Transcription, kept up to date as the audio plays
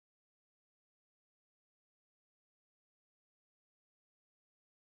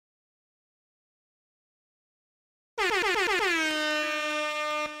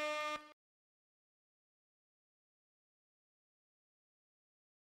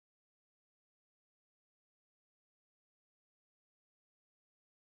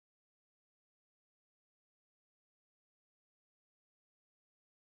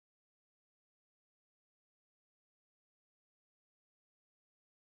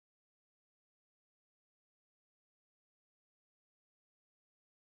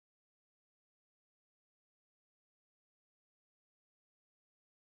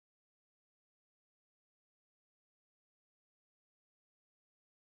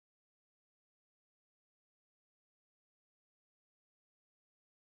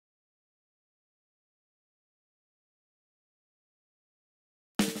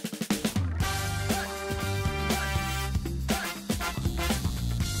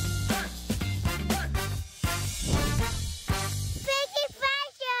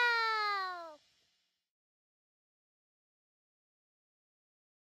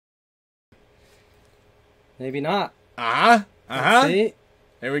Maybe not. See?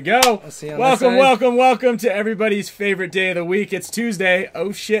 There we go. Welcome to everybody's favorite day of the week. It's Tuesday.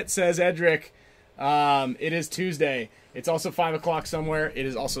 Oh shit, says Edric. It is Tuesday. It's also 5 o'clock somewhere. It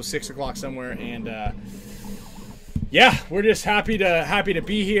is also 6 o'clock somewhere, and yeah, we're just happy to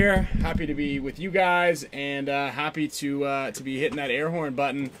be here, happy to be with you guys, and happy to be hitting that air horn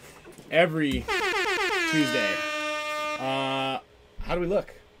button every Tuesday. How do we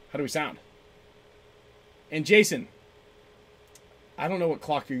look? How do we sound? And Jason, I don't know what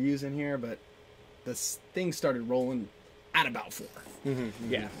clock you're using here, but this thing started rolling at about 4.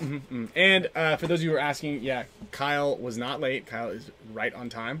 Yeah. And for those of you who are asking, yeah, Kyle was not late. Kyle is right on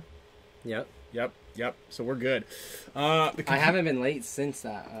time. Yep. So we're good. I haven't been late since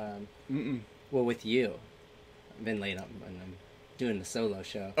that. Well, with you, I've been late when I'm doing the solo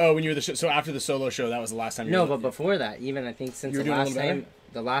show. Oh, when you were the show. So after the solo show, that was the last time. You were but before that, even I think since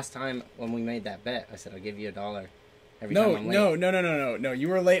the last time when we made that bet, I said I'll give you $1 every time I'm late. No. You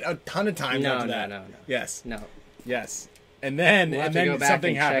were late a ton of times after that. No. Yes. No. Yes. And then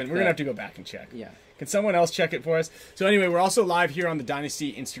something happened. We're gonna have to go back and check. Yeah. Can someone else check it for us? So anyway, we're also live here on the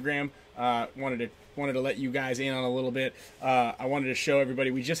Dynasty Instagram. Wanted to let you guys in on a little bit. I wanted to show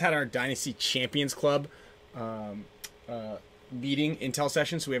everybody. We just had our Dynasty Champions Club meeting Intel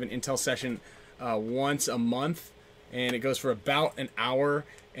session. So we have an Intel session once a month, and it goes for about an hour.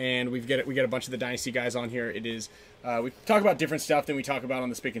 And we get a bunch of the Dynasty guys on here. It is we talk about different stuff than we talk about on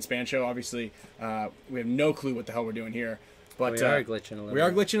the Spick and Span show. Obviously, we have no clue what the hell we're doing here. But we are glitching a little. We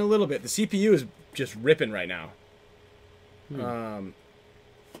are glitching a little bit. The CPU is just ripping right now.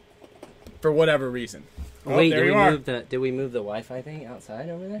 For whatever reason. Wait, did we move the Wi-Fi thing outside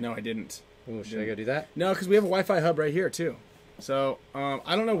over there? No, I didn't. Ooh, should I go do that? No, because we have a Wi-Fi hub right here too. So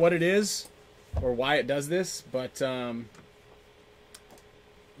I don't know what it is or why it does this, but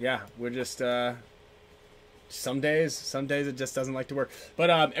yeah, we're just some days it just doesn't like to work. But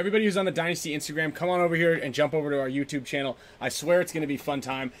everybody who's on the Dynasty Instagram, come on over here and jump over to our YouTube channel. I swear it's going to be a fun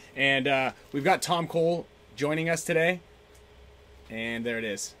time. And we've got Tom Cole joining us today. And there it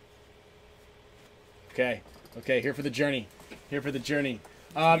is. Okay, here for the journey.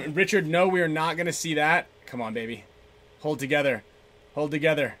 Richard, no, we are not going to see that. Come on, baby. Hold together.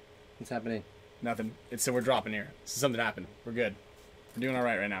 What's happening? Nothing. So we're dropping here. So something happened. We're good. We're doing all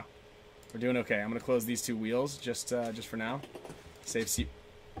right now. We're doing okay. I'm going to close these 2 wheels just for now. Save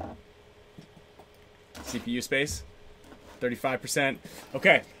CPU space. 35%.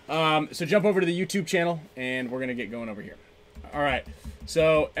 Okay. So jump over to the YouTube channel, and we're going to get going over here. All right.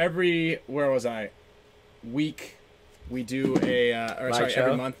 So every week we do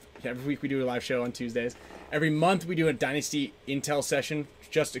every month. Every week we do a live show on Tuesdays. Every month we do a Dynasty Intel session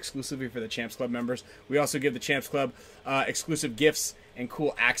just exclusively for the Champs Club members. We also give the Champs Club exclusive gifts and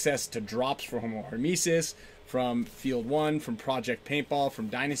cool access to drops from Hormesis, from Field 1, from Project Paintball, from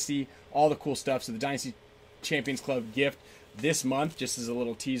Dynasty, all the cool stuff. So the Dynasty Champions Club gift this month, just as a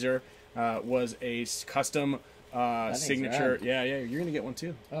little teaser, was a custom signature. Yeah, you're gonna get one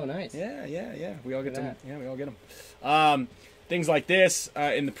too. Oh, nice. Yeah. We all get them. Yeah, we all get them. Things like this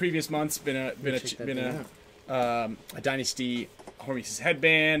in the previous months been a Dynasty Hormesis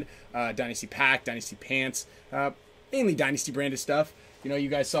headband, Dynasty pack, Dynasty pants, mainly Dynasty branded stuff. You know, you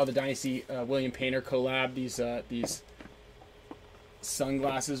guys saw the Dynasty William Painter collab. These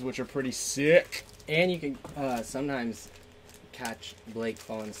sunglasses, which are pretty sick. And you can sometimes catch Blake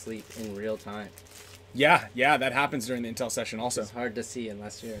falling asleep in real time. Yeah, that happens during the Intel session also. It's hard to see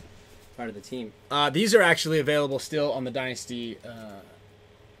unless you're part of the team. These are actually available still on the Dynasty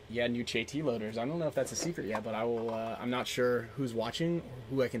new JT loaders. I don't know if that's a secret yet, but I will. I'm not sure who's watching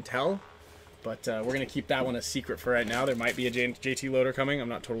or who I can tell, but we're going to keep that one a secret for right now. There might be a JT loader coming. I'm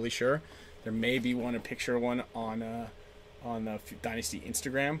not totally sure. There may be a picture one on the Dynasty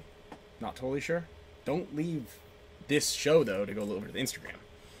Instagram. Not totally sure. Don't leave this show, though, to go over to the Instagram.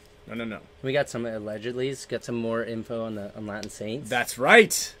 No. We got some allegedly's. Got some more info on Latin Saints. That's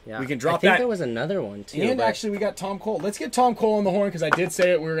right. Yeah. We can drop that. I think there was another one too. And actually, we got Tom Cole. Let's get Tom Cole on the horn because I did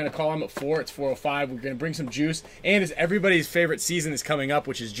say it. We were going to call him at 4. It's 4:05. We're going to bring some juice. And it's everybody's favorite season is coming up,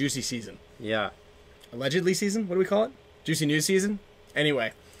 which is Juicy season. Yeah. Allegedly season. What do we call it? Juicy News season.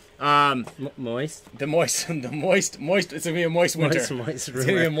 Anyway. Moist. The moist. It's gonna be a moist winter. Moist. It's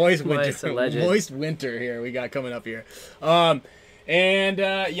gonna be a moist winter. Moist winter here. We got coming up here.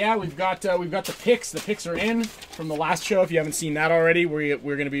 We've got the picks. The picks are in from the last show. If you haven't seen that already, we're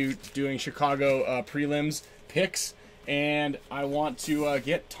going to be doing Chicago prelims picks, and I want to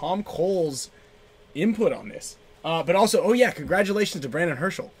get Tom Cole's input on this. But also, congratulations to Brandon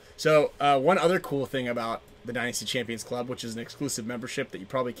Herschel. So one other cool thing about the Dynasty Champions Club, which is an exclusive membership that you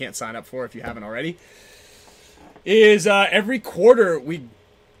probably can't sign up for if you haven't already. is every quarter we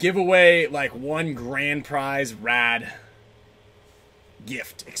give away like one grand prize rad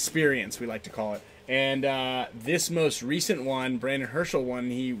gift experience, we like to call it. And this most recent one, Brandon Herschel one,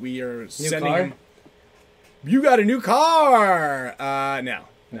 we are sending him. You got a new car! No,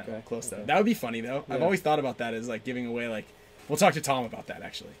 okay. Close though. That would be funny though. Yeah. I've always thought about that as like giving away like. We'll talk to Tom about that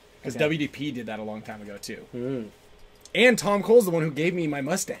actually, because WDP did that a long time ago too. Mm. And Tom Cole's the one who gave me my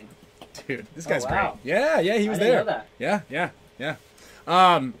Mustang. Dude, this guy's great. Yeah, he was there. Know that. Yeah.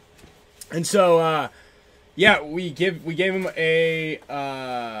 And so, we gave him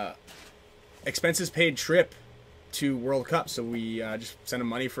a expenses paid trip to World Cup. So we just sent him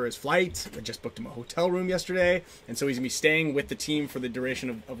money for his flight. I just booked him a hotel room yesterday, and so he's gonna be staying with the team for the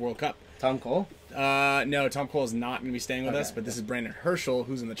duration of World Cup. Tom Cole? No, Tom Cole is not gonna be staying with us. But this is Brandon Herschel,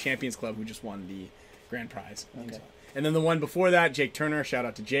 who's in the Champions Club, who just won the grand prize. Okay. And then the one before that, Jake Turner. Shout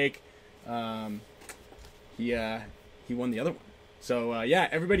out to Jake. He won the other one. So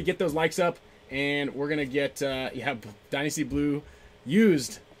everybody get those likes up, and we're gonna get Dynasty Blue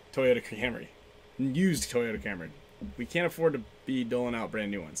used Toyota Camry. We can't afford to be doling out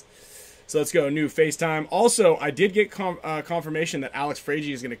brand new ones. So let's go. New FaceTime. Also, I did get confirmation that Alex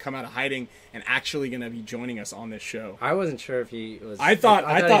Frazier is going to come out of hiding and actually going to be joining us on this show. I wasn't sure if he was. I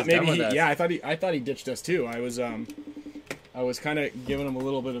thought maybe he. Yeah, I thought he ditched us too. I was kind of giving him a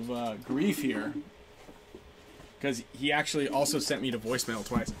little bit of grief here because he actually also sent me to voicemail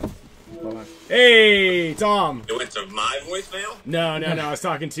twice. Hold on. Hey, Tom. It went to my voicemail? No. I was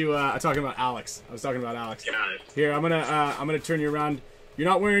talking about Alex. Got it. Here, I'm gonna turn you around. You're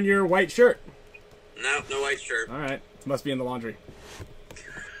not wearing your white shirt. No white shirt. All right. It must be in the laundry.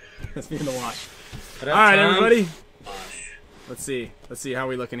 Must be in the wash. All right, everybody. Let's see how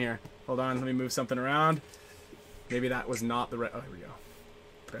we looking here. Hold on. Let me move something around. Maybe that was not the right. Oh, here we go.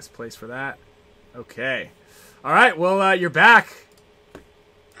 Best place for that. Okay. All right. Well, you're back.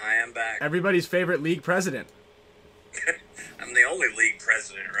 I am back. Everybody's favorite league president. I'm the only league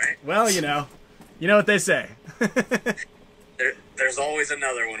president, right? Well, you know what they say. There's always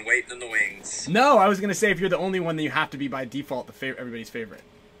another one waiting in the wings. No, I was gonna say if you're the only one, then you have to be by default everybody's favorite.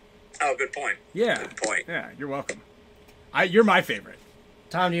 Oh, good point. Yeah. Good point. Yeah, you're welcome. You're my favorite.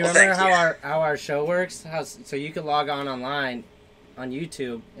 Tom, do you remember how our show works? So you can log online on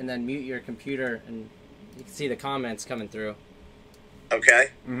YouTube and then mute your computer and you can see the comments coming through. Okay.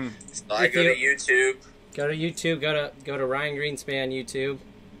 Mm-hmm. So I go to YouTube. Go to YouTube. Go to Ryan Greenspan YouTube.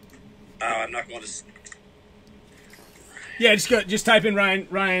 Oh, I'm not going to. Yeah, just type in Ryan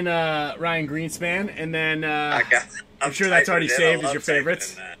Greenspan, and then I'm sure that's already saved as your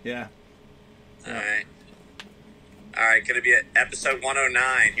favorites. Yeah. All right. Going to be at episode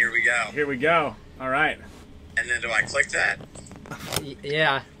 109. Here we go. All right. And then do I click that?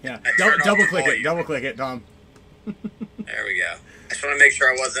 Yeah. Double click it. Double click it, Tom. There we go. I just want to make sure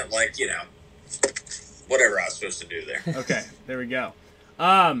I wasn't whatever I was supposed to do there. Okay. There we go.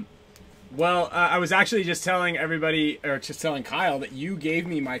 Well, I was actually just telling everybody, or just telling Kyle, that you gave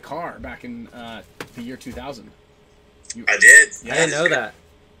me my car back in the year 2000. I did. Yeah. I didn't know that.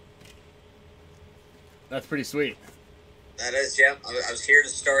 That's pretty sweet. That is, yeah. I was here to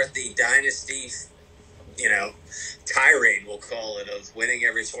start the dynasty, tirade, we'll call it, of winning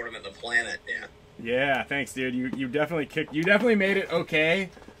every tournament on the planet. Yeah. Yeah, thanks, dude. You definitely made it okay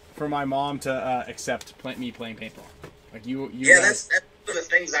for my mom to accept me playing paintball. Like you. Yeah, that's one of the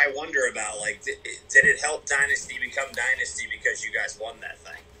things I wonder about. Like, did it help Dynasty become Dynasty because you guys won that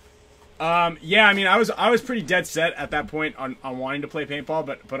thing? Yeah, I mean, I was pretty dead set at that point on wanting to play paintball,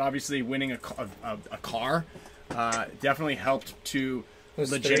 but obviously winning a car definitely helped to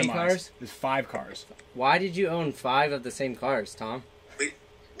legitimize. 3 cars? There's 5 cars. Why did you own 5 of the same cars, Tom?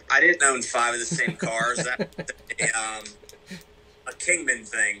 I didn't own 5 of the same cars. That a Kingman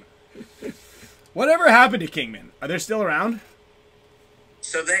thing. Whatever happened to Kingman? Are they still around?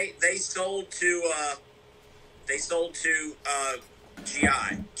 So they sold to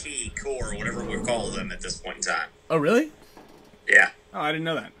GI, Core, whatever we call them at this point in time. Oh, really? Yeah. Oh, I didn't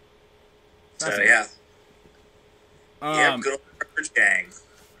know that. That's yeah. Yeah, good old gang.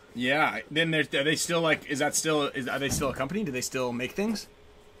 Yeah. Then are they still are they still a company? Do they still make things?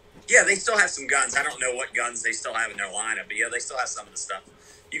 Yeah, they still have some guns. I don't know what guns they still have in their lineup, but yeah, they still have some of the stuff.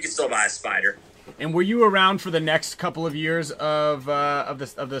 You can still buy a Spider. And were you around for the next couple of years of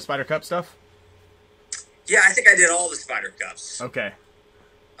the Spider Cup stuff? Yeah, I think I did all the Spider Cups. Okay.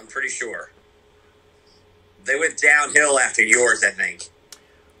 I'm pretty sure. They went downhill after yours, I think.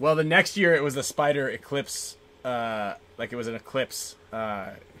 Well, the next year it was the Spider Eclipse, like it was an Eclipse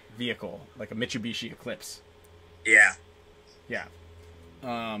vehicle, like a Mitsubishi Eclipse. Yeah. Yeah.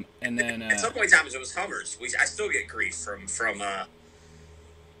 And then at some point in time it was Hummers. I still get grief from some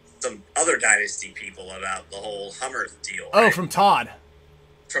other Dynasty people about the whole Hummer deal. Oh, right? from Todd.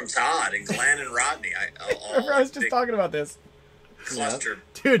 From Todd and Glenn and Rodney. I was just talking about this. Cluster.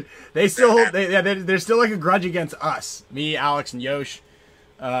 Dude, they still hold. They're still like a grudge against us, me, Alex, and Yosh,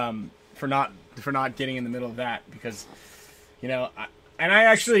 for not getting in the middle of that because, I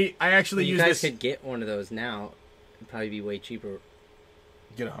actually you use guys this. could get one of those now. It'd probably be way cheaper.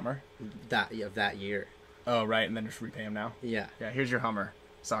 Get a Hummer. That year. Oh right, and then just repay him now. Yeah. Yeah. Here's your Hummer.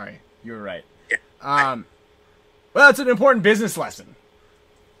 Sorry, you were right. Yeah. Well, it's an important business lesson.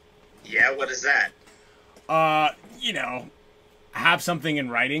 Yeah. What is that? Have something in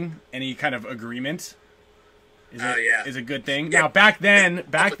writing, any kind of agreement is a good thing. Yeah. Now, back then,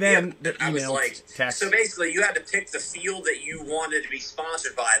 the I was email, like, text. so basically you had to pick the field that you wanted to be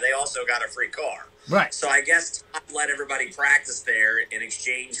sponsored by. They also got a free car. Right. So I guess Todd let everybody practice there in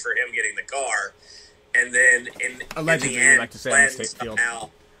exchange for him getting the car. And then Allegedly, in the end, we like to say on the Glenn state field. somehow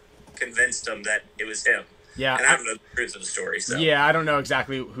convinced him that it was him. Yeah. And I don't know the truth of the story. So. Yeah, I don't know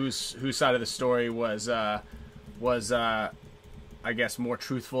exactly whose side of the story was I guess more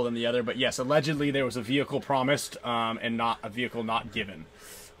truthful than the other, but yes, allegedly there was a vehicle promised and not a vehicle not given.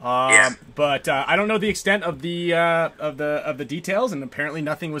 But I don't know the extent of the details, and apparently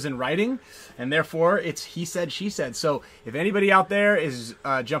nothing was in writing, and therefore it's he said, she said. So if anybody out there is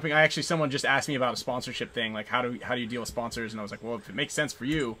jumping, someone just asked me about a sponsorship thing, like how do you deal with sponsors, and I was like, well, if it makes sense for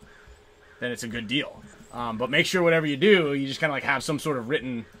you, then it's a good deal. But make sure whatever you do, you just kind of like have some sort of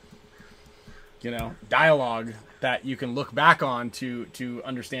written, dialogue that you can look back on to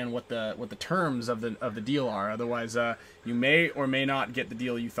understand what the terms of the deal are. Otherwise, you may or may not get the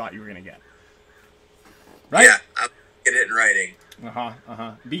deal you thought you were going to get. Right? Yeah, I'll get it in writing.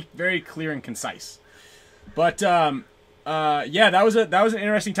 Be very clear and concise. But that was an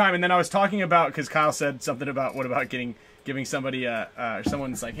interesting time. And then I was talking about, because Kyle said something about giving somebody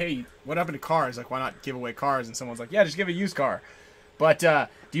someone's like, hey, what happened to cars? Like, why not give away cars? And someone's like, yeah, just give a used car. But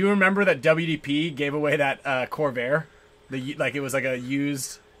do you remember that WDP gave away that Corvair? It was like a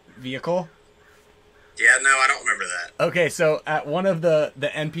used vehicle? Yeah, no, I don't remember that. Okay, so at one of the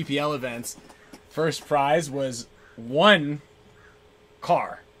NPPL events, first prize was one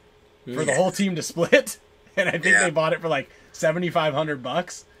car for the whole team to split, and I think they bought it for like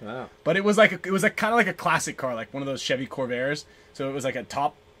 $7,500. Wow! But it was kind of like a classic car, like one of those Chevy Corvairs. So it was like a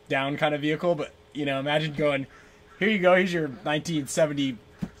top down kind of vehicle. But imagine going, here you go, here's your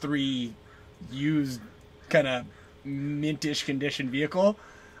 1973 used kind of mintish condition vehicle.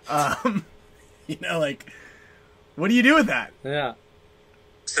 What do you do with that? Yeah.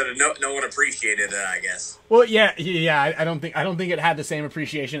 So no one appreciated it, I guess. Well, yeah. I don't think it had the same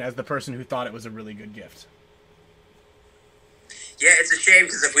appreciation as the person who thought it was a really good gift. Yeah, it's a shame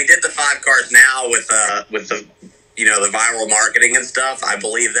because if we did the 5 cars now with the the viral marketing and stuff, I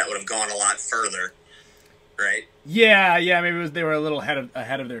believe that would have gone a lot further, right? Yeah. Maybe they were a little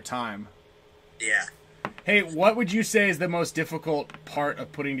ahead of their time. Yeah. Hey, what would you say is the most difficult part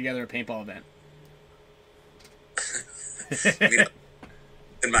of putting together a paintball event?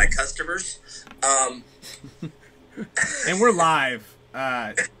 And my customers. And we're live.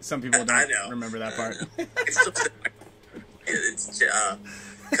 Some people don't remember that part. It's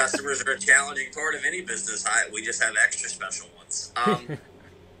customers are a challenging part of any business. We just have extra special ones.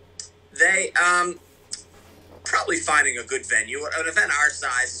 They probably finding a good venue. An event our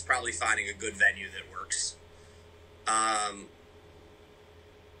size is probably finding a good venue that works.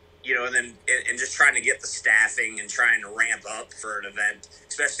 And just trying to get the staffing and trying to ramp up for an event,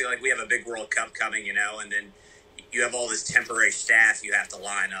 especially like we have a big World Cup coming, and then you have all this temporary staff you have to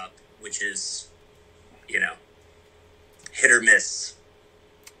line up, which is, hit or miss.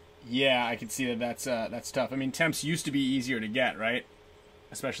 Yeah, I can see that's tough. I mean, temps used to be easier to get, right?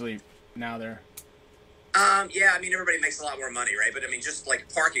 Especially now they're. Yeah, I mean, everybody makes a lot more money, right? But I mean, just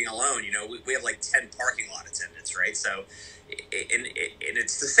like parking alone, we have like 10 parking lot attendants, right? So, and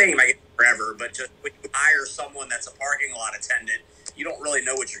it's the same, I guess, forever, but just when you hire someone that's a parking lot attendant, you don't really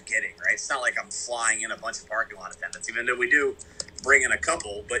know what you're getting, right? It's not like I'm flying in a bunch of parking lot attendants, even though we do bring in a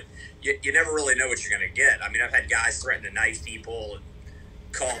couple, but you never really know what you're going to get. I mean, I've had guys threaten to knife people and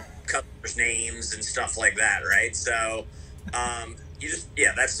call customers names and stuff like that, right? So,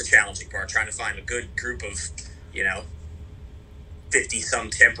 that's the challenging part, trying to find a good group of, 50-some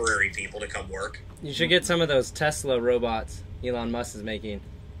temporary people to come work. You should get some of those Tesla robots Elon Musk is making.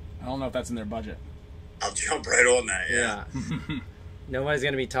 I don't know if that's in their budget. I'll jump right on that, yeah. Nobody's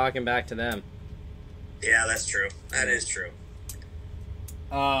going to be talking back to them. Yeah, that's true. That is true.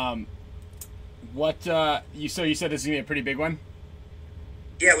 You said this is going to be a pretty big one?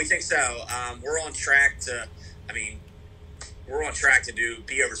 Yeah, we think so. We're on track to. We're on track to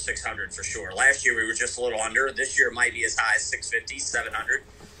be over 600 for sure. Last year we were just a little under. This year it might be as high as 650, 700.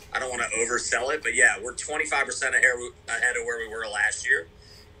 I don't want to oversell it, but yeah, we're 25% ahead of where we were last year.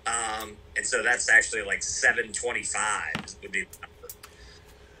 And so that's actually like 725 would be the number.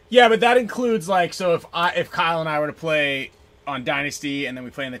 Yeah, but that includes like, so if Kyle and I were to play on Dynasty, and then we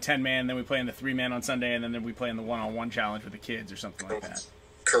play in the 10-man, then we play in the 3-man on Sunday, and then we play in the 1-on-1 challenge with the kids or something like that.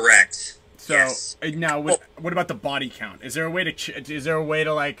 Correct. So yes. Now, what about the body count? Is there a way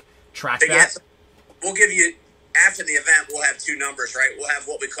to like track that? Yes, we'll give you after the event. We'll have two numbers, right? We'll have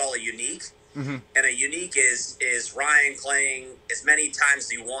what we call a unique, and a unique is Ryan playing as many times as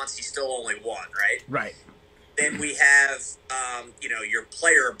he wants. He's still only one, right? Right. Then we have your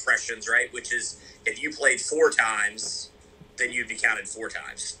player impressions, right? Which is if you played 4 times, then you'd be counted 4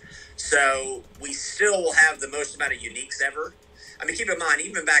 times. So we still will have the most amount of uniques ever. I mean, keep in mind,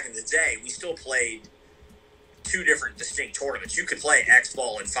 even back in the day, we still played 2 different distinct tournaments. You could play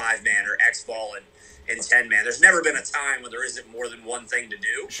X-Ball in 5-man or X-Ball in 10-man. There's never been a time when there isn't more than one thing to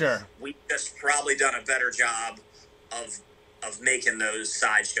do. Sure. We've just probably done a better job of making those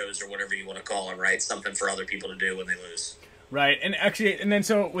sideshows or whatever you want to call them, right? Something for other people to do when they lose. Right, and actually, and then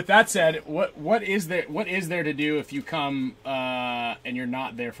so with that said, what is there to do if you come and you're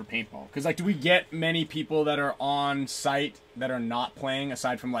not there for paintball? Because like, do we get many people that are on site that are not playing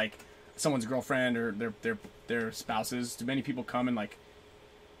aside from like someone's girlfriend or their spouses? Do many people come and like,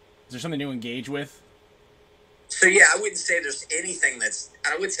 is there something to engage with? So yeah, I wouldn't say there's anything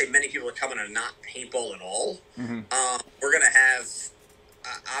I would say many people are coming to not paintball at all. We're gonna have.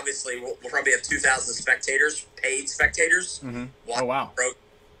 Obviously, we'll probably have 2,000 spectators, paid spectators. Oh, wow.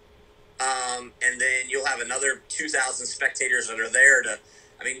 And then you'll have another 2,000 spectators that are there to,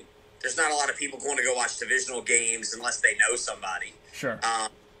 I mean, there's not a lot of people going to go watch divisional games unless they know somebody. Sure.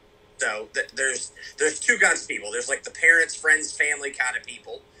 So there's 2 kinds of people. There's like the parents, friends, family kind of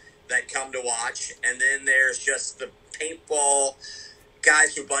people that come to watch. And then there's just the paintball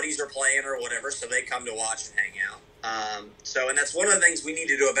guys who buddies are playing or whatever, so they come to watch and hang out. And that's one of the things we need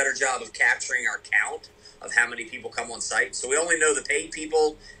to do a better job of capturing our count of how many people come on site. So we only know the paid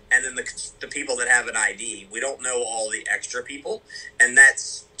people and then the people that have an ID. We don't know all the extra people, and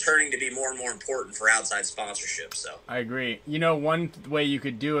that's turning to be more and more important for outside sponsorship. So I agree. You know, one way you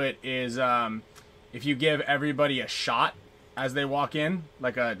could do it is if you give everybody a shot as they walk in,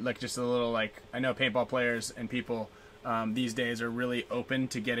 like just a little, like, I know paintball players and people these days are really open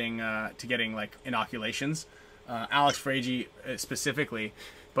to getting like inoculations. Alex Fragi specifically,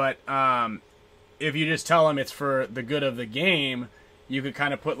 but if you just tell them it's for the good of the game, you could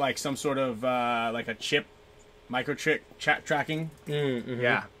kind of put like some sort of like a microchip tracking.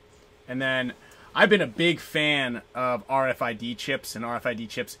 Yeah, and then I've been a big fan of RFID chips and RFID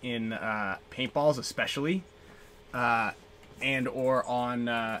chips in paintballs, especially, and or on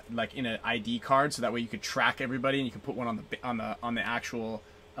like in an ID card, so that way you could track everybody and you can put one on the actual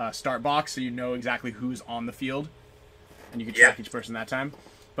start box, so you know exactly who's on the field, and you can track each person that time.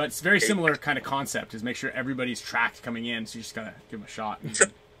 But it's very similar kind of concept, is make sure everybody's tracked coming in, so you just gotta give them a shot and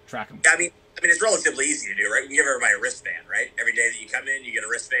track them. I mean, it's relatively easy to do, right? We can give everybody a wristband, right? Every day that you come in, you get a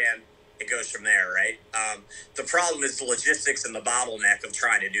wristband. It goes from there, right? The problem is the logistics and the bottleneck of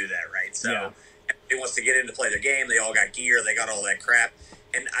trying to do that, right? So everybody wants to get in to play their game. They all got gear. They got all that crap.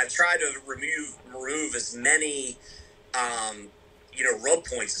 And I've tried to remove as many rub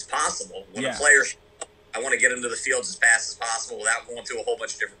points as possible. When a player, I want to get into the fields as fast as possible without going through a whole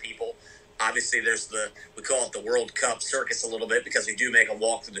bunch of different people. Obviously, there's we call it the World Cup circus a little bit, because we do make them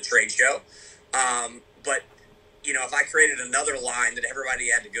walk through the trade show. But if I created another line that everybody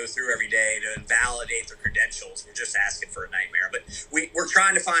had to go through every day to validate their credentials, we're just asking for a nightmare. But we're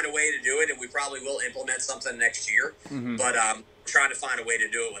trying to find a way to do it, and we probably will implement something next year. But trying to find a way to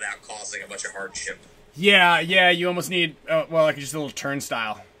do it without causing a bunch of hardship. Yeah, you almost need like just a little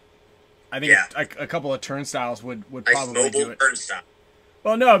turnstile. I think a couple of turnstiles would probably do it. Turnstile.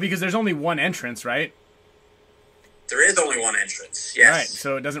 Well, no, because there's only one entrance, right? There is only one entrance. Yes. Right.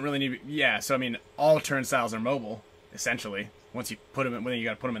 So it doesn't really need. Yeah. So I mean, all turnstiles are mobile, essentially. Once you put them, then you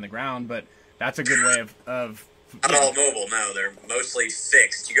got to put them in the ground. But that's a good way of. Not all mobile. No, they're mostly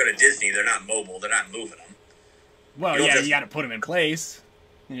fixed. You go to Disney, they're not mobile. They're not moving them. Well, you got to put them in place.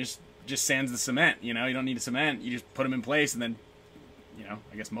 You just sands the cement. You don't need a cement. You just put them in place, and then,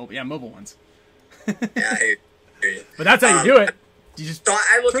 I guess mobile ones. Yeah, I hear you. But that's how you do it. You just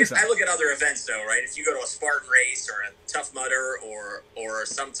I look at other events though, right? If you go to a Spartan race or a Tough Mudder or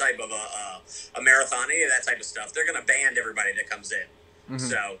some type of a marathon, any of that type of stuff, they're going to ban everybody that comes in.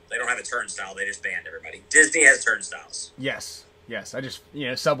 So they don't have a turnstile; they just banned everybody. Disney has turnstiles. Yes. Yes,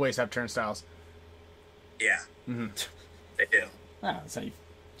 subways have turnstiles. Yeah. Mm-hmm. They do. Ah, that's how you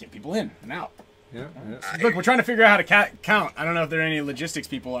get people in and out. Yeah. Look, we're trying to figure out how to count. I don't know if there are any logistics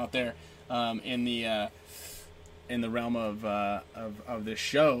people out there in the realm of this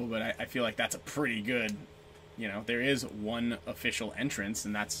show, but I feel like that's a pretty good. There is one official entrance,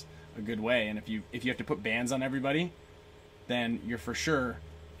 and that's a good way. And if you have to put bans on everybody, then you're for sure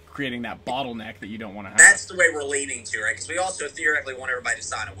creating that bottleneck that you don't want to have. That's the way we're leaning to, right? Because we also theoretically want everybody to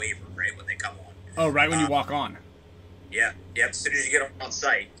sign a waiver, right, when they come on. Oh, right when you walk on. Yeah. As soon as you get on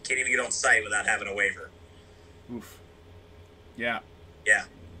site, you can't even get on site without having a waiver. Oof. Yeah. Yeah.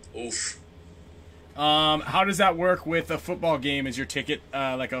 Oof. How does that work with a football game? Is your ticket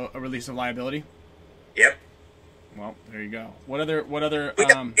like a release of liability? Yep. Well, there you go. What other? We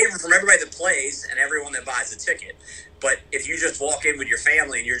get a waiver from everybody that plays and everyone that buys a ticket. But if you just walk in with your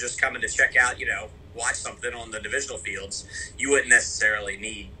family and you're just coming to check out, watch something on the divisional fields, you wouldn't necessarily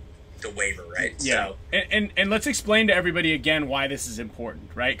need the waiver, right? Yeah. So, and let's explain to everybody again why this is important,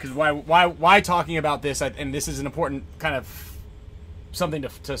 right? Because why talking about this, and this is an important kind of something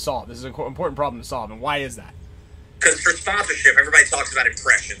to solve. This is an important problem to solve, and why is that? Because for sponsorship, everybody talks about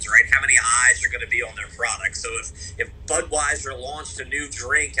impressions, right? How many eyes are going to be on their product. So if Budweiser launched a new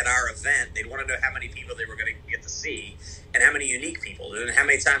drink at our event, they'd want to know how many people they were going to get to see and how many unique people and how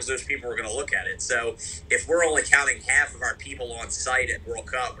many times those people were going to look at it. So if we're only counting half of our people on site at World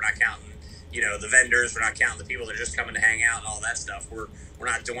Cup, we're not counting, the vendors, we're not counting the people that are just coming to hang out and all that stuff. We're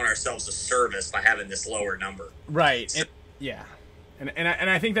not doing ourselves a service by having this lower number. Right. So, yeah. And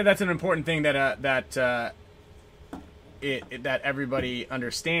I think that's an important thing that everybody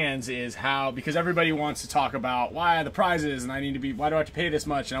understands is how, because everybody wants to talk about why the prizes and why do I have to pay this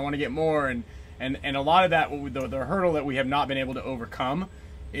much and I want to get more and a lot of that, the hurdle that we have not been able to overcome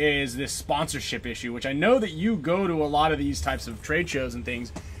is this sponsorship issue, which I know that you go to a lot of these types of trade shows and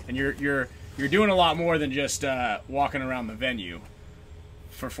things, and you're doing a lot more than just walking around the venue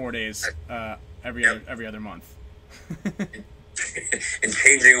for 4 days every other month. And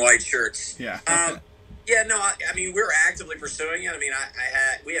changing white shirts. Yeah. Yeah, no, I mean, we're actively pursuing it. I mean,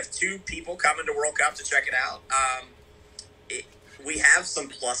 we have 2 people coming to World Cup to check it out. We have some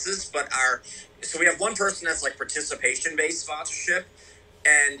pluses, but so we have one person that's like participation-based sponsorship,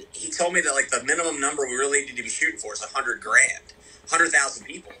 and he told me that like the minimum number we really need to be shooting for is 100,000, 100,000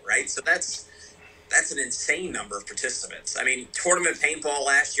 people, right? So that's an insane number of participants. I mean, tournament paintball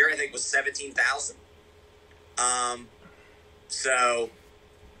last year I think was 17,000. So.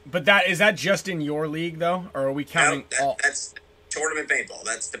 But is that just in your league though, or are we counting all? That's tournament paintball.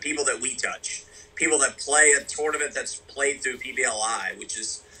 That's the people that we touch. People that play a tournament that's played through PBLI, which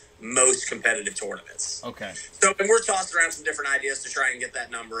is most competitive tournaments. Okay. So, and we're tossing around some different ideas to try and get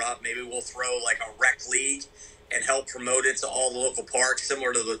that number up. Maybe we'll throw like a rec league and help promote it to all the local parks,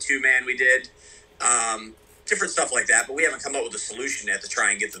 similar to the 2-man we did. Different stuff like that, but we haven't come up with a solution yet to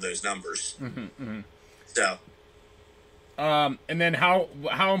try and get to those numbers. Mm-hmm, mm-hmm. So. And then how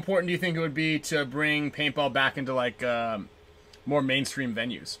important do you think it would be to bring paintball back into like more mainstream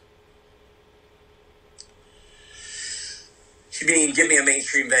venues? You mean give me a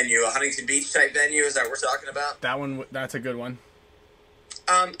mainstream venue, a Huntington Beach type venue? Is that what we're talking about? That's a good one.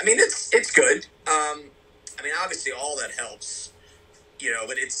 I mean, it's good. I mean, obviously all that helps,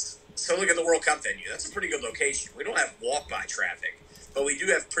 but so look at the World Cup venue. That's a pretty good location. We don't have walk-by traffic, but we do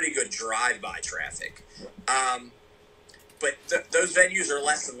have pretty good drive-by traffic. But those venues are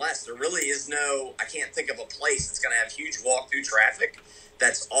less and less. There really is I can't think of a place that's going to have huge walk-through traffic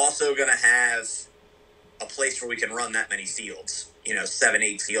that's also going to have a place where we can run that many fields, 7,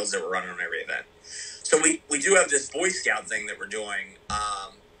 8 fields that we're running on every event. So we do have this Boy Scout thing that we're doing.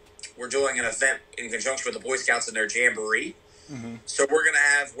 We're doing an event in conjunction with the Boy Scouts and their Jamboree. Mm-hmm. So we're going to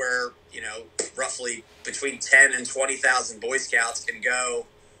have where, roughly between 10 and 20,000 Boy Scouts can go,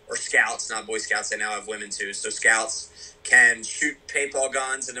 or Scouts, not Boy Scouts, they now have women too. So Scouts can shoot paintball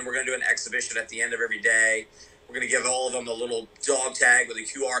guns, and then we're going to do an exhibition at the end of every day. We're going to give all of them a little dog tag with a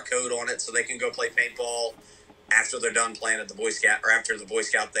QR code on it so they can go play paintball after they're done playing at the Boy Scout, or after the Boy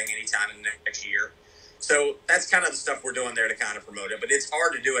Scout thing anytime in the next year. So that's kind of the stuff we're doing there to kind of promote it. But it's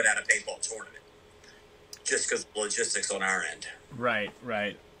hard to do it at a paintball tournament just because of logistics on our end. Right.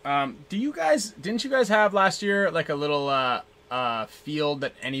 Didn't you guys have last year like a little field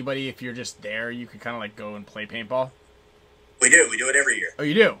that anybody, if you're just there, you could kind of like go and play paintball? We do it every year. Oh,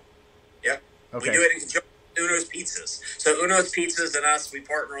 you do? Yep. Okay. We do it in conjunction with Uno's Pizzas. So Uno's Pizzas and us, we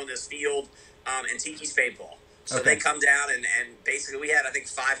partner on this field, and Tiki's Paintball. So They come down and basically we had, I think,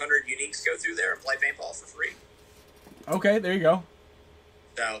 500 uniques go through there and play paintball for free. Okay, there you go.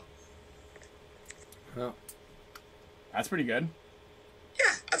 So. Well, that's pretty good.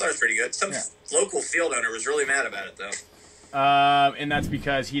 I thought it was pretty good. Some local field owner was really mad about it, though. And that's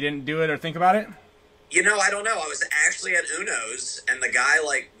because he didn't do it or think about it? You know, I don't know. I was actually at Uno's, and the guy,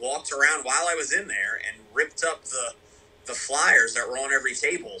 like, walked around while I was in there and ripped up the flyers that were on every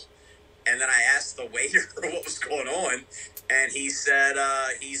table. And then I asked the waiter what was going on, and he said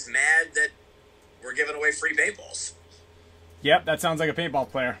he's mad that we're giving away free paintballs. Yep, that sounds like a paintball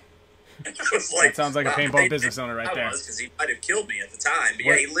player. That sounds like a paintball business owner right there. Because he might have killed me at the time. But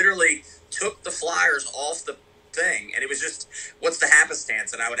yeah, he literally took the flyers off the thing, and it was just, what's the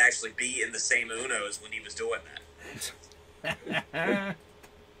happenstance that I would actually be in the same Uno's when he was doing that?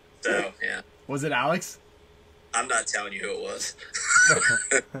 So, yeah. Was it Alex? I'm not telling you who it was.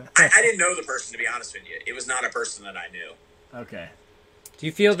 I didn't know the person, to be honest with you. It was not a person that I knew. Okay. Do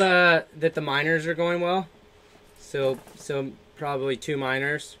you feel that the minors are going well? So probably 2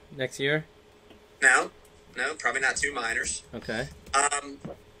 minors next year? No, probably not 2 minors. Okay.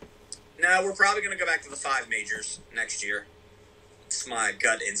 No, we're probably going to go back to the 5 majors next year. It's my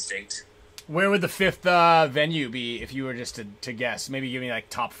gut instinct. Where would the 5th venue be if you were just to guess? Maybe give me like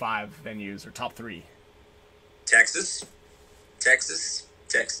top 5 venues or top 3. Texas.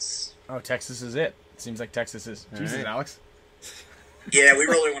 Oh, Texas is it. Seems like Texas is. Jesus, right. Alex. Yeah, we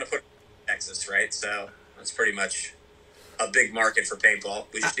really want to put Texas, right? So that's pretty much a big market for paintball.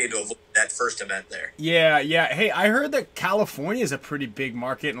 We just need to avoid that first event there. Yeah. Hey, I heard that California is a pretty big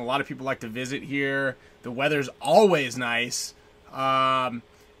market, and a lot of people like to visit here. The weather's always nice.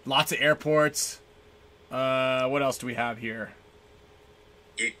 Lots of airports. What else do we have here?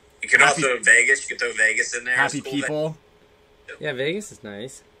 You can also Vegas. You can throw Vegas in there. Happy people. Yeah, Vegas is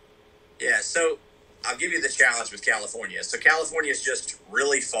nice. Yeah, so I'll give you the challenge with California. So California is just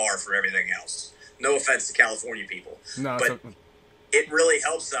really far for everything else. No offense to California people. No, but it really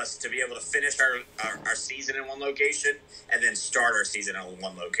helps us to be able to finish our season in one location and then start our season in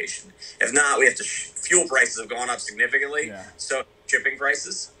one location. If not, we have to fuel prices have gone up significantly. Yeah. So shipping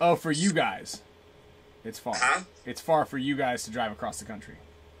prices. Oh, for you guys, it's far. Huh? It's far for you guys to drive across the country.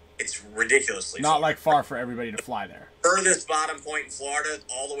 It's ridiculously not far. Like far for everybody to fly there. Furthest bottom point in Florida,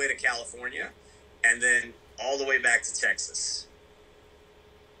 all the way to California, and then all the way back to Texas.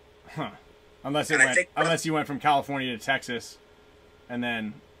 Huh. Unless you went from California to Texas, and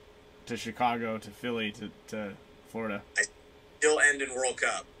then to Chicago, to Philly, to Florida. I still end in World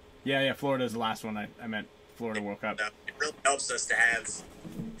Cup. Yeah, Florida is the last one. I meant Florida World Cup. It really helps us to have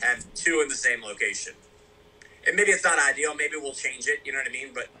 2 in the same location. And maybe it's not ideal. Maybe we'll change it. You know what I mean?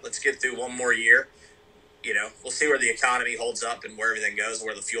 But let's get through one more year. You know, we'll see where the economy holds up and where everything goes,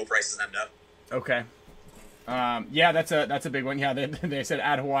 where the fuel prices end up. Okay. Yeah, that's a big one. Yeah, they said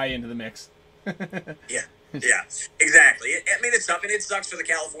add Hawaii into the mix. Yeah, exactly. I mean, it's tough, and it sucks for the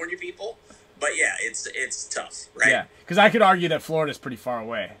California people. But yeah, it's tough, right? Yeah, because I could argue that Florida's pretty far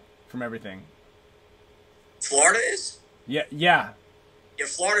away from everything. Florida is? Yeah. Yeah,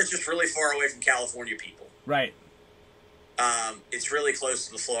 Florida's just really far away from California people. Right. It's really close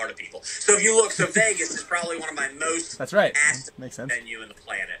to the Florida people. So if you look, Vegas is probably one of my most That's right. Makes sense. venue in the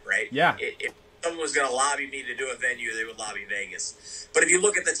planet, right? Yeah. If someone was going to lobby me to do a venue, they would lobby Vegas. But if you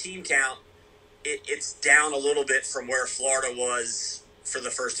look at the team count, it's down a little bit from where Florida was for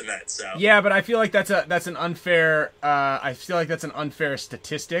the first event. So yeah, but I feel like that's an unfair. I feel like that's an unfair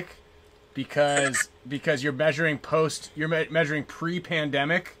statistic because you're measuring measuring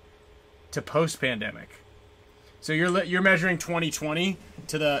pre-pandemic to post-pandemic. So you're measuring 2020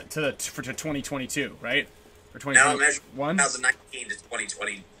 to 2022, right? Or 2021? No, I'm measuring 2019 to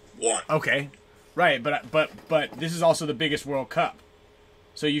 2021. Okay, right, but this is also the biggest World Cup,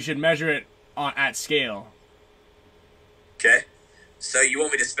 so you should measure it at scale. Okay, so you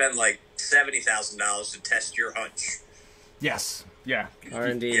want me to spend like $70,000 to test your hunch? Yes. Yeah.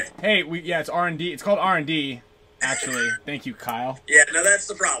 R&D. Yeah. Hey, it's R&D. It's called R&D. Actually, thank you, Kyle. Yeah, no, that's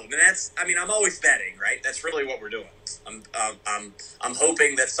the problem, and I'm always betting, right? That's really what we're doing. I'm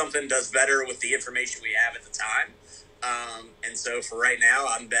hoping that something does better with the information we have at the time, and so for right now,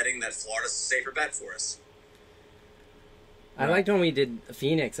 I'm betting that Florida's a safer bet for us. I liked when we did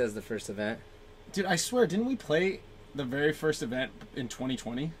Phoenix as the first event. Dude, I swear, didn't we play the very first event in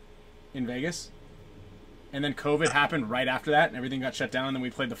 2020 in Vegas? And then COVID happened right after that, and everything got shut down, and then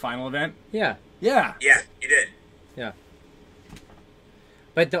we played the final event? Yeah. Yeah. Yeah, you did. Yeah.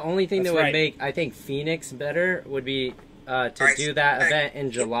 But the only thing that would make, I think, Phoenix better would be to do that event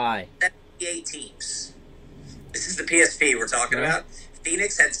in July. 78 teams. This is the PSP we're talking about.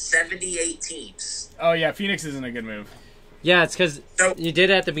 Phoenix had 78 teams. Oh, yeah, Phoenix isn't a good move. Yeah, it's because you did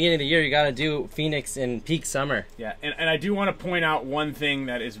it at the beginning of the year. You got to do Phoenix in peak summer. Yeah, and I do want to point out one thing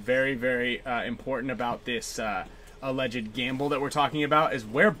that is very, very important about this alleged gamble that we're talking about is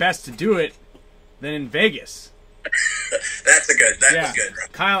where best to do it than in Vegas. That was good.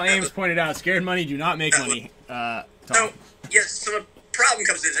 Kyle Ames pointed out, scared money do not make money. So the problem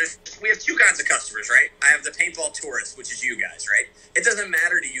comes in, we have two kinds of customers, right? I have the paintball tourists, which is you guys, right? It doesn't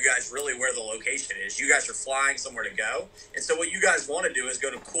matter to you guys really where the location is. You guys are flying somewhere to go. And so what you guys want to do is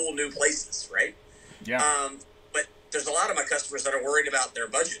go to cool new places, right? Yeah. But there's a lot of my customers that are worried about their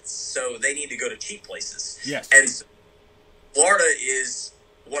budgets, so they need to go to cheap places. Yes. And Florida is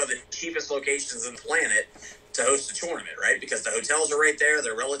one of the cheapest locations on the planet to host a tournament, right? Because the hotels are right there.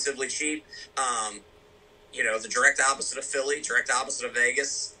 They're relatively cheap. The direct opposite of Philly, direct opposite of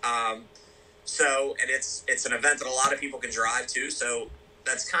Vegas. And it's an event that a lot of people can drive to. So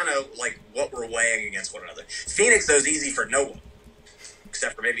that's kind of like what we're weighing against one another. Phoenix, though, is easy for no one,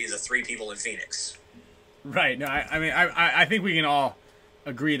 except for maybe the 3 people in Phoenix. Right. No, I think we can all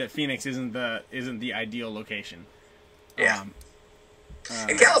agree that Phoenix isn't the ideal location. Yeah.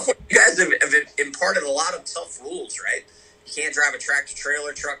 In California, you guys have imparted a lot of tough rules, right? You can't drive a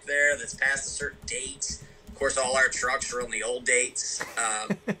tractor-trailer truck there that's past a certain date. Of course, all our trucks are on the old dates.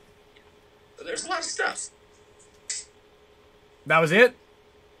 So there's a lot of stuff. That was it?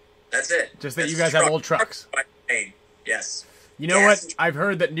 That's it. Just that you guys have old trucks. Yes. You know what? I've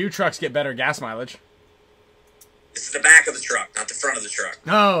heard that new trucks get better gas mileage. This is the back of the truck, not the front of the truck.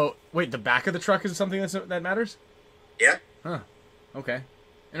 No. Wait, the back of the truck is something that matters? Yeah. Huh. Okay.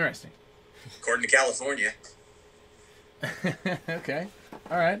 Interesting. According to California. Okay.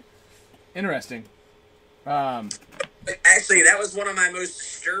 All right. Interesting. Actually, that was one of my most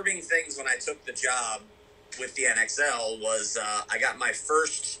disturbing things when I took the job with the NXL was I got my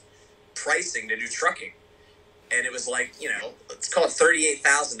first pricing to do trucking. And it was like, let's call it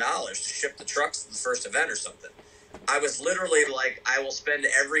 $38,000 to ship the trucks to the first event or something. I was literally like, I will spend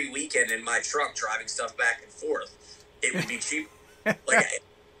every weekend in my truck driving stuff back and forth. It would be cheap.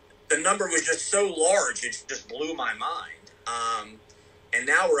 The number was just so large, it just blew my mind. And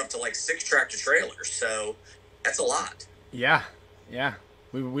now we're up to like 6 tractor trailers, so that's a lot. Yeah.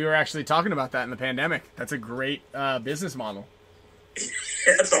 We were actually talking about that in the pandemic. That's a great business model.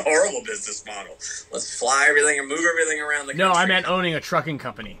 That's a horrible business model. Let's fly everything and move everything around the country. No, I meant owning a trucking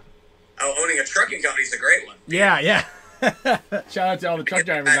company. Oh, owning a trucking company is a great one. Yeah. Shout out to all the truck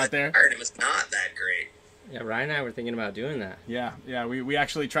drivers out there. It was not that great. Yeah, Ryan and I were thinking about doing that. Yeah. We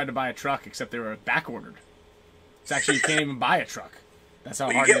actually tried to buy a truck, except they were back ordered. It's actually, you can't even buy a truck. That's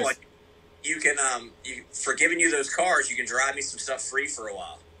how hard it is. You can, for giving you those cars, you can drive me some stuff free for a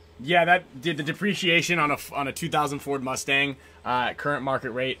while. Yeah, that did the depreciation on a 2000 Ford Mustang at current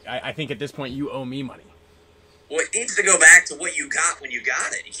market rate. I think at this point you owe me money. Well, it needs to go back to what you got when you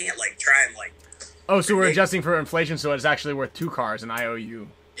got it. You can't try and Oh, so we're adjusting for inflation, so it's actually worth 2 cars, and I owe you.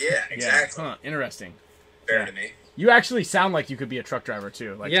 Yeah, exactly. Yeah. Huh, interesting. Fair to me. You actually sound like you could be a truck driver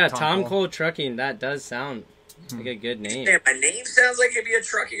too. Like Tom Cole Trucking. That does sound like a good name. Damn, my name sounds like it'd be a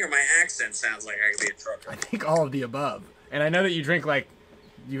trucking, or my accent sounds like I could be a trucker. I think all of the above. And I know that you drink I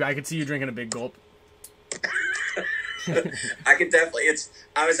could see you drinking a big gulp. I could definitely.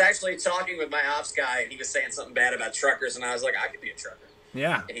 I was actually talking with my ops guy, and he was saying something bad about truckers, and I was like, I could be a trucker.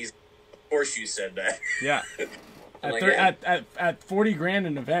 Yeah. And he's, of course, you said that. Yeah. At 40 grand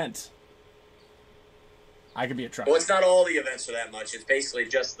an event, I could be a trucker. Well, it's not all the events for that much. It's basically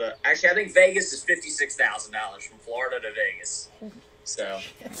just Actually, I think Vegas is $56,000 from Florida to Vegas. So.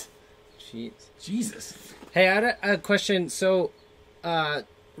 Jeez. Jesus. Hey, I had a question. So,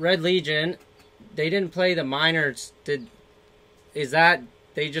 Red Legion, they didn't play the minors. Is that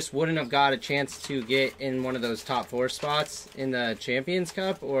they just wouldn't have got a chance to get in one of those top 4 spots in the Champions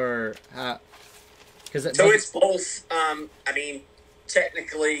Cup, or how? It's both.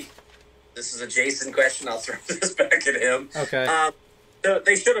 Technically, this is a Jason question. I'll throw this back at him. Okay.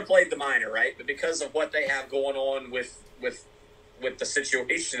 They should have played the minor, right? But because of what they have going on with the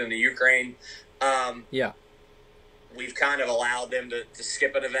situation in the Ukraine, we've kind of allowed them to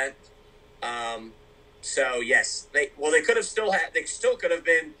skip an event. So yes, they could have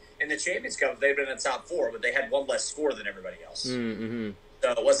been in the Champions Cup if they'd been in the top 4, but they had one less score than everybody else. Mm-hmm.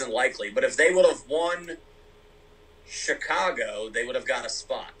 So it wasn't likely. But if they would have won Chicago, they would have got a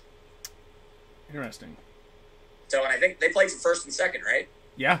spot. Interesting. So, and I think they played for first and second, right?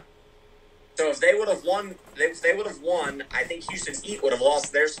 Yeah. So if they would have won, I think Houston Heat would have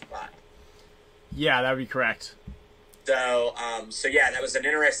lost their spot. Yeah, that would be correct. So, that was an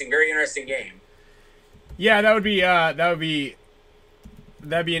very interesting game. Yeah, that'd be an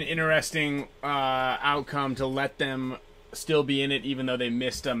interesting outcome to let them still be in it, even though they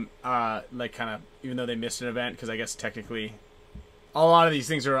missed even though they missed an event, because I guess technically a lot of these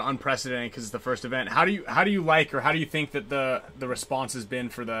things are unprecedented because it's the first event. How do you like, or how do you think that the response has been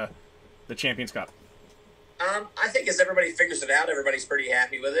for the Champions Cup? I think as everybody figures it out, everybody's pretty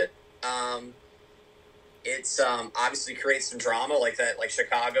happy with it. It's obviously creates some drama like that. Like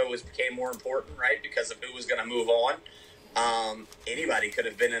Chicago became more important, right, because of who was going to move on. Anybody could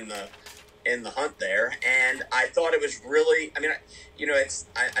have been in the hunt there, and I thought it was really. I mean,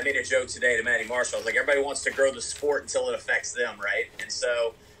 I made a joke today to Matty Marshall. I was like, everybody wants to grow the sport until it affects them, right? And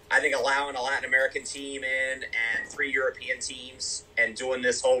so I think allowing a Latin American team in and 3 European teams and doing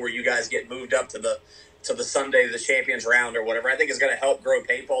this whole where you guys get moved up to the Sunday of the Champions round or whatever, I think is going to help grow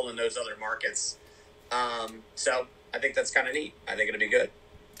paintball in those other markets. So I think that's kind of neat. I think it'll be good.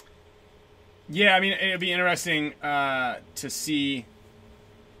 Yeah, I mean, it'll be interesting to see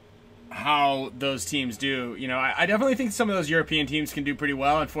how those teams do. I definitely think some of those European teams can do pretty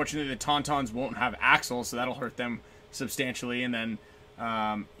well. Unfortunately, the Tauntauns won't have Axel, so that'll hurt them substantially. And then,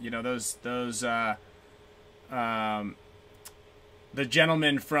 the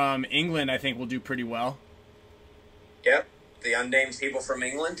gentlemen from England, I think, will do pretty well. Yep, the unnamed people from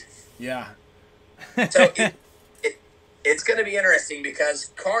England. Yeah. So it's going to be interesting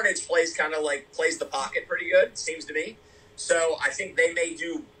because Carnage plays the pocket pretty good, seems to me. So I think they may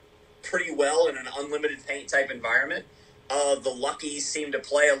do pretty well in an unlimited paint type environment. The Luckies seem to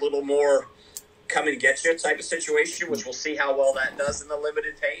play a little more come and get you type of situation, which we'll see how well that does in the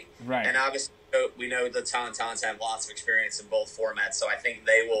limited paint. Right. And obviously we know the Tauntauns have lots of experience in both formats, so I think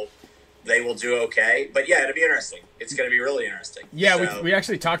they will do okay. But yeah, it'll be interesting. It's going to be really interesting. Yeah, so, we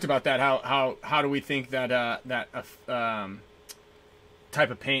actually talked about that. How do we think that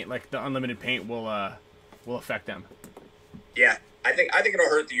type of paint, like the unlimited paint, will affect them? Yeah, I think it'll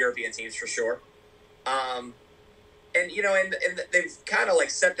hurt the European teams for sure. And they've kind of like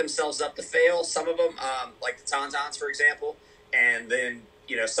set themselves up to fail. Some of them, like the Tauntauns, for example, and then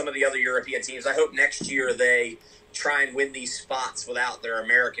some of the other European teams. I hope next year they try and win these spots without their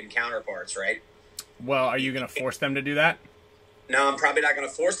American counterparts, right? Well, are you going to force them to do that? No, I'm probably not going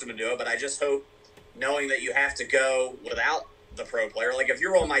to force them to do it, but I just hope, knowing that you have to go without the pro player. Like if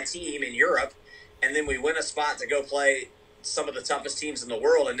you're on my team in Europe, and then we win a spot to go play some of the toughest teams in the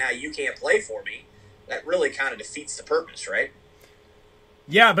world, and now you can't play for me, that really kind of defeats the purpose, right?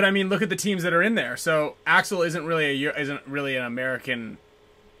 Yeah, but I mean, look at the teams that are in there. So Axel isn't really an American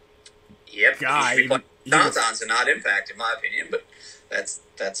guy. Tauntauns and not Impact, in my opinion, but that's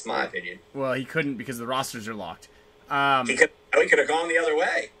my opinion. Well, he couldn't because the rosters are locked. He could have gone the other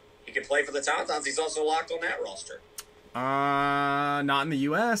way. He could play for the Tauntauns. He's also locked on that roster. Not in the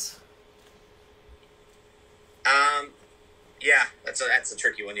U.S. Yeah, that's a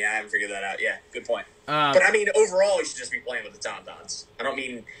tricky one. Yeah, I haven't figured that out. Yeah, good point. But I mean, overall, he should just be playing with the Tauntauns. I don't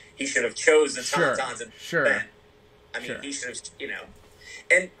mean he should have chose the Tauntauns. Sure. I mean, he should have,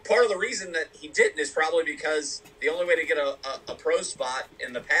 And part of the reason that he didn't is probably because the only way to get a pro spot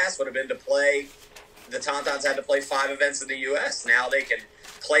in the past would have been to play. The Tauntauns had to play 5 events in the U.S. Now they can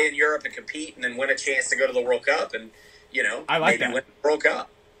play in Europe and compete, and then win a chance to go to the World Cup, and I like maybe that. win the World Cup.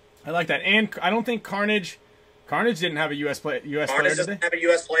 I like that, and I don't think Carnage didn't have a U.S. player. Carnage doesn't have a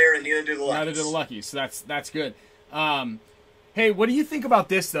U.S. player, and neither do the Luckies. Neither do the Luckies, so that's good. Hey, what do you think about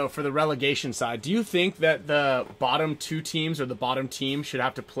this, though, for the relegation side? Do you think that the bottom 2 teams or the bottom team should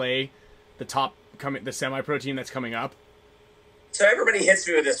have to play the semi-pro team that's coming up? So everybody hits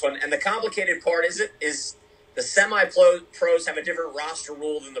me with this one, and the complicated part is the semi-pros have a different roster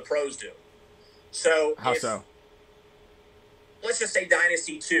rule than the pros do. So how so? Let's just say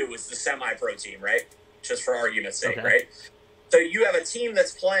Dynasty 2 is the semi-pro team, right? Just for argument's sake, okay. Right? So you have a team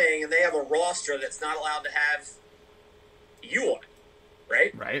that's playing, and they have a roster that's not allowed to have you on it,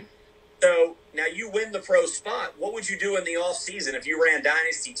 right? Right. So now you win the pro spot. What would you do in the off season if you ran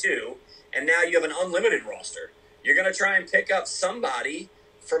Dynasty 2 and now you have an unlimited roster? You're going to try and pick up somebody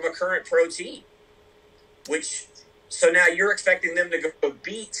from a current pro team, so now you're expecting them to go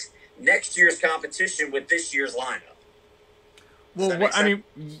beat next year's competition with this year's lineup. Well, I mean,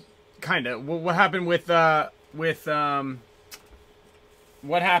 kind of. Well, what happened with like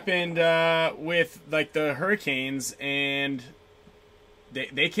the Hurricanes, and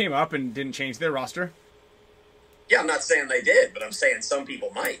they came up and didn't change their roster? Yeah, I'm not saying they did, but I'm saying some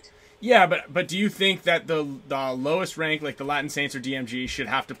people might. Yeah, but do you think that the lowest rank, like the Latin Saints or DMG, should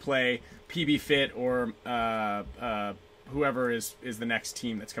have to play PB Fit or whoever is the next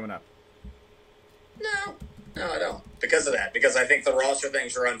team that's coming up? No, I don't. Because of that. Because I think the roster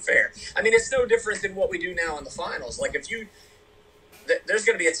things are unfair. I mean, it's no different than what we do now in the finals. Like, there's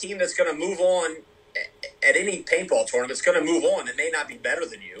going to be a team that's going to move on at any paintball tournament. It's going to move on. It may not be better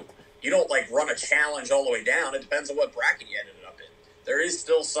than you. You don't, run a challenge all the way down. It depends on what bracket you ended up in. there is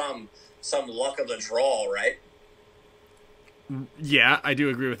still some luck of the draw, right? Yeah, I do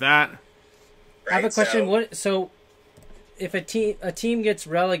agree with that. Right? I have a question. So if a team gets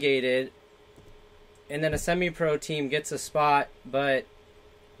relegated and then a semi-pro team gets a spot, but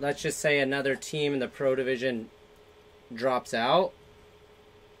let's just say another team in the pro division drops out,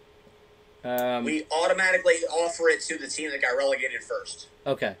 we automatically offer it to the team that got relegated first.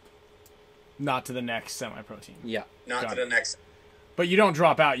 Okay. Not to the next semi-pro team. Yeah. Not to the next. But you don't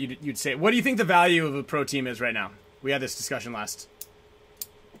drop out. You'd say. What do you think the value of a pro team is right now? We had this discussion last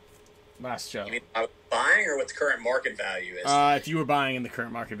show. You mean buying or what the current market value is? If you were buying in the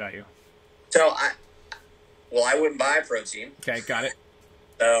current market value. So I wouldn't buy a pro team. Okay, got it.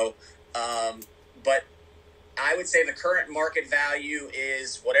 So, but I would say the current market value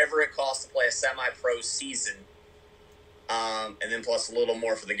is whatever it costs to play a semi-pro season, and then plus a little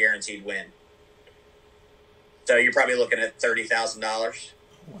more for the guaranteed win. So you're probably looking at $30,000.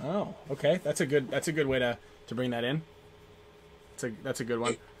 Wow. Okay, that's a good way to bring that in. That's a good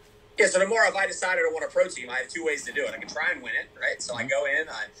one. Yeah. So tomorrow, if I decided I want a pro team, I have two ways to do it. I can try and win it, right? So I go in,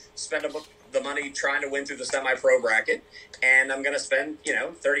 I spend the money trying to win through the semi-pro bracket, and I'm going to spend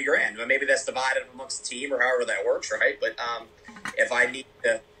 $30,000. But maybe that's divided amongst the team or however that works, right? But if I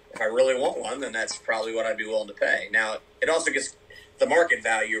really want one, then that's probably what I'd be willing to pay. Now it also gets the market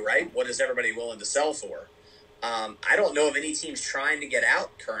value, right? What is everybody willing to sell for? I don't know of any teams trying to get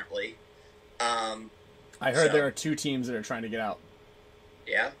out currently. I heard there are 2 teams that are trying to get out.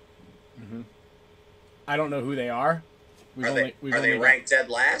 Yeah. Mm-hmm. I don't know who they are. Are they ranked dead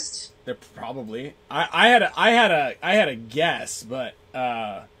last? They're probably. I had a guess, but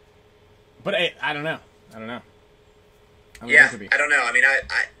I don't know. I don't know. I don't know. I mean, I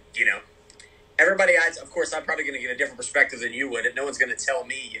everybody. Of course, I'm probably going to get a different perspective than you would, and no one's going to tell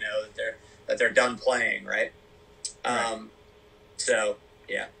me, that they're done playing, right? So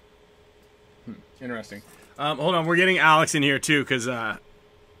yeah. Interesting. Hold on, we're getting Alex in here too, because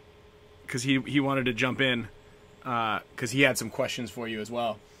he wanted to jump in, because he had some questions for you as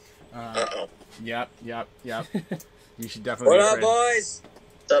well. Uh-oh. Yep. You should definitely. What up, boys?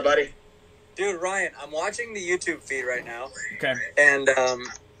 What's up, buddy? Dude, Ryan, I'm watching the YouTube feed right now. Okay. And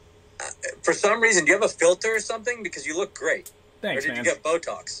for some reason, do you have a filter or something? Because you look great. Thanks, or did man. you get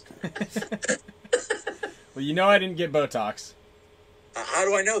Botox? Well, I didn't get Botox. How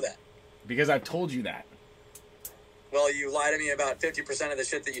do I know that? Because I've told you that. Well, you lie to me about 50% of the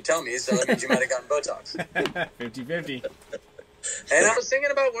shit that you tell me, so that means you might have gotten Botox. 50-50. And I was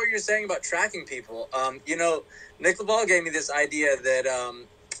thinking about what you're saying about tracking people. Nick LaValle gave me this idea that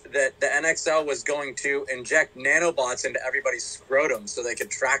that the NXL was going to inject nanobots into everybody's scrotum so they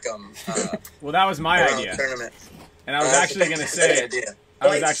could track them. Well, that was my idea. Tournament. And I was actually going to say...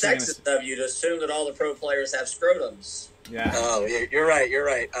 Quite sexist of you to assume that all the pro players have scrotums. Yeah. Oh, you're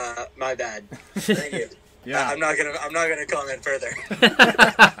right. My bad. Thank you. Yeah. I'm not gonna comment further.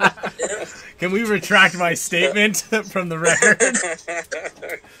 Can we retract my statement from the record?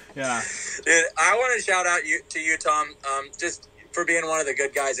 Yeah. Dude, I want to shout out to you, Tom, just for being one of the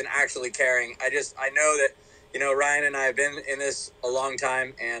good guys and actually caring. I know that, Ryan and I have been in this a long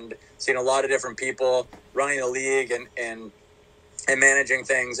time and seen a lot of different people running the league and managing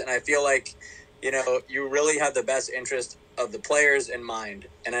things. And I feel like, you really have the best interest of the players in mind.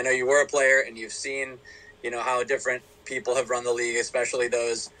 And I know you were a player and you've seen, how different people have run the league, especially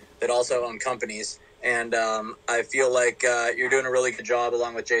those that also own companies. And I feel like you're doing a really good job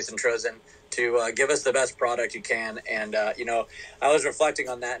along with Jason Trozen to give us the best product you can. And, I was reflecting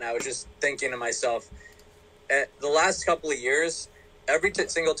on that and I was just thinking to myself, the last couple of years, every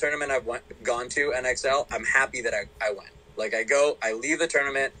single tournament I've gone to NXL, I'm happy that I went. Like I leave the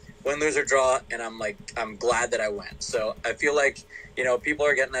tournament, win, lose, or draw, and I'm glad that I went. So I feel like, people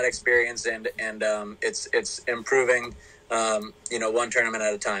are getting that experience and it's improving, one tournament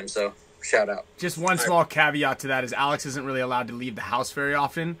at a time. So shout out. Just one small caveat to that is Alex isn't really allowed to leave the house very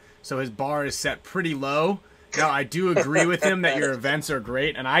often, so his bar is set pretty low. Now, I do agree with him that your events are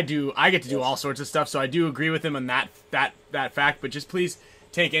great, and I get to do all sorts of stuff, so I do agree with him on that fact, but just please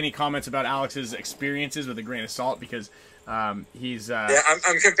take any comments about Alex's experiences with a grain of salt, because he's... Yeah,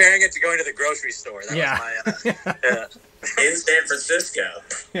 I'm comparing it to going to the grocery store. That was my... In San Francisco.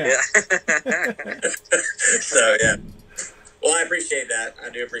 Yeah. So, yeah. Well, I appreciate that. I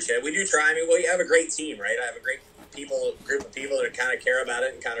do appreciate it. We do try. I mean, we have a great team, right? I have a great group of people that kind of care about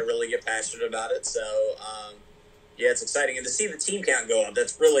it and kind of really get passionate about it. So, yeah, it's exciting. And to see the team count go up,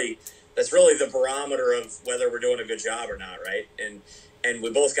 that's really the barometer of whether we're doing a good job or not, right? And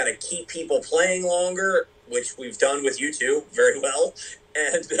we both got to keep people playing longer, which we've done with you two very well.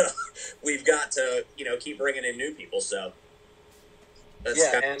 And we've got to, keep bringing in new people. So,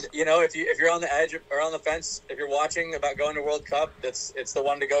 And if you're on the edge or on the fence, if you're watching about going to World Cup, it's the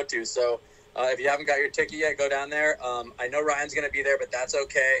one to go to. So if you haven't got your ticket yet, go down there. I know Ryan's going to be there, but that's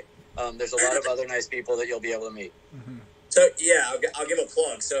okay. There's a lot of other nice people that you'll be able to meet. Mm-hmm. So yeah, I'll give a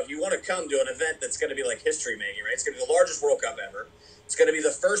plug. So if you want to come to an event that's going to be like history making, right? It's going to be the largest World Cup ever. It's going to be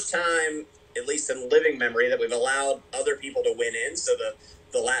the first time, at least in living memory, that we've allowed other people to win in. So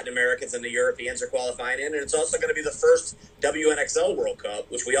the Latin Americans and the Europeans are qualifying in. And it's also going to be the first WNXL World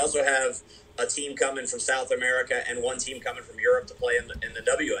Cup, which we also have a team coming from South America and one team coming from Europe to play in the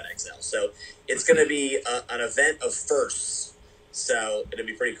WNXL. So it's going to be an event of firsts. So it'll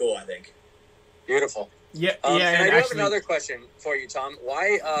be pretty cool, I think. Beautiful. Yeah, and I do have another question for you, Tom.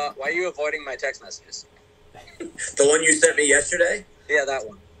 Why are you avoiding my text messages? The one you sent me yesterday? Yeah, that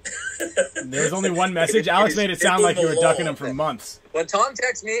one. There's only one message. Alex made it sound like you were ducking him for months. When Tom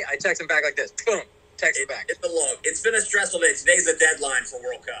texts me, I text him back like this. Boom. Text him back. It's a log. It's been a stressful day. Today's the deadline for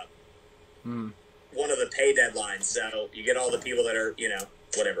World Cup. One of the pay deadlines. So you get all the people that are,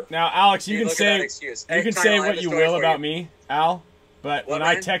 whatever. Now, Alex, you can say what you will about me, Al, but when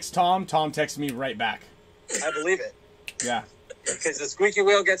I text Tom texts me right back. I believe it. Yeah. Because the squeaky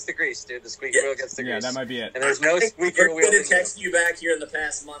wheel gets the grease, dude. The squeaky wheel gets the grease. Yeah, that might be it. And there's no squeaky wheel. We're going to text you back here in the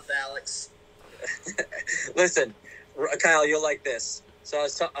past month, Alex. Listen, Kyle, you'll like this. So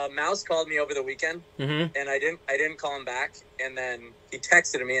Mouse called me over the weekend, mm-hmm. and I didn't call him back. And then he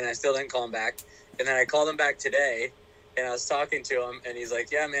texted me, and I still didn't call him back. And then I called him back today, and I was talking to him, and he's like,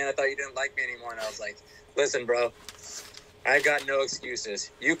 "Yeah, man, I thought you didn't like me anymore." And I was like, "Listen, bro, I've got no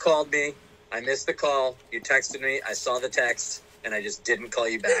excuses. You called me. I missed the call. You texted me. I saw the text, and I just didn't call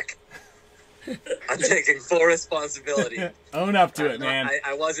you back. I'm taking full responsibility. Own up to it, man.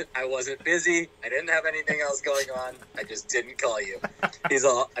 I wasn't busy. I didn't have anything else going on. I just didn't call you." He's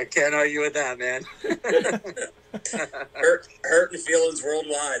all, "I can't argue with that, man." Hurting feelings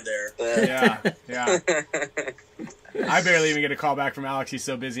worldwide there. Yeah. I barely even get a call back from Alex. He's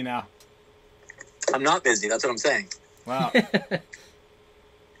so busy now. I'm not busy. That's what I'm saying. Wow.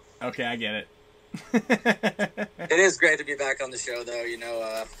 Okay, I get it. It is great to be back on the show, though.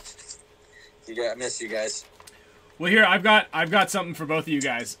 I miss you guys. Well, here I've got something for both of you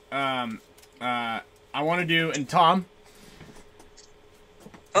guys. I want to do, and Tom.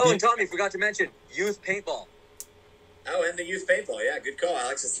 Oh, and Tom, you forgot to mention youth paintball. Oh, and the youth paintball. Yeah, good call,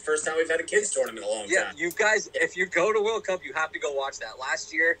 Alex. It's the first time we've had a kids tournament in a long time. Yeah, you guys, if you go to World Cup, you have to go watch that.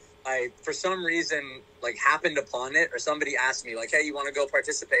 Last year, I, for some reason, happened upon it, or somebody asked me, "Hey, you want to go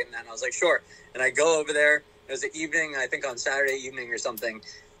participate in that?" And I was like, "Sure." And I go over there. It was the evening, I think on Saturday evening or something.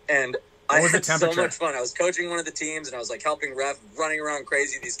 And I had so much fun. I was coaching one of the teams, and I was helping ref, running around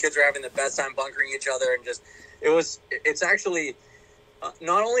crazy. These kids were having the best time bunkering each other, and it's actually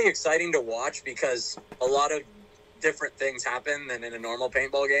not only exciting to watch because a lot of different things happen than in a normal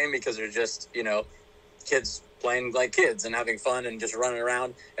paintball game because they're just, kids playing like kids and having fun and just running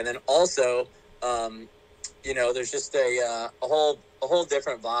around. And then also, there's just a whole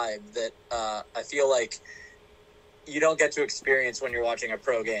different vibe that I feel like you don't get to experience when you're watching a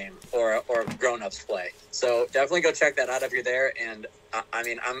pro game or grown-ups play. So definitely go check that out if you're there. And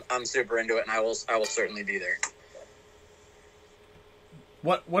I'm super into it, and I will certainly be there.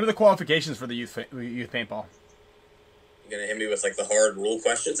 What are the qualifications for the youth paintball? You're gonna hit me with the hard rule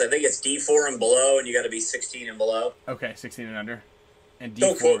questions. I think it's D4 and below, and you got to be 16 and below. Okay, 16 and under. And D4.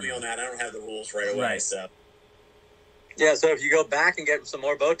 Don't quote me on that. I don't have the rules right away. Right. So. Yeah, so if you go back and get some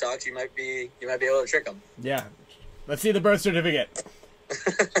more Botox, you might be able to trick them. Yeah. Let's see the birth certificate.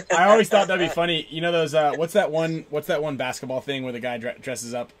 I always thought that'd be funny. You know those what's that one basketball thing where the guy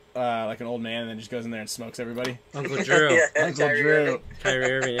dresses up like an old man and then just goes in there and smokes everybody? Uncle Drew. Uncle Drew.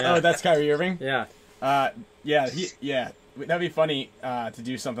 Kyrie Irving, yeah. Oh, that's Kyrie Irving? Yeah. Yeah. That'd be funny to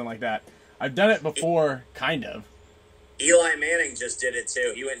do something like that. I've done it before, kind of. Eli Manning just did it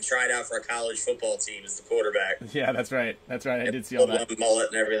too. He went and tried out for a college football team as the quarterback. Yeah, that's right. I did see all that. Mullet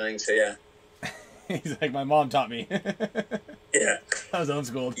and everything, so yeah. He's like, my mom taught me. Yeah. I was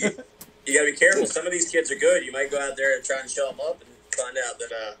homeschooled. You got to be careful. Some of these kids are good. You might go out there and try and show them up and find out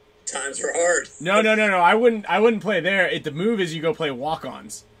that times are hard. No. I wouldn't play there. The move is you go play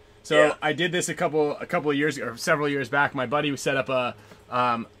walk-ons. So yeah. I did this a couple of years or several years back. My buddy set up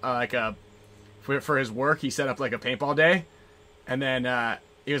for his work. He set up a paintball day, and then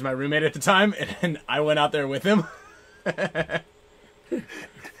he was my roommate at the time, and I went out there with him.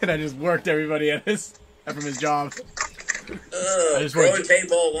 And I just worked everybody from his job. I just growing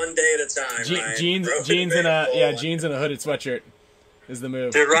paintball one day at a time. Jeans and a hooded sweatshirt is the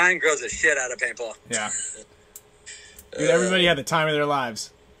move. Dude, Ryan grows the shit out of paintball. Yeah. Dude, everybody had the time of their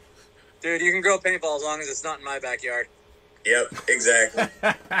lives. Dude, you can grow paintball as long as it's not in my backyard. Yep, exactly.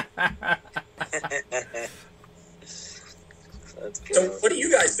 So, what do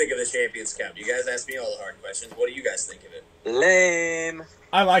you guys think of the Champions Cup? You guys ask me all the hard questions. What do you guys think of it? Lame.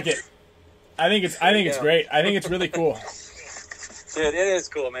 I like it. I think it's great. I think it's really cool. Dude, it is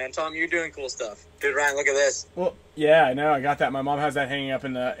cool, man. Tom, you're doing cool stuff. Dude, Ryan, look at this. Well, yeah, I know. I got that. My mom has that hanging up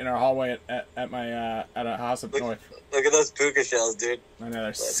in our hallway at my at a house up north. Look at those puka shells, dude. I know,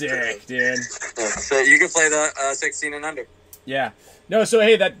 they're sick, dude. So you can play the 16 and under. Yeah. No, so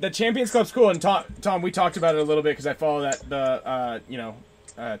hey, the Champions Club's cool, and Tom, we talked about it a little bit because I follow that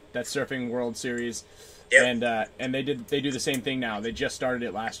that surfing World Series, yep. And they do the same thing now. They just started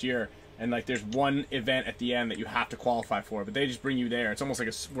it last year, and like there's one event at the end that you have to qualify for, but they just bring you there. It's almost like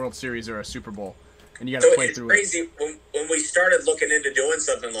a World Series or a Super Bowl, and you got to play through it. It's crazy when we started looking into doing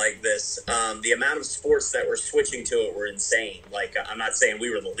something like this. The amount of sports that were switching to it were insane. Like I'm not saying we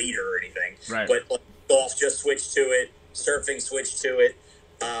were the leader or anything, right? But like, golf just switched to it. Surfing switched to it,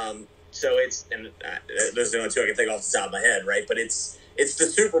 so it's those are the only two I can think off the top of my head, right? But it's the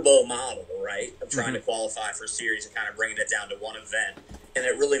Super Bowl model, right? Of trying to qualify for a series and kind of bringing it down to one event, and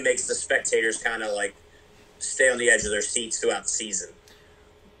it really makes the spectators kind of like stay on the edge of their seats throughout the season.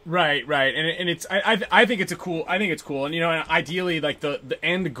 Right, and it's I think it's cool, and and ideally like the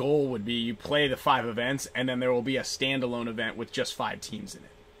end goal would be you play the 5 events, and then there will be a standalone event with just 5 teams in it.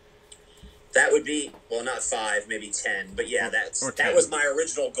 That would be, well, not 5, maybe 10. But yeah, that was my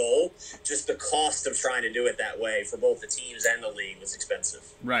original goal. Just the cost of trying to do it that way for both the teams and the league was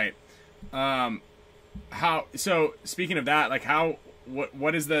expensive. Right. So speaking of that, like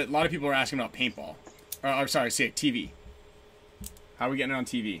what is a lot of people are asking about paintball. TV. How are we getting it on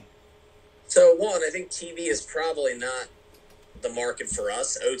TV? So one, I think TV is probably not the market for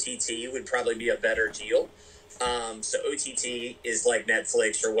us. OTT would probably be a better deal. So OTT is like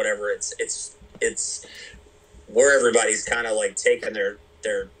Netflix or whatever. It's where everybody's kind of like taking their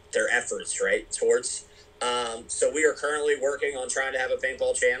efforts right towards. So we are currently working on trying to have a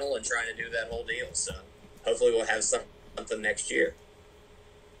paintball channel and trying to do that whole deal. So hopefully we'll have something next year.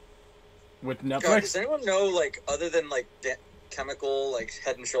 With Netflix? God, does anyone know, like, other than like chemical, like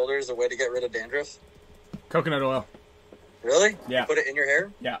Head and Shoulders, a way to get rid of dandruff? Coconut oil. Really? Yeah. You put it in your hair?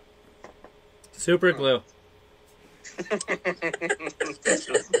 Yeah. Super glue.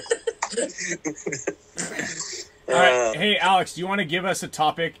 All right, hey Alex, do you want to give us a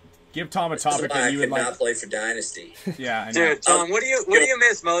topic? Give Tom a topic that you would like. I could not play for Dynasty. Yeah, I know. Dude, Tom, what do you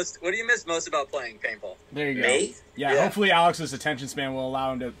miss most? What do you miss most about playing paintball? There you go. Me? Yeah, hopefully Alex's attention span will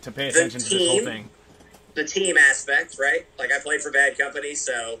allow him to pay attention to this whole thing. The team aspect, right? Like I played for Bad Company,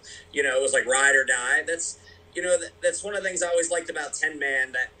 so it was like ride or die. That's one of the things I always liked about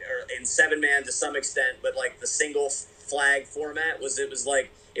 10-man and 7-man to some extent, but like the single flag format was it was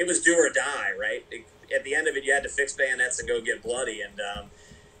do or die, right? At the end of it, you had to fix bayonets and go get bloody. And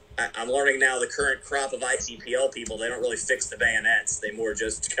I'm learning now the current crop of ITPL people, they don't really fix the bayonets. They more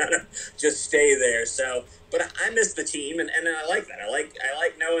just kind of just stay there. So, but I miss the team, and I like that. I like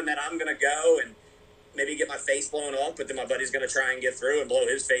knowing that I'm going to go and maybe get my face blown off, but then my buddy's going to try and get through and blow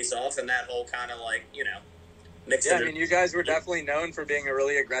his face off, and that whole kind of mix. Yeah, I mean, you guys were definitely known for being a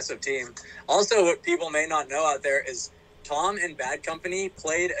really aggressive team. Also, what people may not know out there is Tom and Bad Company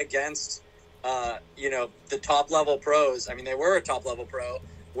played against, the top-level pros. I mean, they were a top-level pro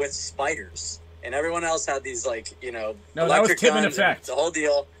with spiders. And everyone else had these, no, that was Tim in effect. The whole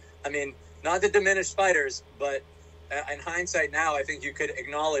deal. I mean, not to diminish spiders, but in hindsight now, I think you could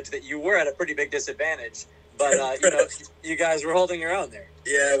acknowledge that you were at a pretty big disadvantage. But, you guys were holding your own there.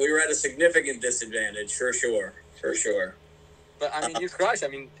 Yeah, we were at a significant disadvantage, for sure. For sure. But, I mean, you crushed. I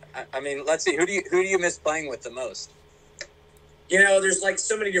mean, let's see. Who do you miss playing with the most? There's like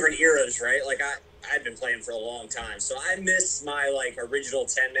so many different eras, right? Like I've been playing for a long time, so I miss my original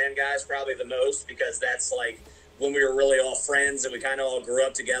 10-man guys probably the most because that's when we were really all friends and we kind of all grew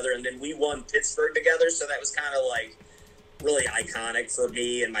up together, and then we won Pittsburgh together, so that was kind of really iconic for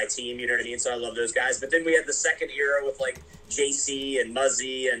me and my team. You know what I mean? So I love those guys. But then we had the second era with JC and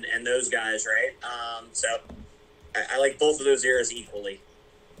Muzzy and those guys, right? So I like both of those eras equally.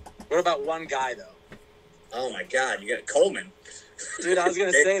 What about one guy though? Oh my God, you got Coleman. Dude, I was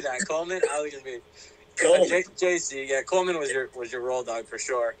gonna say that Coleman. I was gonna be Coleman. JC. Yeah, Coleman was your roll dog for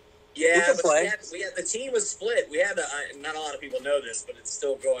sure. Yeah, but we had the team was split. We had not a lot of people know this, but it's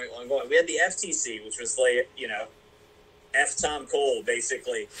still going. We had the FTC, which was F Tom Cole,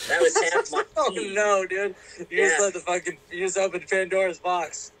 basically. That was half my team. Oh no, dude! You just opened Pandora's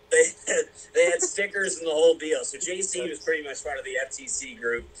box. They had stickers and the whole deal. So JC was pretty much part of the FTC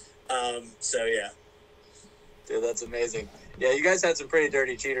group. So yeah. Dude, that's amazing. Yeah, you guys had some pretty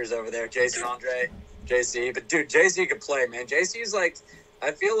dirty cheaters over there. Jason Andre. JC. But dude, JC could play, man. JC's like,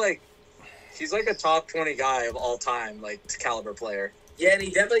 I feel like he's like a top 20 guy of all time, like caliber player. Yeah, and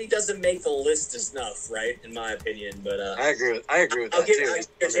he definitely doesn't make the list enough, right? In my opinion, but I agree with that too. I'll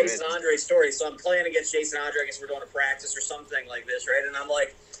give Jason Andre's story. So I'm playing against Jason Andre. I guess we're doing a practice or something like this, right? And I'm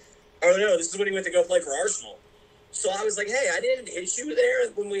like, oh no, this is when he went to go play for Arsenal. So I was like, hey, I didn't hit you there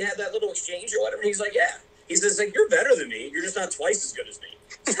when we had that little exchange or whatever. And he's like, yeah. He says, like, you're better than me. You're just not twice as good as me.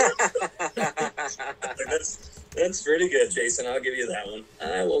 That's pretty good, Jason. I'll give you that one.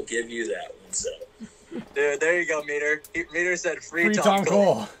 I will give you that one. So, dude, there you go, Meter. Meter said free Tom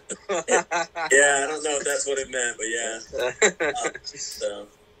Cole. Yeah, I don't know if that's what it meant, but yeah. So,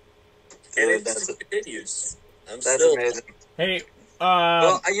 and it continues. That's amazing. Hey,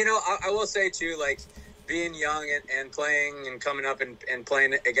 well, you know, I will say too, like, being young and playing and coming up and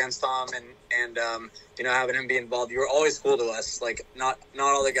playing against Tom and you know, having him be involved, you were always cool to us. Like, not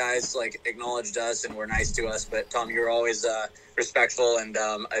all the guys like acknowledged us and were nice to us, but Tom, you were always respectful and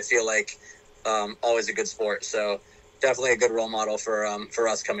I feel like always a good sport. So definitely a good role model for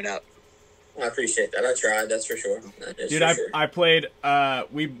us coming up. I appreciate that. I tried, that's for sure. Dude, I played.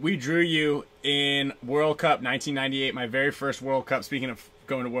 We drew you in World Cup 1998, my very first World Cup. Speaking of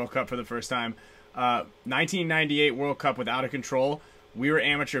going to World Cup for the first time. 1998 World Cup with Out of Control. We were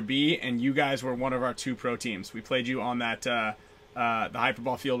amateur B, and you guys were one of our 2 pro teams. We played you on that the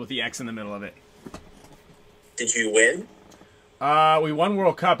hyperball field with the X in the middle of it. Did you win? We won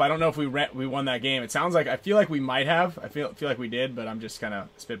World Cup. I don't know if we won that game. It sounds like I feel like we might have. I feel like we did, but I'm just kind of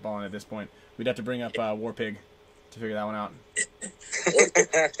spitballing at this point. We'd have to bring up Warpig to figure that one out.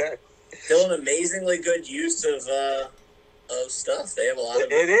 Still an amazingly good use of stuff. They have a lot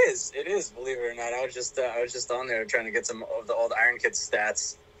of it is, believe it or not. I was just on there trying to get some of the old Iron Kids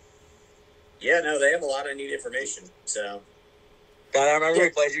stats. Yeah, no, they have a lot of neat information. So, God, I remember we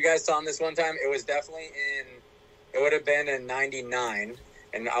played you guys on this one time. It was definitely it would have been in '99,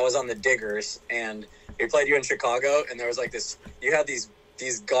 and I was on the Diggers, and we played you in Chicago, and there was like this. You had these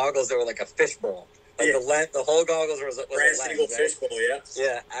goggles that were like a fishbowl. Like the whole goggles was a lens, right? Fishbowl, yeah.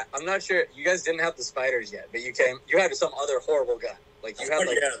 Yeah, I'm not sure. You guys didn't have the spiders yet, but you had some other horrible gun. Like you had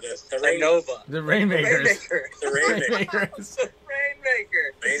like the Nova, the Rainmakers, the Rainmakers.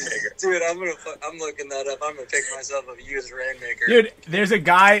 Dude, I'm looking that up. I'm gonna pick myself a used Rainmaker. Dude, there was a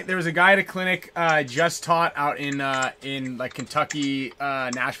guy at a clinic just taught out in like Kentucky,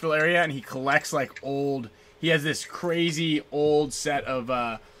 Nashville area, and he collects like old. He has this crazy old set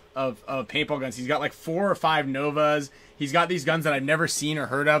of paintball guns. He's got like 4 or 5 Novas. He's got these guns that I've never seen or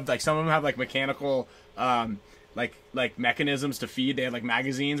heard of. Like some of them have like mechanical like mechanisms to feed. They have like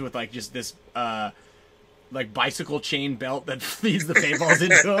magazines with like just this like bicycle chain belt that feeds the paintballs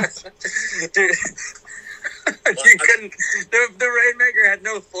into them. Dude, you couldn't. The Rainmaker had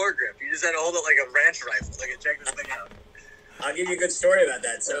no foregrip. You just had to hold it like a ranch rifle. Like, check this thing out. I'll give you a good story about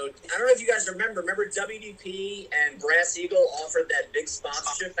that. So, I don't know if you guys remember WDP and Brass Eagle offered that big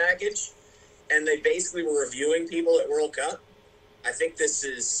sponsorship package, and they basically were reviewing people at World Cup. I think this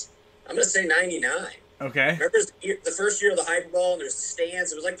is, I'm going to say 99. Okay. Remember the first year of the Hyperball, and there's the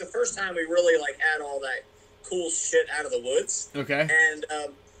stands? It was like the first time we really like had all that cool shit out of the woods. Okay. And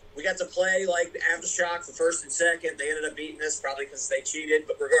we got to play like Aftershock for first and second. They ended up beating us, probably because they cheated,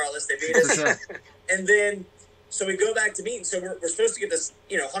 but regardless, they beat us. Sure. And then, so we go back to meeting. So we're supposed to get this,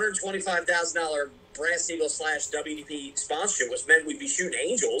 $125,000 Brass Eagle / WDP sponsorship, which meant we'd be shooting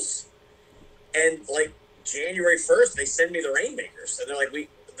Angels. And like January 1st, they send me the Rainmakers. And they're like,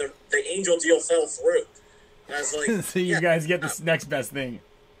 the Angel deal fell through. And I was like, so you guys get this next best thing.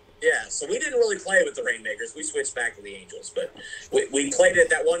 Yeah, so we didn't really play with the Rainmakers. We switched back to the Angels, but we played at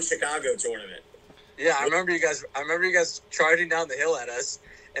that one Chicago tournament. Yeah, I remember you guys charging down the hill at us,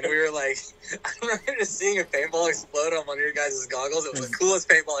 and we were like, I remember just seeing a paintball explode on one of your guys' goggles. It was the coolest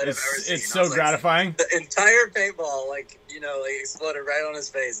paintball I've ever seen. It's so gratifying. The entire paintball, exploded right on his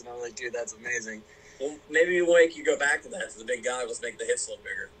face, and I was like, dude, that's amazing. Well, maybe we'll make you go back to that, so the big goggles make the hits look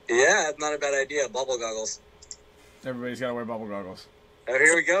bigger. Yeah, that's not a bad idea. Bubble goggles. Everybody's got to wear bubble goggles. Oh,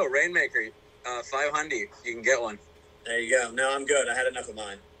 here we go. Rainmaker, $500. You can get one. There you go. No, I'm good. I had enough of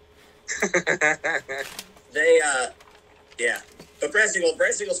mine. But Brass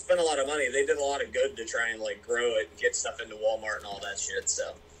Eagle spent a lot of money. They did a lot of good to try and grow it and get stuff into Walmart and all that shit.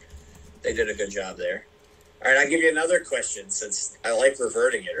 So they did a good job there. All right, I'll give you another question since I like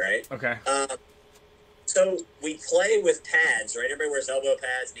reverting it. Right? Okay. So we play with pads, right? Everybody wears elbow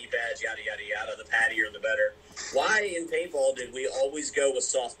pads, knee pads, yada yada yada. The paddier, the better. Why in paintball did we always go with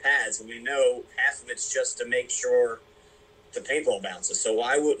soft pads? And we know half of it's just to make sure the paintball bounces. So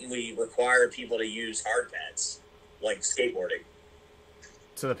why wouldn't we require people to use hard pads like skateboarding?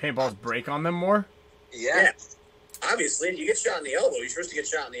 So the paintballs break on them more? Yeah. Obviously, if you get shot in the elbow, you're supposed to get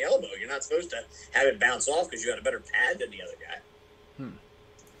shot in the elbow. You're not supposed to have it bounce off because you got a better pad than the other guy.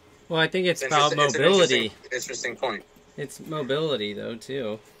 Well, I think it's about mobility. Interesting point. It's mobility, though,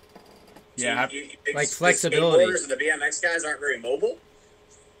 too. Yeah. Like flexibility. The skateboarders and the BMX guys aren't very mobile?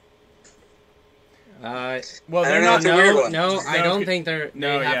 Well, they're not. No, I don't think they're.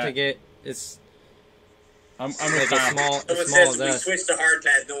 They have to get. It's. I'm like a small. Someone says we switched to hard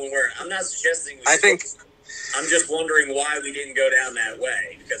pads. No one wear it. I'm not suggesting. I'm just wondering why we didn't go down that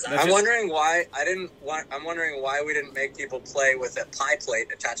way because I'm wondering why I'm wondering why we didn't make people play with a pie plate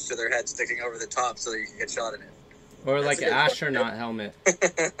attached to their head sticking over the top so that you can get shot in it. Or like an astronaut helmet.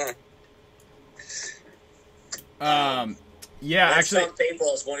 Yeah, actually, some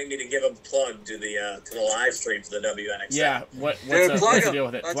people is wanting me to give a plug to the live stream for the WNXL. Yeah, what's the deal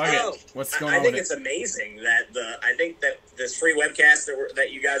with it? Plug it. What's going on with it? I think it's amazing that this free webcast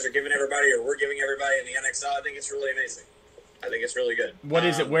that you guys are giving everybody, or we're giving everybody in the NXL. I think it's really amazing. I think it's really good. What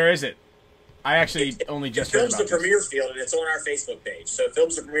is it? Where is it? I actually only just heard about it. Films the premiere field, and it's on our Facebook page. So it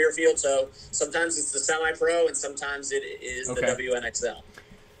films the premiere field. So sometimes it's the semi-pro, and sometimes it is the WNXL.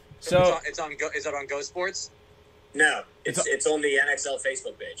 So it's on. Is it on Go Sports? No, it's on the NXL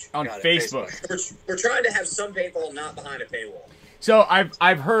Facebook page. On Facebook. We're trying to have some people not behind a paywall. So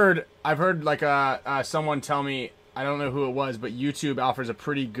I've heard like someone tell me, I don't know who it was, but YouTube offers a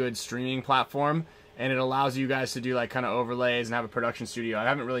pretty good streaming platform, and it allows you guys to do like kind of overlays and have a production studio. I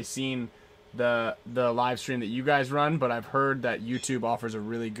haven't really seen the live stream that you guys run, but I've heard that YouTube offers a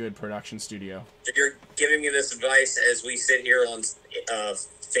really good production studio. If you're giving me this advice as we sit here on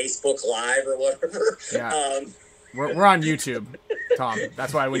Facebook Live or whatever. Yeah. We're on YouTube, Tom.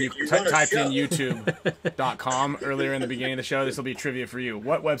 That's why when you typed in youtube.com earlier in the beginning of the show, this will be trivia for you.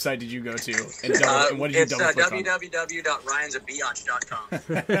 What website did you go to? And what did you double click on?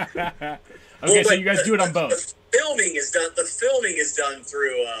 www.ryansabiatch.com. Okay, so you guys do it on both. The filming is done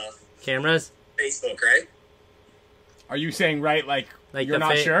through cameras, Facebook, right? Are you saying like you're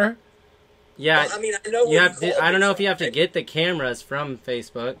not sure? Yeah, well, I mean, I know you have to, I don't know if you have to get the cameras from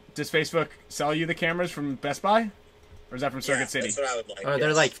Facebook. Does Facebook sell you the cameras from Best Buy? Or is that from Circuit City? That's what I would like. Or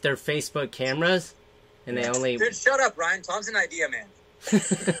they're Facebook cameras, and they only... Dude, shut up, Ryan. Tom's an idea man.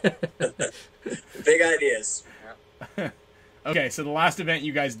 Big ideas. Yeah. Okay, so the last event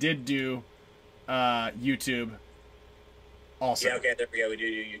you guys did do YouTube also. Yeah, okay, there we go. We do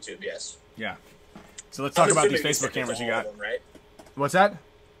YouTube, yes. Yeah. So let's talk about these Facebook cameras you got. Them, right? What's that?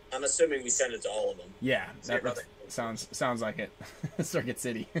 I'm assuming we send it to all of them. Yeah, that sounds like it. Circuit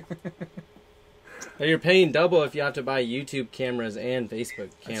City. You're paying double if you have to buy YouTube cameras and Facebook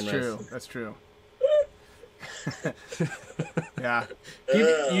cameras. That's true. Yeah.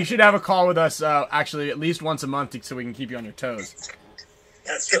 You should have a call with us actually at least once a month so we can keep you on your toes.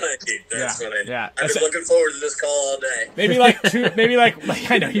 That's what I need. That's what I need. Yeah. I've been looking forward to this call all day. Maybe like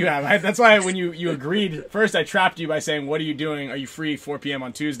I know you have. That's why when you agreed, first I trapped you by saying, "What are you doing? Are you free 4 p.m.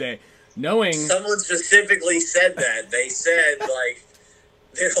 on Tuesday?" Knowing someone specifically said that. They said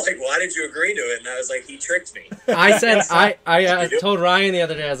they're like, "Why did you agree to it?" And I was like, "He tricked me." I said I told Ryan the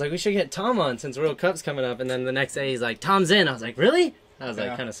other day, I was like, "We should get Tom on since World Cup's coming up." And then the next day he's like, "Tom's in." I was like, "Really?" I was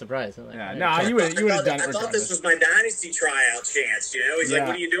like kind of surprised. I'm like, yeah, no, you would have done it regardless. I thought this was my dynasty tryout chance. He's like,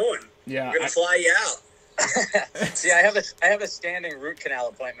 "What are you doing? Yeah, we're gonna fly you out." See, I have a standing root canal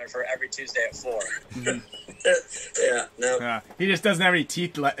appointment for every Tuesday at 4. Mm-hmm. Yeah, no. Yeah, he just doesn't have any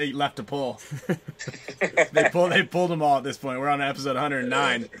teeth left to pull. They pulled them all at this point. We're on episode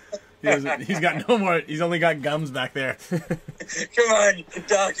 109. He's got no more. He's only got gums back there. Come on,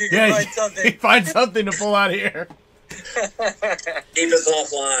 Doc. You can find something. Find something to pull out here. Keep us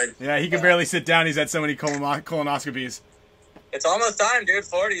offline. Yeah, he can barely sit down. He's had so many colonoscopies. It's almost time, dude.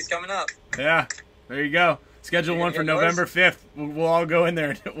 40's coming up. Yeah, there you go. Schedule one for November 5th. We'll all go in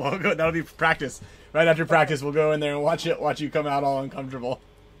there. We'll go. That'll be practice. Right after practice, we'll go in there and watch you come out all uncomfortable.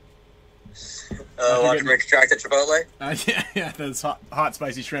 Watch me extract at Chipotle. Yeah, those hot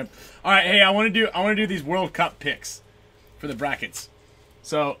spicy shrimp. All right, hey, I want to do these World Cup picks for the brackets.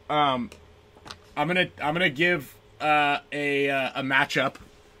 So, I'm gonna give a matchup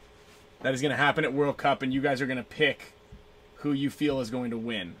that is gonna happen at World Cup, and you guys are gonna pick who you feel is going to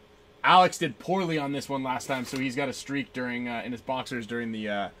win. Alex did poorly on this one last time, so he's got a streak during in his boxers during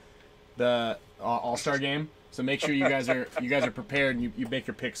the All-Star game. So make sure you guys are prepared and you make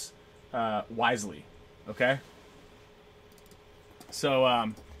your picks wisely. Okay.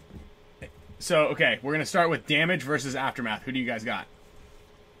 So okay, we're gonna start with damage versus aftermath. Who do you guys got?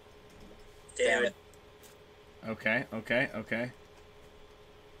 Damn it. Okay.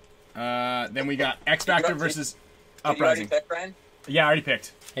 Then we got X Factor versus Uprising. Pick, Ryan? Yeah, I already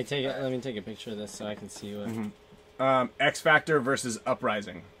picked. Hey, let me take a picture of this so I can see what. X Factor versus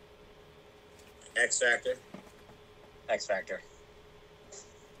Uprising. X Factor. X Factor.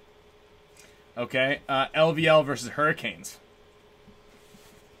 Okay. LVL versus Hurricanes.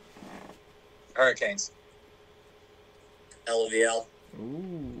 Hurricanes. LVL.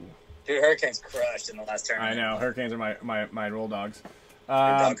 Ooh. Dude, Hurricanes crushed in the last tournament. I know. Hurricanes are my roll dogs.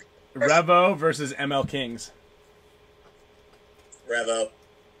 dog. Revo versus ML Kings. Revo.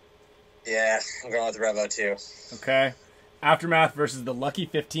 Yeah, I'm going with Revo too. Okay. Aftermath versus the Lucky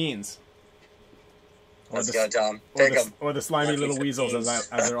 15s. Let's go, Tom. Take them. Or the slimy Lucky little weasels, 15s.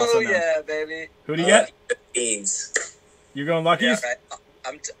 as they're also known. Yeah, baby. Who do you get? Beans. You going Luckies? Yeah,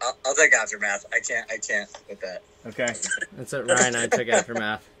 right. I'll take Aftermath. I can't with that. Okay. That's it, Ryan. I took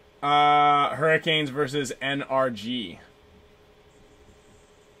Aftermath. Hurricanes versus NRG.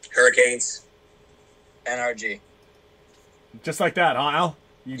 Hurricanes. NRG. Just like that, huh, Al?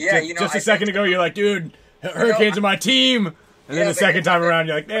 Yeah, just a second ago, you're like, dude, Hurricanes are my team. And then the second time around,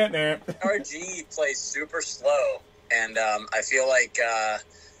 you're like, nah. NRG plays super slow, and I feel like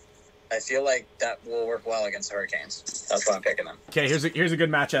that will work well against the Hurricanes. That's why I'm picking them. Okay, here's a good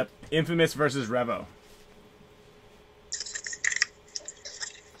matchup. Infamous versus Revo.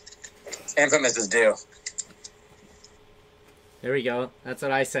 Infamous is due. There we go. That's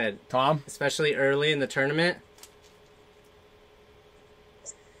what I said. Tom? Especially early in the tournament.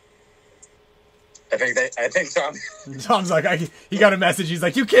 I think Tom. Tom's like, he got a message. He's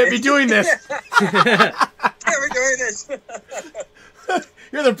like, you can't be doing this. Can't be doing this.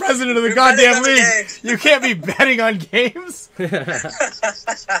 You're the president of the goddamn league. You can't be betting on games. Hey,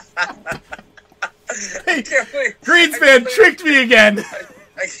 Greenspan tricked me again.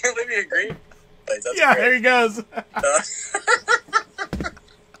 I can't believe you agreed. That's yeah, great. there he goes.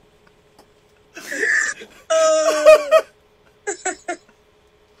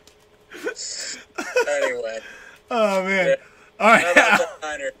 Anyway. Oh, man. Yeah. All right. How about the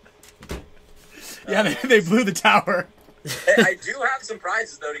Niner? Yeah, they blew the tower. Hey, I do have some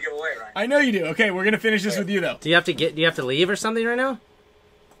prizes though to give away, right? I know you do. Okay, we're gonna finish this with you though. Do you have to leave or something right now?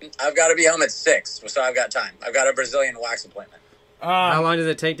 I've got to be home at 6, so I've got time. I've got a Brazilian wax appointment. How long does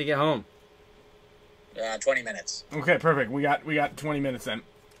it take to get home? 20 minutes. Okay, perfect. We got 20 minutes then.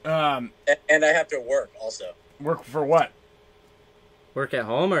 And I have to work also. Work for what? Work at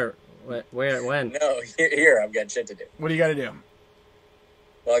home or where? When? No, here I've got shit to do. What do you got to do?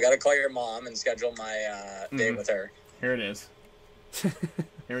 Well, I got to call your mom and schedule my date with her. Here it is.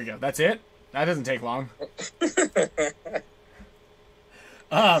 Here we go. That's it? That doesn't take long.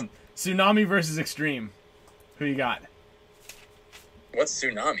 Tsunami versus Extreme. Who you got? What's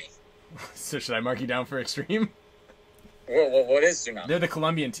Tsunami? So should I mark you down for Extreme? What is Tsunami? They're the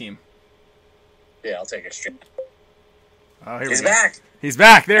Colombian team. Yeah, I'll take Extreme. Oh, here He's we go. back. He's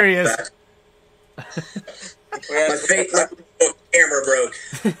back. There he is. My camera broke.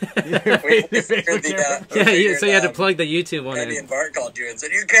 So you had to plug the YouTube one Andy in. and Bart called you and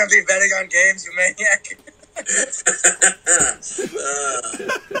said, "You can't be betting on games, you maniac."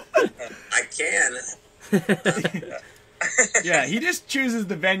 I can. Yeah, he just chooses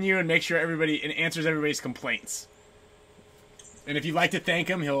the venue and makes sure and answers everybody's complaints. And if you'd like to thank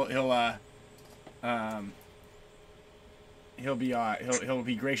him, he'll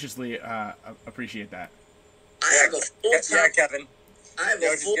be graciously appreciate that. I have a full-time, Kevin. I have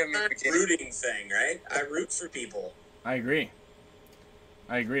a full-time rooting thing, right? I root for people. I agree.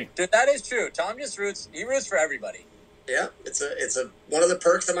 Dude, that is true. Tom just roots. He roots for everybody. Yeah, it's a one of the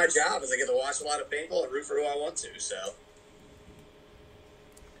perks of my job is I get to watch a lot of paintball and root for who I want to. So.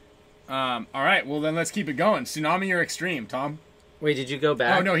 All right, well then let's keep it going. Tsunami or Extreme, Tom? Wait, did you go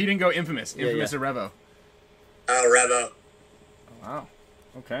back? Oh no, he didn't go Infamous. Infamous or Revo? Oh, Revo. Oh, wow.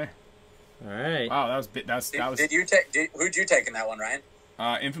 Okay. All right. Wow, that was. Did you take? Who'd you take in that one, Ryan?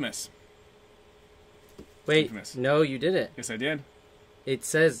 Infamous. Wait, Infamous. no, you didn't. Yes, I did. It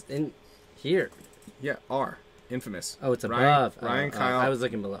says in here. Yeah, R. Infamous. Oh, it's above. Ryan, Kyle. I was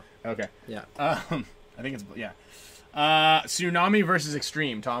looking below. Okay. Yeah. I think it's Tsunami versus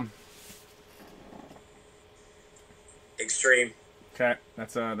Extreme, Tom. Extreme. Okay,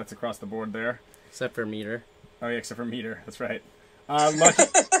 that's across the board there. Except for meter. Oh yeah, except for Meter. That's right. Lucky.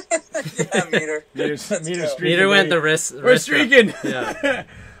 Yeah, Meter. Meter's streaking. Meter went the risk. We're streaking. Yeah.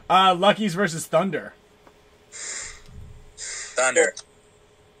 Luckies versus Thunder. Thunder.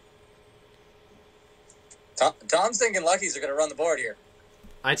 Tom's thinking Luckies are going to run the board here.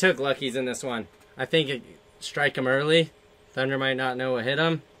 I took Luckies in this one. I think strike them early. Thunder might not know what hit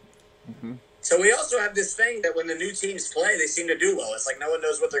them. Mm-hmm. So we also have this thing that when the new teams play, they seem to do well. It's like no one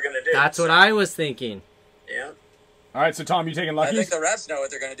knows what they're going to do. That's what I was thinking. Yeah. All right, so Tom, you taking I Luckies? think the refs know what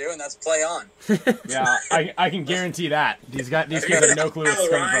they're going to do, and that's play on. Yeah, I can guarantee that. These kids have no clue what's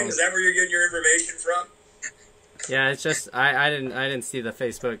coming Ryan, from. is that where you're getting your information from? Yeah, it's just I didn't see the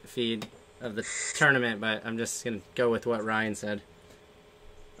Facebook feed of the tournament, but I'm just gonna go with what Ryan said.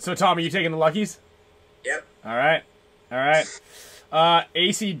 So Tom, are you taking the Luckies? Yep. All right.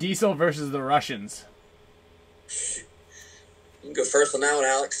 AC Diesel versus the Russians. You can go first on that one,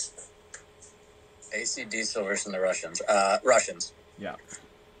 Alex. AC Diesel versus the Russians. Russians. Yeah.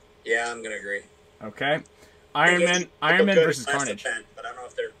 Yeah, I'm gonna agree. Okay. Iron Man versus Carnage. Event, but I don't know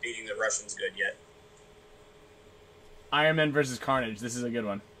if they're beating the Russians good yet. Iron Man versus Carnage. This is a good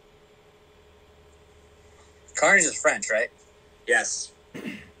one. Carnage is French, right? Yes.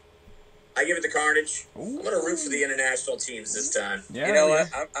 I give it to Carnage. Ooh. I'm gonna root for the international teams this time. Yeah, you know what?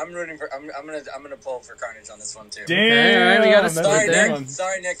 I'm rooting for. I'm gonna pull for Carnage on this one too. Damn! Okay, all right, we got a sorry, Nick.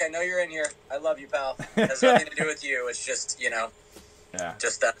 Sorry, Nick. I know you're in here. I love you, pal. It has nothing to do with you. It's just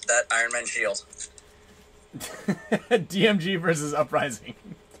just that Iron Man shield. DMG versus Uprising.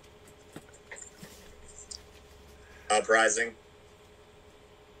 Uprising.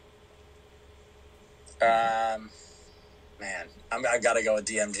 Man, I gotta go with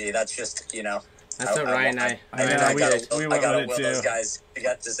DMG. That's just That's what Ryan and I gotta will those guys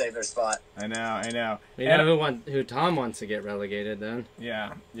to save their spot. I know. We know who Tom wants to get relegated then.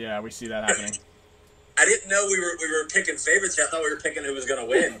 Yeah, we see that happening. I didn't know we were picking favorites. I thought we were picking who was going to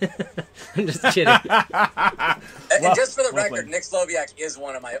win. I'm just kidding. And just for the record, Nick Sloviak is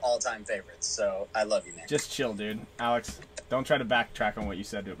one of my all-time favorites. So I love you, Nick. Just chill, dude. Alex, don't try to backtrack on what you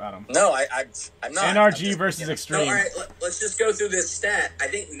said about him. No, I'm not. NRG versus Extreme. No, all right, let's just go through this stat. I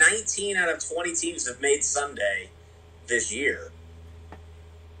think 19 out of 20 teams have made Sunday this year.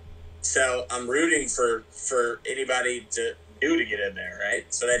 So I'm rooting for anybody to get in there, right?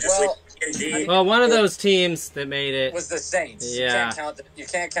 So that just well, one of those teams that made it was the Saints. Yeah, you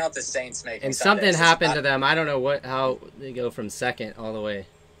can't count the Saints making. And Sunday. something happened to them. I don't know how they go from second all the way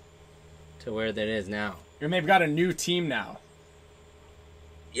to where that is now. And they've got a new team now.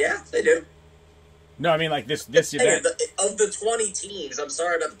 Yeah, they do. No, I mean like this event. Of the 20 teams, I'm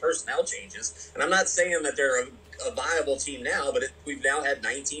sorry about the personnel changes, and I'm not saying that they're a viable team now, but we've now had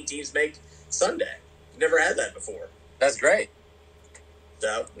 19 teams make Sunday. Never had that before. That's great.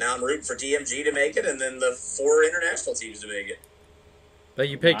 So now I'm rooting for DMG to make it, and then the 4 international teams to make it. But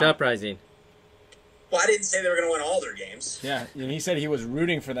you picked Uprising. Well, I didn't say they were going to win all their games. Yeah, and he said he was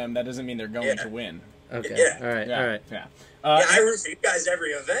rooting for them. That doesn't mean they're going to win. Okay. Yeah. All right. Yeah. I root for you guys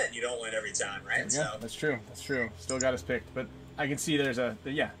every event. You don't win every time, right? Yeah, that's true. Still got us picked, but I can see there's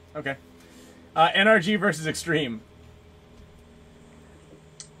okay. NRG versus Extreme.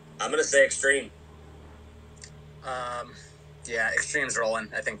 I'm going to say Extreme. Yeah, Extreme's rolling.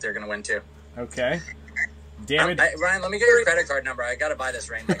 I think they're going to win too. Okay. Damn it. Ryan, let me get your credit card number. I got to buy this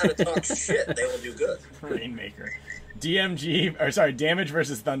Rainmaker. Gotta talk shit. They will do good. Rainmaker. Damage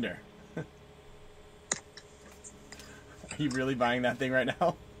versus Thunder. Are you really buying that thing right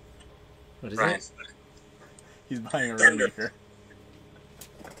now? What is Ryan. it? He's buying a Rainmaker.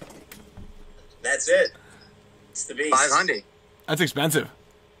 That's it. It's the beast. $500. That's expensive.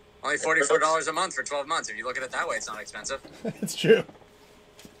 Only $44 a month for 12 months. If you look at it that way, it's not expensive. That's true.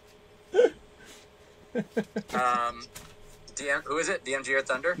 Who is it? DMG or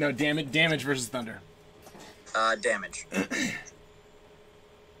Thunder? No, damage versus Thunder. Damage.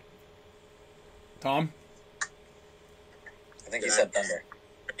 Tom? I think you said Thunder.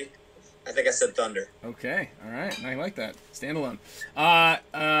 I think I said Thunder. Okay, all right. I like that. Standalone.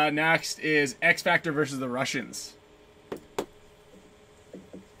 Next is X Factor versus the Russians.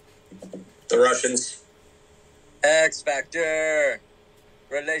 The Russians. X Factor.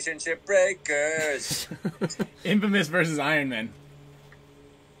 Relationship breakers. Infamous versus Iron Man.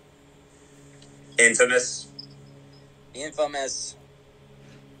 Infamous. Infamous.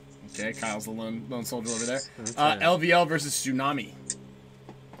 Okay, Kyle's the lone soldier over there. LVL versus Tsunami.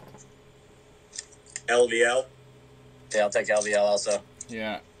 LVL. Yeah, I'll take LVL also.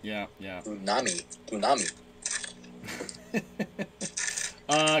 Yeah. Tsunami.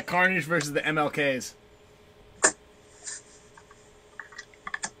 Carnage versus the MLKs.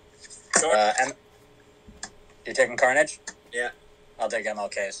 You're taking Carnage? Yeah. I'll take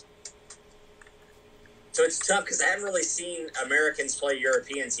MLKs. So it's tough because I haven't really seen Americans play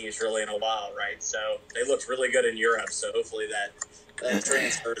European teams really in a while, right? So they looked really good in Europe. So hopefully that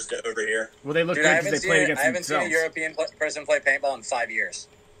transfers to over here. Well, they look good because they played against themselves. I haven't seen a European person play paintball in 5 years.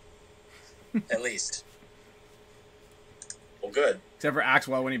 At least. Well, good. Except for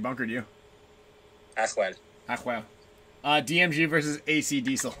Axwell when he bunkered you. Axwell. DMG versus AC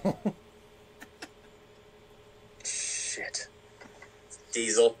Diesel. shit.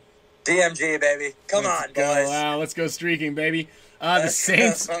 Diesel. DMG, baby. Come on, boys. Wow, let's go streaking, baby. The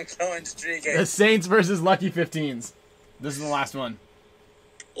Saints. I'm going streaking. The Saints versus Lucky 15s. This is the last one.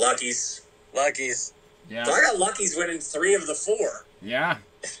 Luckies. Yeah. So I got Luckies winning 3 of the 4. Yeah.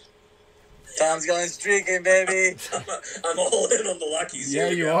 Tom's going streaking, baby. I'm all in on the Luckies. Yeah,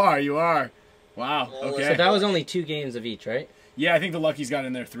 you are. Wow. Okay. So that was only 2 games of each, right? Yeah, I think the Luckies got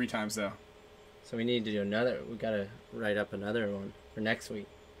in there 3 times though. So we need to do another. We gotta write up another one for next week.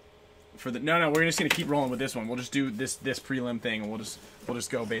 No, we're just gonna keep rolling with this one. We'll just do this prelim thing, and we'll just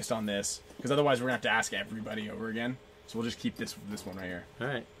go based on this, because otherwise we're gonna have to ask everybody over again. So we'll just keep this one right here. All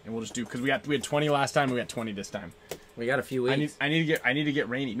right. And we'll just do, because we had 20 last time, we got 20 this time. We got a few weeks. I need to get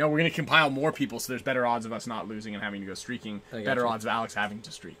Rainy. No, we're gonna compile more people, so there's better odds of us not losing and having to go streaking. Better odds of Alex having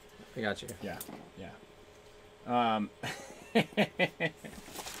to streak. I got you. Yeah.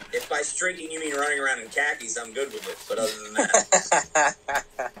 If by streaking you mean running around in khakis, I'm good with it. But other than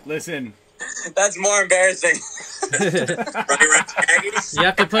that, Listen. That's more embarrassing. running around in khakis. You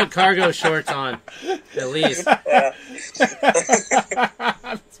have to put cargo shorts on, at least.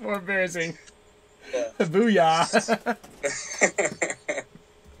 It's more embarrassing. Yeah. Booyah.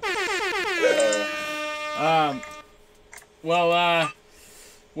 Well,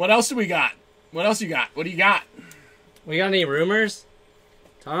 what else do we got? What else you got? What do you got? We got any rumors,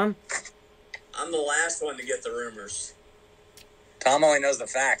 Tom? I'm the last one to get the rumors. Tom only knows the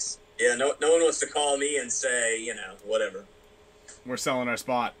facts. Yeah, no one wants to call me and say, whatever. We're selling our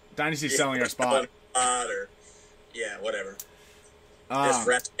spot. Dynasty's selling our spot. Or, whatever. Just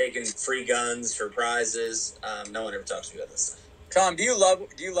refs taking free guns for prizes. No one ever talks to me about this stuff. Tom, do you love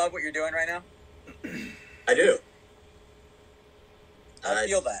what you're doing right now? I do. I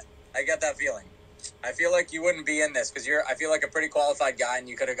feel that. I get that feeling. I feel like you wouldn't be in this because I feel like a pretty qualified guy, and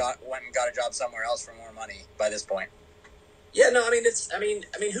you could have went and got a job somewhere else for more money by this point. Yeah, no,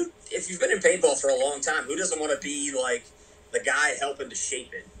 who? If you've been in paintball for a long time, who doesn't want to be like the guy helping to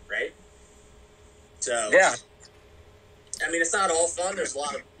shape it, right? So yeah. It's not all fun. There's a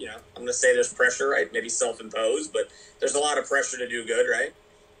lot of, I'm going to say there's pressure, right? Maybe self-imposed, but there's a lot of pressure to do good, right?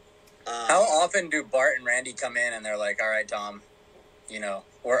 How often do Bart and Randy come in and they're like, all right, Tom,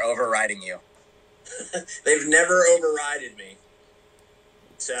 we're overriding you? They've never overrided me.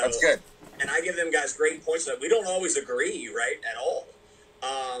 So that's good. And I give them guys great points. We don't always agree, right, at all.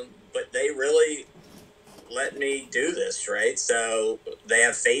 But they really let me do this, right? So they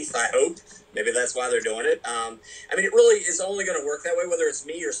have faith, I hope. Maybe that's why they're doing it. It really is only going to work that way, whether it's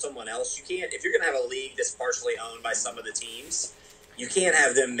me or someone else. You can't, if you're going to have a league that's partially owned by some of the teams, you can't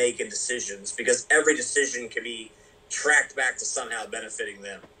have them making decisions, because every decision can be tracked back to somehow benefiting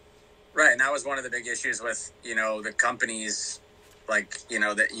them. Right, and that was one of the big issues with, the companies,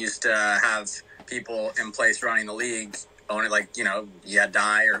 that used to have people in place running the league, own it, you had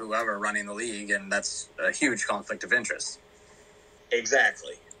Dye or whoever running the league, and that's a huge conflict of interest.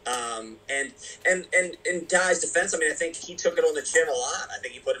 Exactly. And in Dye's defense, I think he took it on the chin a lot. I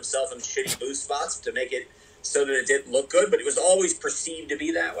think he put himself in shitty boost spots to make it so that it didn't look good, but it was always perceived to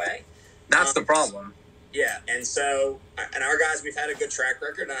be that way. That's the problem. Yeah, and our guys, we've had a good track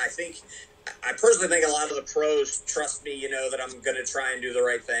record, and I personally think a lot of the pros trust me, that I'm going to try and do the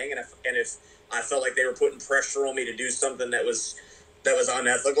right thing, and if I felt like they were putting pressure on me to do something that was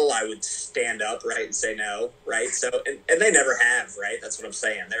unethical, I would stand up, right, and say no, right? So, and they never have, right? That's what I'm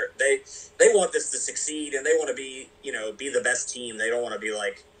saying. They want this to succeed, and they want to be, be the best team. They don't want to be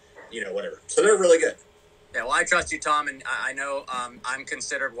like, whatever. So they're really good. Yeah, well, I trust you, Tom, and I know I'm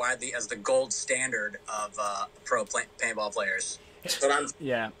considered widely as the gold standard of pro paintball players. That's what I'm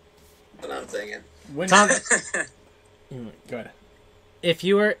thinking. Tom, go ahead. If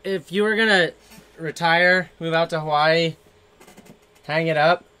you were gonna retire, move out to Hawaii, hang it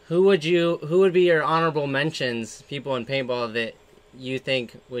up, who would be your honorable mentions, people in paintball that you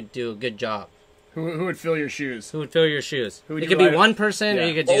think would do a good job? Who would fill your shoes? Who would fill your shoes? It could be one person, or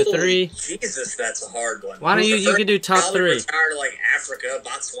you could do 3. Jesus, that's a hard one. Why don't you could do top 3? Retire to like Africa,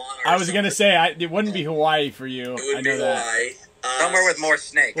 Botswana. I was gonna say it wouldn't be Hawaii for you. It would be Hawaii. Somewhere with more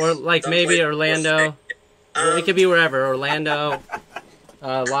snakes, or maybe Orlando. It could be wherever. Orlando,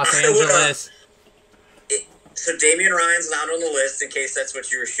 Los Angeles. So Damian Ryan's not on the list, in case that's what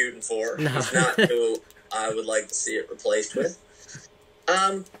you were shooting for. No. He's not who I would like to see it replaced with.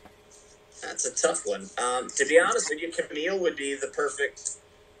 That's a tough one. To be honest with you, Camille would be the perfect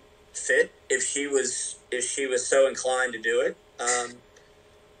fit if she was so inclined to do it. I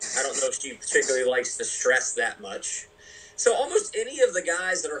don't know if she particularly likes the stress that much. So almost any of the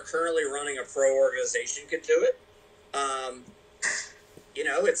guys that are currently running a pro organization could do it.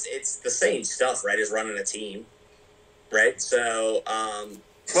 It's the same stuff, right, as running a team. right? So,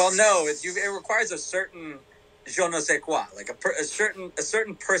 well, no, it requires a certain je ne sais quoi, like a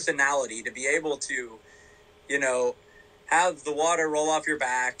certain personality to be able to, you know, have the water roll off your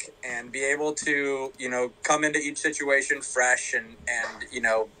back and be able to, you know, come into each situation fresh and you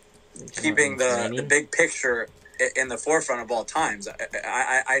know, keeping the big picture in the forefront of all times.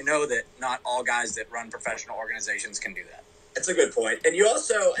 I know that not all guys that run professional organizations can do that. That's a good point. And you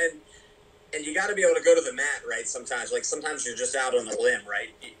also, and you got to be able to go to the mat, right? Sometimes, like sometimes you're just out on a limb, right?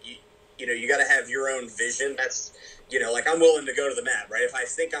 You know, you got to have your own vision. That's, you know, like I'm willing to go to the mat, right? If I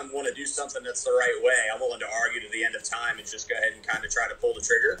think I want to do something that's the right way, I'm willing to argue to the end of time and just go ahead and kind of try to pull the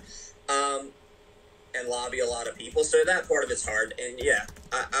trigger and lobby a lot of people. So that part of it's hard. And yeah,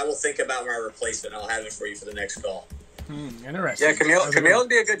 I will think about my replacement. I'll have it for you for the next call. Interesting. Yeah, Camille would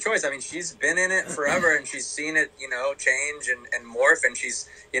be a good choice. I mean, she's been in it forever, and she's seen it, you know, change and morph, and she's,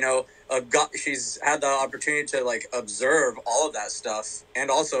 you know, she's had the opportunity to like observe all of that stuff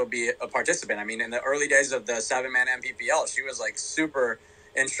and also be a participant. I mean, in the early days of the 7-man MPPL, she was like super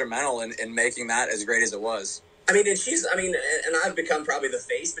instrumental in making that as great as it was. I mean, and I've become probably the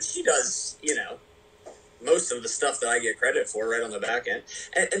face, but she does, you know, most of the stuff that I get credit for right on the back end.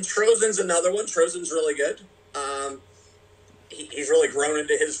 And Trozen's another one. Trozen's really good. He's really grown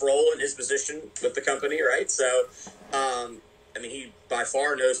into his role and his position with the company, right? So, I mean, he by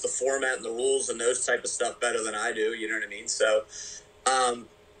far knows the format and the rules and those type of stuff better than I do. You know what I mean? So, and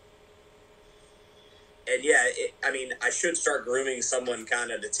yeah, I mean, I should start grooming someone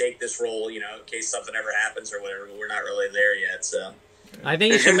kind of to take this role, you know, in case something ever happens or whatever. But we're not really there yet. So, I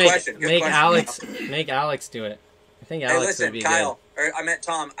think you should make Alex do it. I think Alex would be Kyle, good. I meant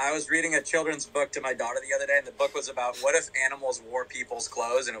Tom. I was reading a children's book to my daughter the other day, and the book was about what if animals wore people's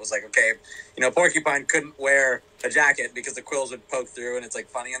clothes, and it was like, okay, you know, Porcupine couldn't wear a jacket because the quills would poke through, and it's like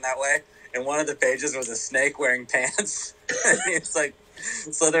funny in that way. And one of the pages was a snake wearing pants, and it's like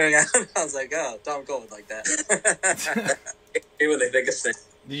slithering out. I was like, oh, Tom Cole would like that. when they think of snake.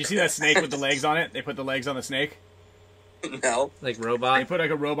 Did you see that snake with the legs on it? They put the legs on the snake. No, like robot. They put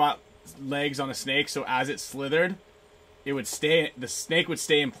like a robot legs on a snake, so as it slithered, it would stay. The snake would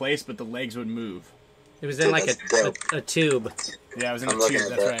stay in place, but the legs would move. It was in like a tube. Yeah, it was in a tube.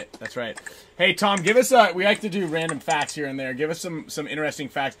 That's right. That's right. Hey Tom, give us we like to do random facts here and there. Give us some interesting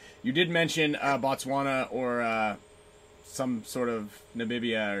facts. You did mention Botswana or some sort of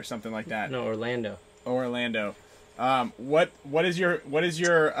Namibia or something like that. No, Orlando. Orlando. What is your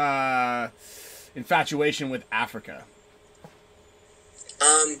infatuation with Africa?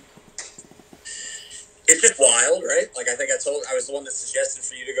 It's just wild, right? Like I think I was the one that suggested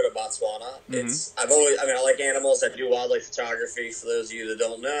for you to go to Botswana. Mm-hmm. I like animals. I do wildlife photography. For those of you that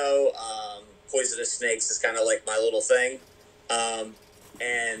don't know, poisonous snakes is kind of like my little thing. And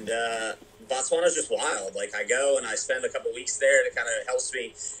Botswana's just wild. Like I go and I spend a couple weeks there, and it kind of helps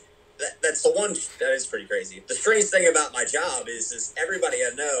me. That's the one that is pretty crazy. The strange thing about my job is everybody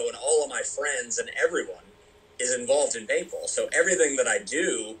I know and all of my friends and everyone is involved in paintball. So everything that I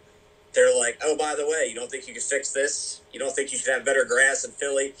do, they're like, oh, by the way, you don't think you can fix this? You don't think you should have better grass in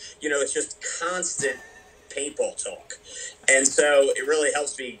Philly? You know, it's just constant paintball talk. And so it really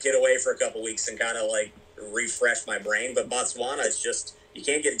helps me get away for a couple weeks and kind of like refresh my brain. But Botswana, it's just, you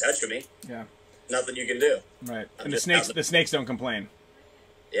can't get in touch with me. Yeah. Nothing you can do. Right. And the snakes don't complain.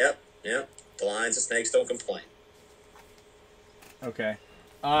 Yep. The lions and snakes don't complain. Okay.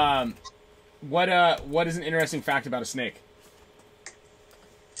 What is an interesting fact about a snake?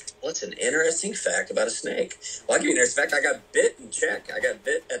 What's an interesting fact about a snake? Well, I'll give you an interesting fact. I got bit in Czech. I got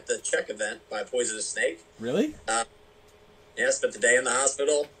bit at the Czech event by a poisonous snake. Really? Yeah, spent the day in the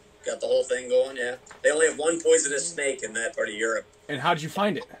hospital. Got the whole thing going, yeah. They only have one poisonous snake in that part of Europe. And how did you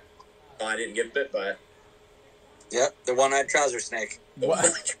find it? Oh, I didn't get bit by it. Yep, the one-eyed trouser snake.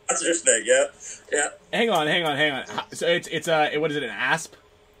 What? Trouser snake, yeah. Hang on. So it's what is it, an asp?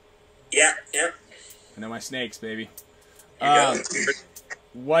 Yeah. I know my snakes, baby. You go.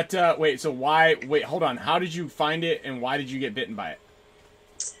 Hold on. How did you find it, and why did you get bitten by it?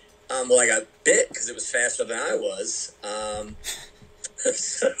 Well, I got bit because it was faster than I was.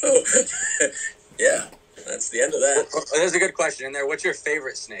 So, yeah, that's the end of that. Well, there's a good question in there. What's your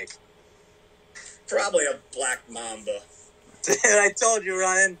favorite snake? Probably a black mamba. I told you,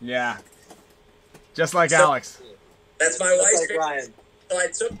 Ryan. Yeah. Just like Alex. That's my wife's favorite. Ryan. So I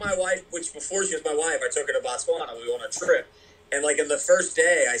took my wife, which before she was my wife, I took her to Botswana. We went on a trip. And, like, in the first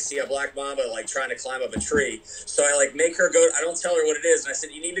day, I see a black mamba, like, trying to climb up a tree. So I, like, make her go. I don't tell her what it is. And I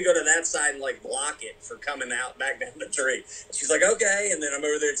said, you need to go to that side and, like, block it for coming out back down the tree. And she's like, okay. And then I'm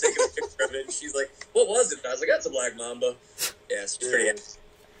over there taking a picture of it. And she's like, what was it? And I was like, that's a black mamba. Yeah, it's pretty.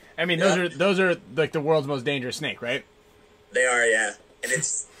 I mean, those are like the world's most dangerous snake, right? They are, yeah. And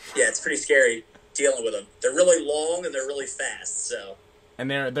it's pretty scary dealing with them. They're really long and they're really fast, so. And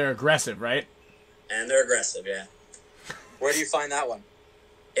they're aggressive, right? And they're aggressive, yeah. Where do you find that one?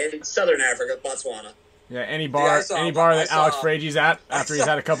 In Southern Africa, Botswana. Yeah, any bar that Alex Frage's at after he's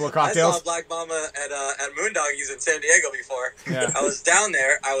had a couple of cocktails. I saw Black Mamba at Moondoggies in San Diego before. Yeah. I was down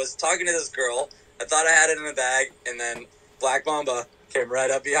there. I was talking to this girl. I thought I had it in the bag, and then Black Mamba came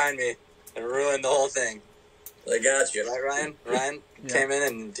right up behind me and ruined the whole thing. They got you. Right, Ryan? Ryan came in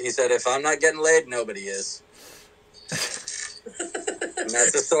and he said, if I'm not getting laid, nobody is. And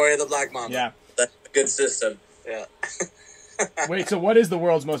that's the story of the Black Mamba. Yeah. That's a good system. Yeah. Wait, so what is the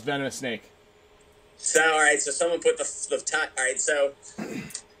world's most venomous snake? So, all right, so someone put the time. All right, so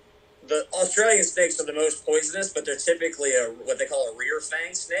the Australian snakes are the most poisonous, but they're typically what they call a rear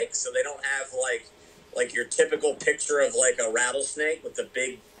fang snake. So they don't have like your typical picture of like a rattlesnake with the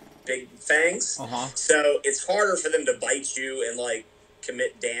big fangs. Uh-huh. So it's harder for them to bite you and like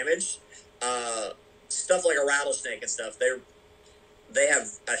commit damage. Stuff like a rattlesnake and stuff, they have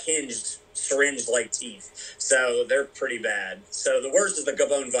a hinged syringe-like teeth, so they're pretty bad. So the worst is the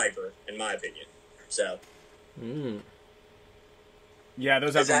Gabon viper, in my opinion. So, yeah,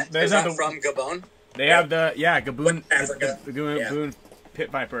 those is have that from Gabon? They have Gabon, Africa. the Gabon pit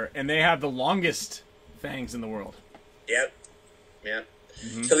viper, and they have the longest fangs in the world. Yep.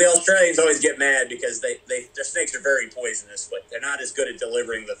 Mm-hmm. So the Australians always get mad because their snakes are very poisonous, but they're not as good at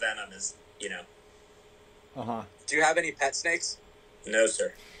delivering the venom as Do you have any pet snakes? No,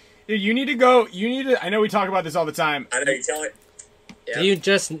 sir. Dude, you need to. I know we talk about this all the time. I know you tell it. Yep. Do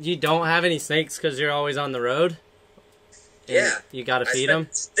you don't have any snakes because you're always on the road? Yeah. You got to feed them?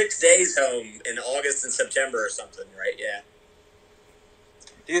 6 days home in August and September or something, right? Yeah.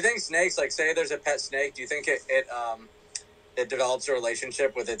 Do you think snakes, like say there's a pet snake, do you think it develops a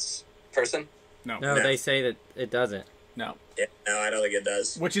relationship with its person? No, they say that it doesn't. No. Yeah, no, I don't think it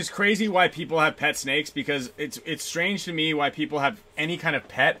does. Which is crazy why people have pet snakes, because it's strange to me why people have any kind of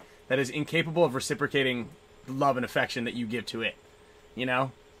pet that is incapable of reciprocating the love and affection that you give to it. You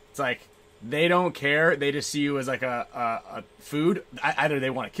know? It's like, they don't care. They just see you as like a food. Either they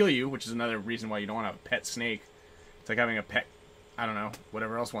want to kill you, which is another reason why you don't want to have a pet snake. It's like having a pet, I don't know,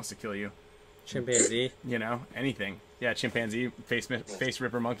 whatever else wants to kill you. Chimpanzee. You know, anything. Yeah, chimpanzee, face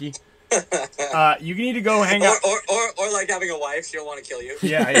ripper monkey. You need to go hang out. Or like having a wife, she'll want to kill you.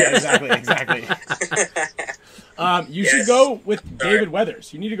 Yeah, exactly. You should go with David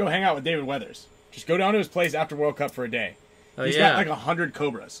Weathers. You need to go hang out with David Weathers. Just go down to his place after World Cup for a day. He's got like 100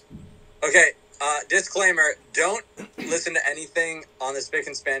 cobras. Okay, disclaimer, don't listen to anything on the Spick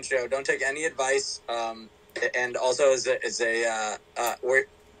and Span show. Don't take any advice. And also,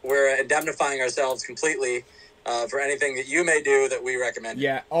 we're indemnifying ourselves completely for anything that you may do that we recommend.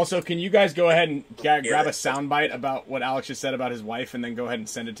 Yeah, also, can you guys go ahead and grab a soundbite about what Alex just said about his wife, and then go ahead and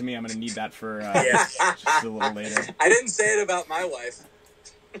send it to me? I'm going to need that for just a little later. I didn't say it about my wife.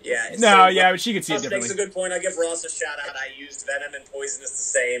 Yeah. But she could see it differently. Makes a good point. I give Ross a shout out. I used venom and poisonous the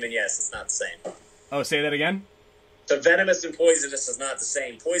same, and yes, it's not the same. Oh, say that again? So venomous and poisonous is not the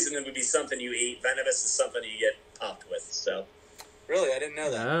same. Poisonous would be something you eat. Venomous is something you get popped with. So. Really? I didn't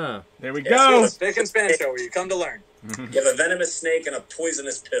know that. Ah. There we go. The Spick and Span show where you come to learn. You have a venomous snake and a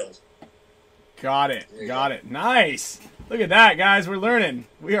poisonous pill. Got it. Nice. Look at that, guys. We're learning.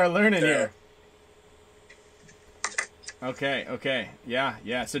 We are learning here. Okay.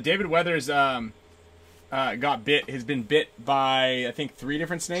 Yeah. So David Weathers has been bit by, I think, 3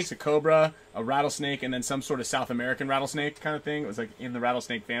 different snakes: a cobra, a rattlesnake, and then some sort of South American rattlesnake kind of thing. It was like in the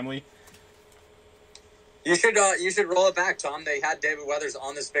rattlesnake family. You should roll it back, Tom. They had David Weathers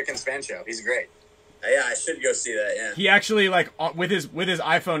on the Spick and Span show. He's great. Yeah, I should go see that. Yeah. He actually, like, with his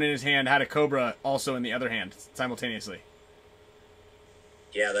iPhone in his hand, had a cobra also in the other hand simultaneously.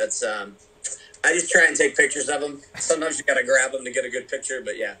 Yeah, that's I just try and take pictures of them. Sometimes you gotta grab them to get a good picture,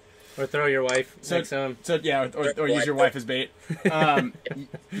 but yeah. Or throw your wife next to him. So yeah, or use your wife as bait.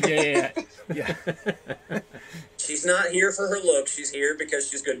 Yeah. She's not here for her look. She's here because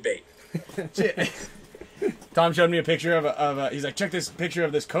she's good bait. Tom showed me a picture of he's like, check this picture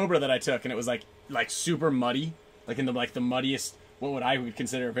of this cobra that I took, and it was like super muddy, like in the muddiest, what would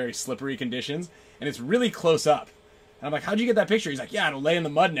consider very slippery conditions, and it's really close up. And I'm like, how'd you get that picture? He's like, yeah, it'll lay in the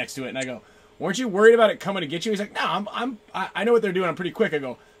mud next to it. And I go, weren't you worried about it coming to get you? He's like, no, I know what they're doing. I'm pretty quick. I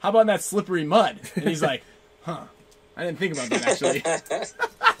go, how about in that slippery mud? And he's like, huh, I didn't think about that actually.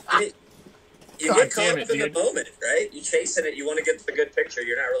 You get caught up in the moment, right? You're chasing it. You want to get the good picture.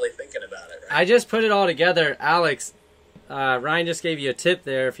 You're not really thinking about it, right? I just put it all together. Alex, Ryan just gave you a tip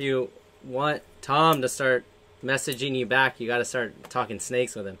there. If you want Tom to start messaging you back, you got to start talking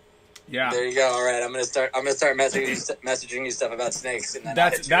snakes with him. Yeah. There you go. All right, I'm gonna start messaging you stuff about snakes. And then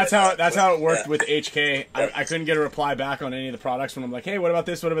that's how it worked with HK. I couldn't get a reply back on any of the products when I'm like, hey, what about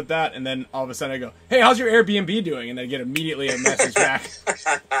this? What about that? And then all of a sudden I go, hey, how's your Airbnb doing? And then I get immediately a message back.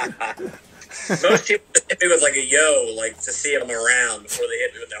 Most people hit me with like a yo, like to see them around before they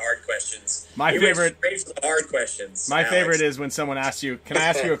hit me with the hard questions. My favorite, straight for the hard questions. My favorite is when someone asks you, "Can I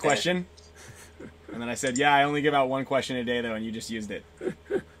ask you a question?" And then I said, "Yeah, I only give out one question a day, though, and you just used it."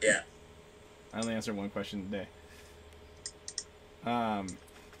 Yeah. I only answer one question a day. Well,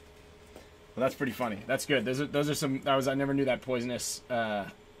 that's pretty funny. That's good. Those are some. I never knew that poisonous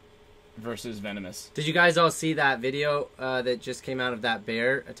versus venomous. Did you guys all see that video that just came out of that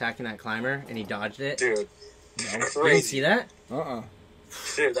bear attacking that climber and he dodged it? Dude, no. You didn't see that?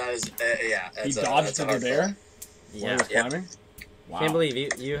 Dude, that is yeah. He dodged the bear. Yeah. While he was climbing. Wow. Can't believe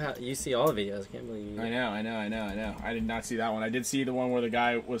you see all the videos. Can't believe you. I know. I did not see that one. I did see the one where the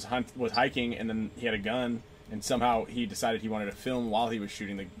guy was hiking and then he had a gun and somehow he decided he wanted to film while he was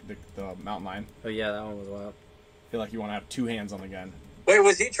shooting the mountain lion. Oh yeah, that one was wild. I feel like you want to have two hands on the gun. Wait,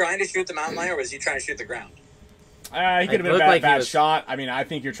 was he trying to shoot the mountain lion or was he trying to shoot the ground? He could have been a bad shot. I mean, I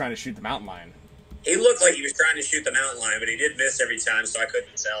think you're trying to shoot the mountain lion. He looked like he was trying to shoot the mountain lion, but he did miss every time, so I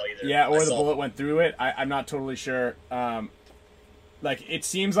couldn't tell either. Yeah, or the bullet went through it. I'm not totally sure. Like, it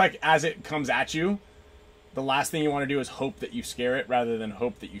seems like as it comes at you, the last thing you want to do is hope that you scare it rather than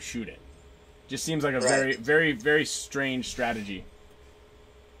hope that you shoot it. Just seems like a very, very, very strange strategy.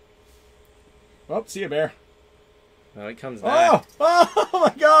 Oh, see a bear. Oh, it comes back. Oh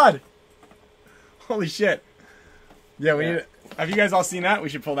my God! Holy shit! Yeah, we need. Have you guys all seen that? We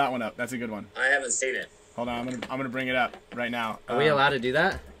should pull that one up. That's a good one. I haven't seen it. Hold on, I'm gonna bring it up right now. Are we allowed to do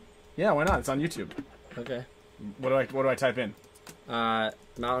that? Yeah, why not? It's on YouTube. Okay. What do I type in?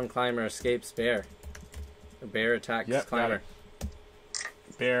 Mountain climber escapes bear. A bear attacks climber.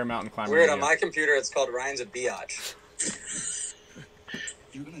 Bear mountain climber. Weird. On my computer, it's called Ryan's a Biatch.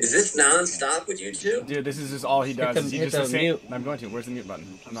 Is this non-stop with you two? Dude, this is just all he does. Is he just the same? Mute. I'm going to. Where's the mute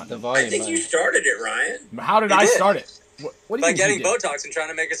button? I'm not. The volume I think button. you started it, Ryan. How did I start it? What do you By mean getting Botox and trying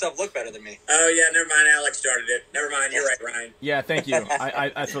to make yourself look better than me. Oh yeah, never mind. Alex started it. Never mind. You're right, Ryan. Yeah, thank you.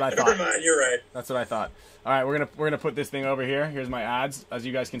 That's what I thought. Never mind. You're right. That's what I thought. All right, we're gonna put this thing over here. Here's my ads. As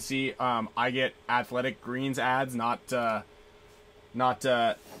you guys can see, I get Athletic Greens ads, not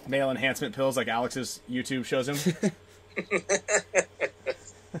male enhancement pills like Alex's YouTube shows him.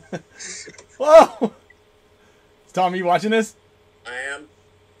 Whoa! Tom, are you watching this? I am.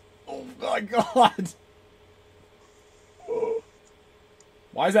 Oh my God!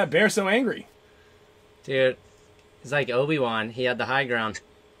 Why is that bear so angry? Dude, it's like Obi-Wan. He had the high ground.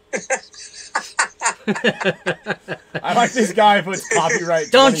 I like this guy who puts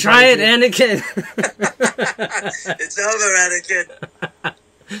copyright. Don't try it, Anakin. It's over, Anakin.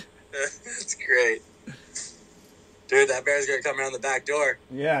 That's great. Dude, that bear's gonna come around the back door.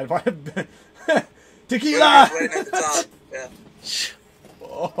 Yeah. Tequila! Waiting at the top. Yeah.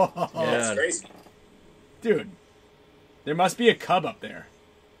 Oh, Yeah. That's crazy. dude, there must be a cub up there.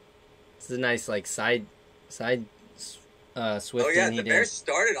 This is a nice, like, side swifting Oh yeah, he the did. bear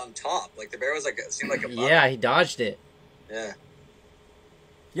started on top. Like the bear was seemed like a bug. Yeah, he dodged it. Yeah.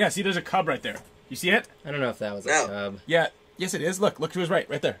 Yeah, see, there's a cub right there. You see it? I don't know if that was a No. cub. Yeah. Yes, it is. Look to his right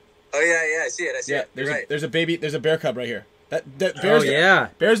there. Oh yeah, I see it. I see Yeah, it. You're right. there's a bear cub right here. That bears. Oh, yeah.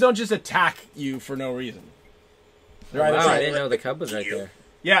 Bears don't just attack you for no reason. They're either Wow, I trying- didn't know the cub was right there.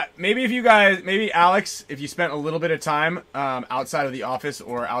 Yeah, maybe Alex, if you spent a little bit of time outside of the office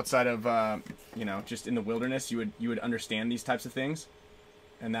or outside of just in the wilderness, you would understand these types of things,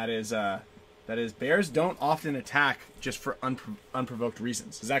 and that is bears don't often attack just for unprovoked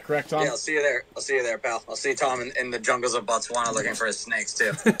reasons. Is that correct, Tom? Yeah, I'll see you there. I'll see you there, pal. I'll see Tom in the jungles of Botswana looking for his snakes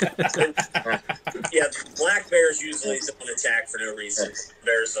too. Yeah, black bears usually don't attack for no reason.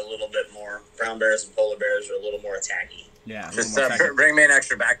 Bears a little bit more. Brown bears and polar bears are a little more attacky. Yeah. a little Just more attack. bring me an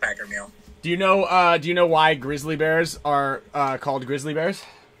extra backpacker meal. Do you know why grizzly bears are called grizzly bears?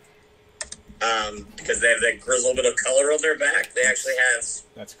 Because they have that grizzled bit of color on their back. They actually have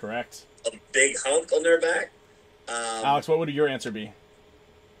That's correct. a big hump on their back. Alex, what would your answer be?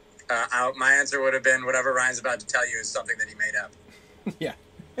 My answer would have been whatever Ryan's about to tell you is something that he made up. Yeah.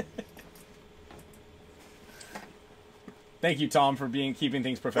 Thank you, Tom, for keeping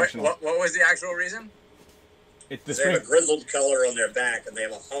things professional. What was the actual reason? It's the They have a string. grizzled color on their back, and they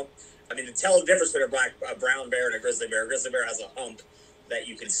have a hump. I mean, to tell the difference between a brown bear and a grizzly bear has a hump that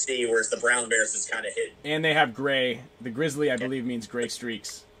you can see, whereas the brown bears is kind of hidden. And they have gray. The grizzly, I believe, means gray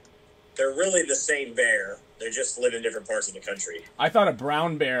streaks. They're really the same bear. They just live in different parts of the country. I thought a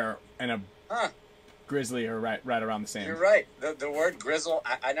brown bear and a grizzly are right around the same. You're right. The word grizzle,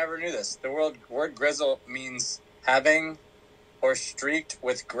 I never knew this. The word grizzle means having or streaked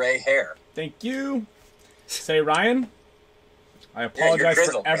with gray hair. Thank you. Say, Ryan, I apologize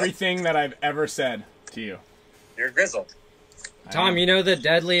grizzled, for everything that I've ever said to you. You're grizzled. Tom, you know the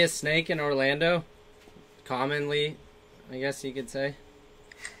deadliest snake in Orlando? Commonly, I guess you could say.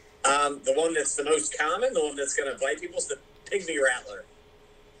 The one that's the most common, the one that's going to bite people, is the pygmy rattler.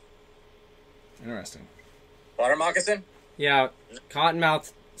 Interesting. Water moccasin? Yeah,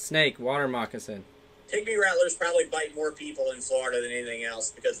 cottonmouth snake, water moccasin. Pygmy rattlers probably bite more people in Florida than anything else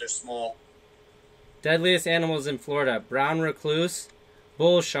because they're small. Deadliest animals in Florida: brown recluse,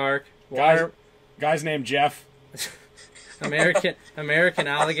 bull shark, water... Guy's named Jeff. American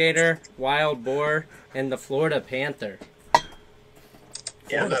alligator, wild boar, and the Florida panther.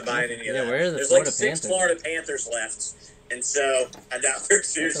 Yeah, I'm not buying any of that. Where are the There's Florida like 6 Panthers? Florida Panthers left, and so I doubt they're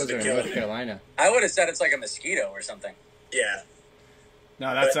seriously Those are in killing North it. Carolina. I would have said it's like a mosquito or something. Yeah.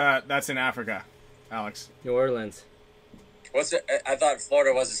 No, that's in Africa, Alex. New Orleans. What's it? I thought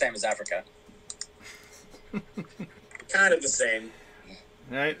Florida was the same as Africa. Kind of the same.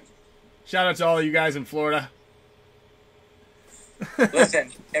 All right. Shout out to all of you guys in Florida.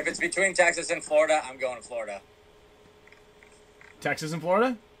 Listen, if it's between Texas and Florida, I'm going to Florida. Texas and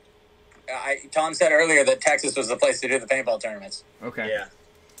Florida? Tom said earlier that Texas was the place to do the paintball tournaments. Okay. Yeah.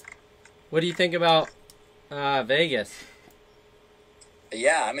 What do you think about Vegas?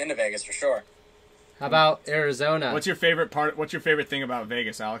 Yeah, I'm into Vegas for sure. How about Arizona? What's your favorite thing about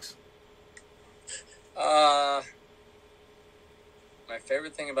Vegas, Alex? My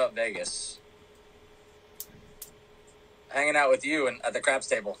favorite thing about Vegas, hanging out with you and at the craps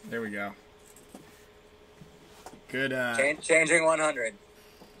table. There we go. Good. Changing 100.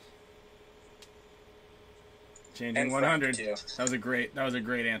 Changing And 100. Frank, too. That was a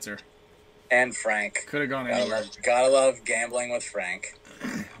great answer. And Frank. Could have gone anywhere. Gotta love gambling with Frank.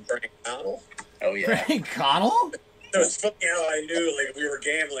 Frank Connell? Oh yeah. Frank Connell? It was funny how I knew, like, we were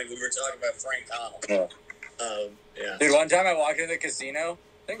gambling, we were talking about Frank Connell. Yeah. Dude, one time I walked into the casino,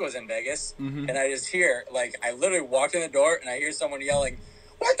 I think it was in Vegas, and I just hear, like, I literally walked in the door and I hear someone yelling,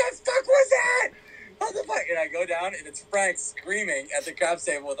 "What the fuck was that? What the fuck?" And I go down and it's Frank screaming at the craps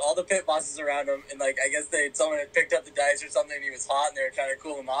table with all the pit bosses around him, and, like, I guess someone had picked up the dice or something and he was hot and they were trying to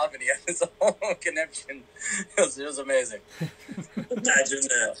cool him off and he had this whole conniption. It was amazing. Imagine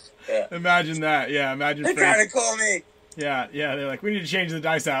that. Yeah. Imagine that. Yeah, imagine They're Frank. trying to cool me. Yeah, they're like, we need to change the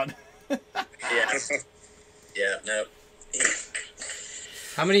dice out. Yeah. Yeah, no.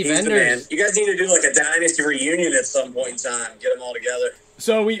 How many He's the man. vendors? You guys need to do, like, a dynasty reunion at some point in time. Get them all together.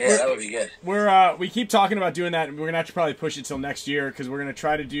 So that would be good. we keep talking about doing that, and we're gonna have to probably push it till next year because we're gonna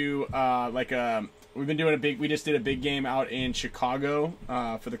try to do we just did a big game out in Chicago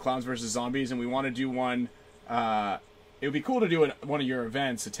for the Clowns versus Zombies, and we want to do one. It would be cool to do one of your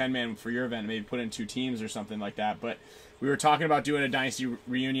events, a 10-man for your event, maybe put in 2 teams or something like that. But we were talking about doing a dynasty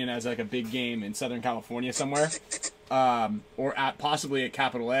reunion as like a big game in Southern California somewhere, or possibly at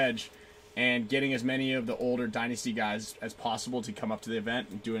Capitol Edge, and getting as many of the older dynasty guys as possible to come up to the event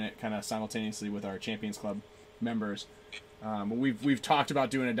and doing it kind of simultaneously with our Champions Club members. But we've talked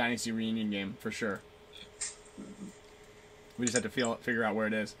about doing a dynasty reunion game for sure. We just have to figure out where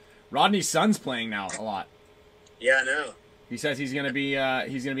it is. Rodney's son's playing now a lot. Yeah, I know. He says he's gonna be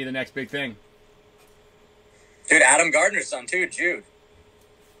the next big thing. Dude, Adam Gardner's son too, Jude.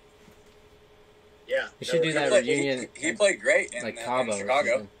 Yeah. We should do that reunion. He played great in, like in Cabo or Chicago.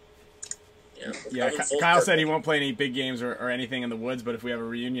 something. Yeah, Kyle said he won't play any big games or anything in the woods, but if we have a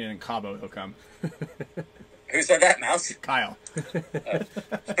reunion in Cabo, he'll come. Who said that, Mouse? Kyle.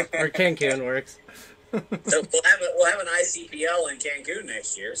 Or Cancun works. So we'll have an ICPL in Cancun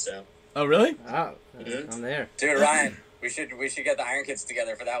next year, so. Oh, really? Oh, I'm there. Dude, Ryan, we should get the Iron Kids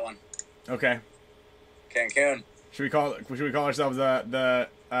together for that one. Okay. Cancun. Should we call ourselves the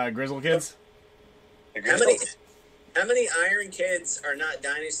Grizzle Kids? The How many, Grizzlies. how many Iron Kids are not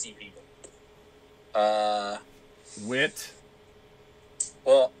Dynasty people? Wit.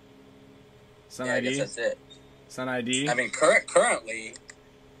 Well, Sun yeah, I ID. guess that's it. Sun ID. I mean, currently,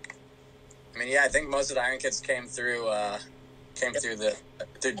 I think most of the Iron Kids came through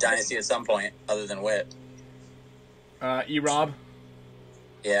through Dynasty at some point, other than Wit. E-Rob.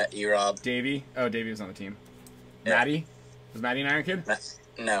 Yeah, E-Rob. Davey. Oh, Davey was on the team. Yeah. Maddie. Was Maddie an Iron Kid?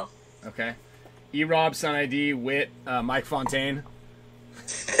 No. Okay. E-Rob, Sun ID, Wit, Mike Fontaine.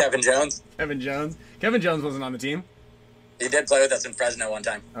 Kevin Jones. Kevin Jones. Kevin Jones wasn't on the team. He did play with us in Fresno one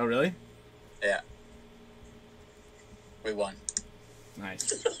time. Oh, really? Yeah. We won.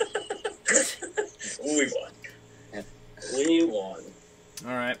 Nice. We won. Yeah. We won.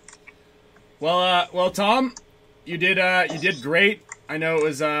 All right. Well, Tom, you did great. I know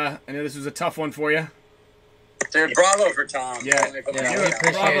this was a tough one for you. Dude, bravo for Tom. Yeah,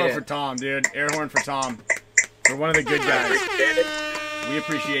 bravo it. for Tom, dude. Air horn for Tom. For one of the good guys. We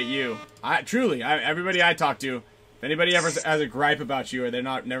appreciate you. Everybody I talk to, if anybody ever has a gripe about you or they're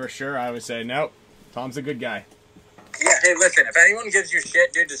never sure, I always say, nope, Tom's a good guy. Yeah, hey, listen, if anyone gives you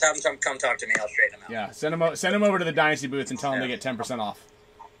shit, dude, just have them come talk to me. I'll straighten them out. Yeah, send them over to the Dynasty booth and tell them they get 10% off.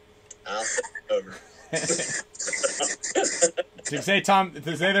 I'll send it over. To say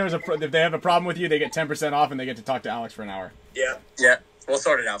if they have a problem with you, they get 10% off and they get to talk to Alex for an hour. Yeah. Yeah, we'll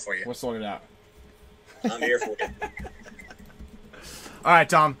sort it out for you. We'll sort it out. I'm here for you. All right,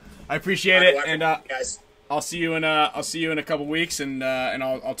 Tom. I appreciate it, and guys. I'll see you in a couple weeks, and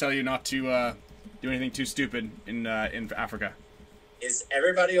I'll tell you not to do anything too stupid in Africa. Is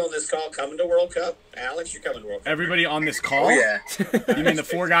everybody on this call coming to World Cup? Alex, you're coming to World Cup. Everybody on this call? Oh, yeah. You mean the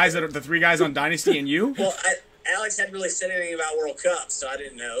three guys on Dynasty and you? Well, Alex hadn't really said anything about World Cup, so I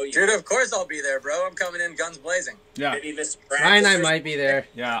didn't know. Dude, of course I'll be there, bro. I'm coming in guns blazing. Yeah. Maybe Mr. Practice. Ryan, I might be there.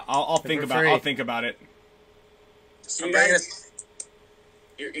 Yeah, I'll think about it. So you guys,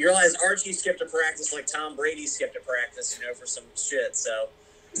 you realize Archie skipped a practice like Tom Brady skipped a practice, for some shit. So,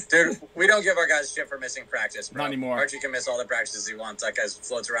 dude, we don't give our guys shit for missing practice, bro. Not anymore. Archie can miss all the practices he wants. That guy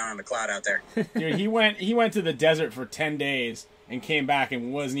floats around on the cloud out there. Dude, he went to the desert for 10 days and came back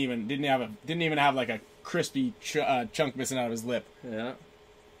and didn't even have like a crispy chunk missing out of his lip. Yeah.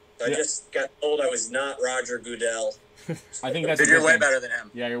 I just got told I was not Roger Goodell. I think that's. Dude, you're way better than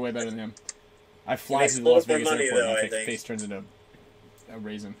him. Yeah, you're way better than him. I fly through the Las Vegas airport and my face turns into a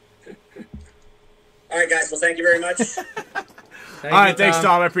raisin. All right, guys. Well, thank you very much. All right, thanks,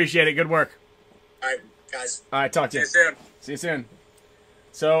 Tom. I appreciate it. Good work. All right, guys. All right, talk to you. See you soon. See you soon.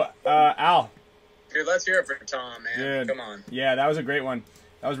 So, Al. Dude, let's hear it for Tom, man. Dude. Come on. Yeah, that was a great one.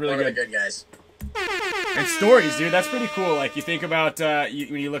 That was really One good. of the good guys. And stories, dude. That's pretty cool. Like you think about when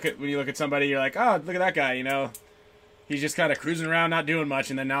you look at somebody, you're like, oh, look at that guy. He's just kind of cruising around, not doing much,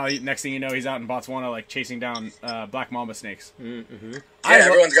 and then now, next thing you know, he's out in Botswana, like chasing down black mamba snakes. Mm-hmm. Yeah,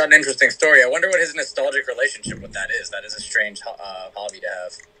 everyone's got an interesting story. I wonder what his nostalgic relationship with that is. That is a strange hobby to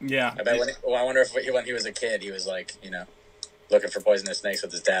have. Yeah. I bet. I wonder if when he was a kid, he was like, looking for poisonous snakes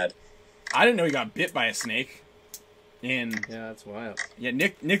with his dad. I didn't know he got bit by a snake. And yeah, that's wild. Yeah,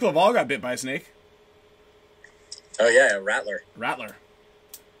 Nick Laval got bit by a snake. Oh yeah, a rattler.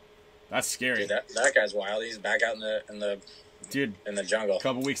 That's scary. Dude, that guy's wild. He's back out in the jungle. A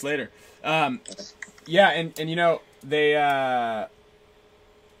couple weeks later. Yeah, and they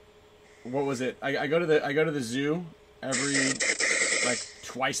what was it? I go to the zoo every like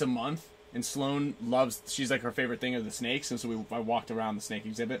twice a month, and Sloan she's like her favorite thing are the snakes, and so I walked around the snake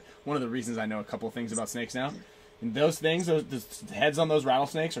exhibit. One of the reasons I know a couple of things about snakes now. And those things, the heads on those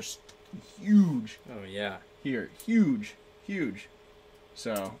rattlesnakes are huge. Oh yeah. Here, huge.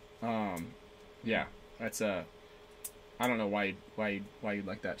 So, yeah, that's I don't know why you'd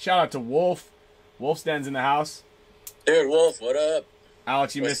like that. Shout out to Wolf. Wolf's Den's in the house. Dude, Wolf, what up?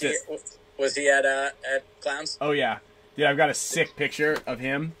 Alex, you missed it. Was he at Clowns? Oh yeah, dude, I've got a sick picture of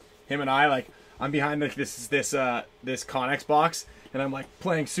him and I. Like, I'm behind like this Connex box, and I'm like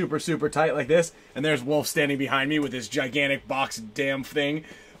playing super tight like this, and there's Wolf standing behind me with this gigantic box damn thing.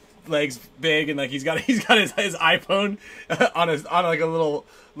 Legs big, and like he's got his iPhone on like a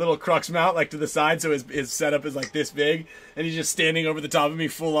little crux mount like to the side, so his setup is like this big, and he's just standing over the top of me,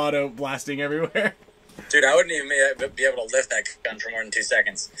 full auto blasting everywhere. Dude, I wouldn't even be able to lift that gun for more than 2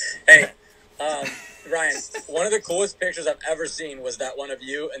 seconds. Hey, Ryan, one of the coolest pictures I've ever seen was that one of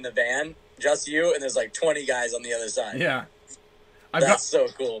you in the van, just you, and there's like 20 guys on the other side. Yeah, that's so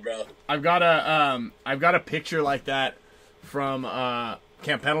cool, bro. I've got a picture like that from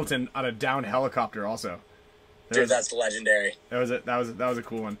Camp Pendleton on a downed helicopter also. Dude, that's legendary. That was a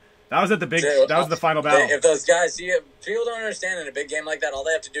cool one. That was at the big. Dude, that was the final battle. If those guys people don't understand in a big game like that, all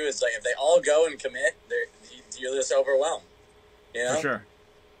they have to do is like if they all go and commit, you're just overwhelmed. For sure.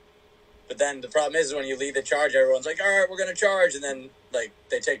 But then the problem is when you lead the charge, everyone's like, "All right, we're gonna charge," and then like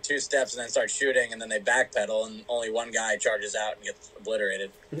they take 2 steps and then start shooting, and then they backpedal, and only one guy charges out and gets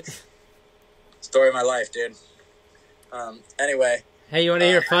obliterated. Story of my life, dude. Anyway. Hey, you want to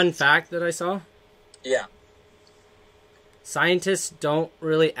hear a fun fact that I saw? Yeah. Scientists don't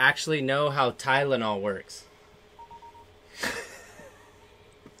really actually know how Tylenol works.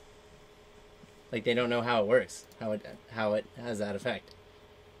 Like, they don't know how it works, how it has that effect.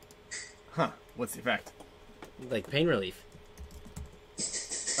 Huh. What's the effect? Like pain relief.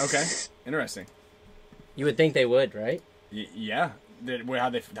 Okay. Interesting. You would think they would, right? Yeah.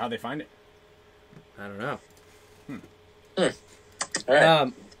 How they find it? I don't know. All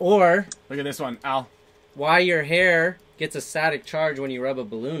right. Or look at this one, Al. why your hair gets a static charge when you rub a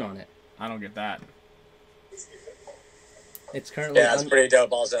balloon on it. I don't get that. It's currently that's pretty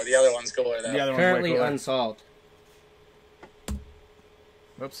dope. Also, the other one's cooler though. The other one's currently way cooler. unsolved.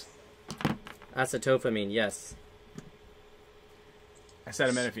 Whoops. Acetopamine, yes.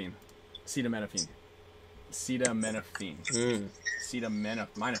 Acetaminophen. Acetaminophen.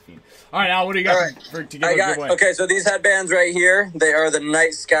 Acetaminophen. All right, Al, what do you got to give a giveaway? Okay, so these headbands right here, they are the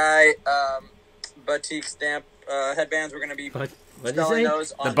Night Sky Batik Stamp headbands. We're going to be selling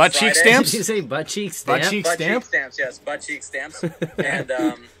those on the butt cheek Friday. stamps? Did you say butt cheek stamp? Butt cheek Butt stamp? cheek stamps, yes, butt cheek stamps.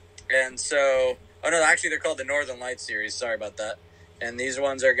 and so, oh no, actually they're called the Northern Lights series. Sorry about that. And these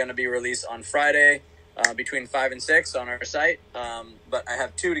ones are going to be released on Friday between 5 and 6 on our site. But I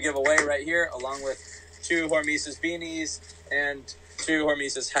have 2 to give away right here, along with 2 Hormesis beanies and 2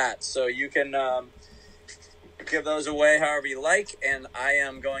 Hormesis hats. So you can give those away however you like. And I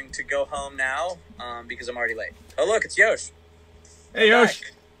am going to go home now because I'm already late. Oh, look, it's Yosh. Hey, Yosh.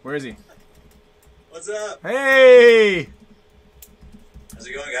 Where is he? What's up? Hey! How's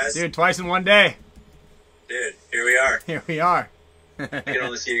it going, guys? Dude, twice in one day. Dude, here we are. Here we are. I can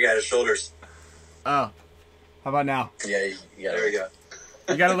only see you guys' shoulders. Oh. How about now? Yeah, There we go.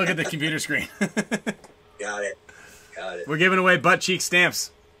 You got to look at the computer screen. Got it. Got it. We're giving away butt cheek stamps.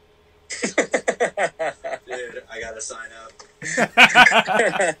 Dude, I gotta sign up.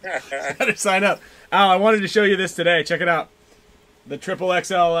 Better sign up. Al, I wanted to show you this today. Check it out. The triple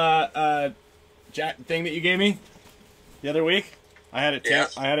XL jack thing that you gave me the other week. I had it. Yeah.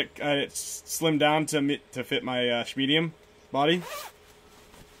 I had it slimmed down to fit my medium body.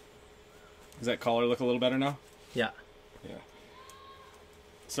 Does that collar look a little better now? Yeah. Yeah.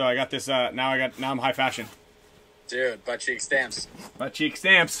 So I got this. Now I'm high fashion. Dude, butt cheek stamps. Butt cheek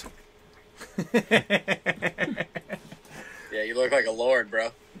stamps. Yeah, you look like a lord, bro.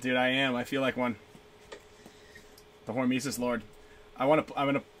 Dude, I am. I feel like one. The Hormesis Lord. I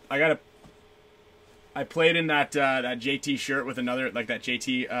played in that JT shirt with another, like that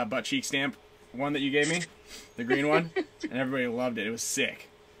JT butt cheek stamp one that you gave me, the green one, and everybody loved it. It was sick.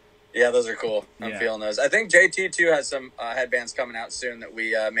 Yeah, those are cool. I'm Yeah. feeling those. I think JT too has some headbands coming out soon that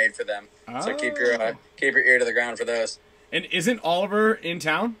we made for them. So keep your ear to the ground for those. And isn't Oliver in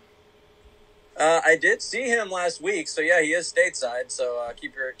town? I did see him last week, so yeah, he is stateside. So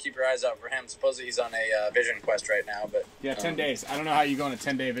keep your eyes out for him. Supposedly he's on a vision quest right now, but Yeah, 10 days. I don't know how you go on a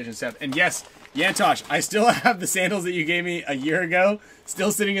 10-day vision step. And yes, Yantosh, I still have the sandals that you gave me a year ago,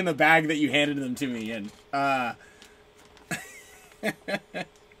 still sitting in the bag that you handed them to me in. What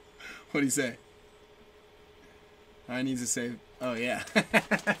do you say? I need to say, oh yeah.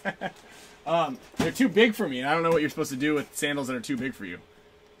 They're too big for me, and I don't know what you're supposed to do with sandals that are too big for you.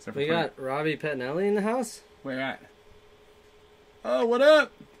 We got Robbie Pettinelli in the house? Where at? Oh, what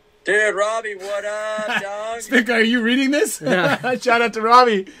up? dude, Robbie, what up, dog? Spick, are you reading this? Yeah. Shout out to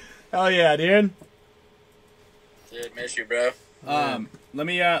Robbie. Hell yeah, dude. Dude, miss you, bro. Let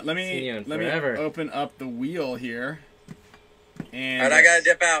me forever. open up the wheel here. And All right, I gotta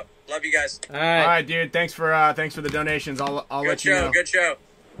dip out. Love you guys. All right. all right, dude. Thanks for the donations. I'll Good let you show. know. Good show.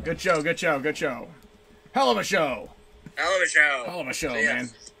 Good show. Good show. Good show. Hell of a show. Hell of a show. Hell of a show, See ya. man.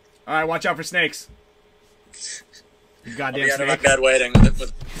 All right, watch out for snakes. You I'll goddamn be under my snake. bed waiting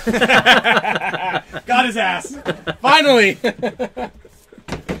with Got his ass. Finally.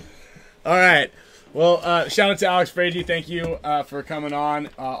 All right. Well, shout out to Alex Frady. Thank you for coming on.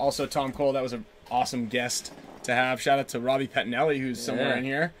 Also, Tom Cole. That was an awesome guest to have. Shout out to Robbie Pettinelli, who's somewhere in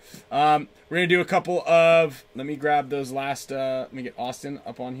here. We're going to do a couple of... Let me grab those last... let me get Austin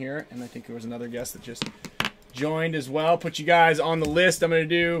up on here. And I think there was another guest that just joined as well. Put you guys on the list. I'm going to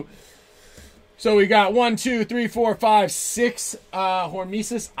do... So we got 1, 2, 3, 4, 5, 6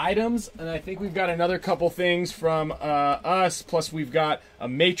 Hormesis items, and I think we've got another couple things from us. Plus, we've got a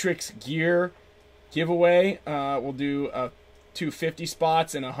Matrix gear giveaway. We'll do 250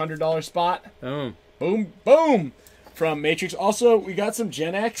 spots and a $100 spot. Boom. Boom, boom, from Matrix. Also, we got some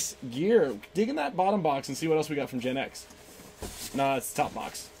Gen X gear. Dig in that bottom box and see what else we got from Gen X. No, it's the top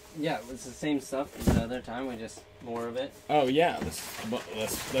box. Yeah, it's the same stuff as the other time. We just more of it. Oh yeah,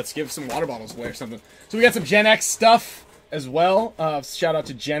 let's give some water bottles away or something. So we got some Gen X stuff as well. Shout out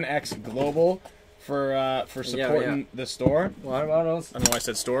to Gen X Global for supporting the store. Water bottles. I don't know why I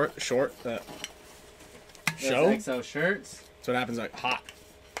said store. Short. Show. XO shirts. That's what happens. Like hot,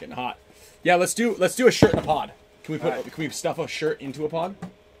 getting hot. Yeah, let's do a shirt in a pod. Can we put? All right. Can we stuff a shirt into a pod?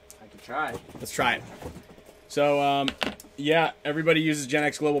 I could try. Let's try it. So, yeah, everybody uses Gen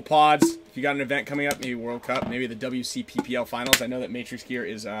X Global Pods. If you got an event coming up, maybe World Cup, maybe the WCPPL Finals. I know that Matrix Gear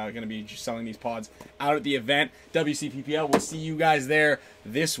is going to be selling these pods out at the event. WCPPL, we'll see you guys there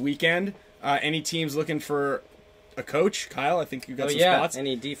this weekend. Any teams looking for a coach? Kyle, I think you got some spots.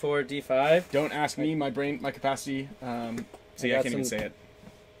 Any D4, D5? Don't ask me. My capacity. See, I can't even say it.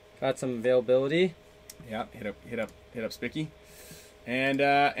 Got some availability. Yeah, hit up Spicky. And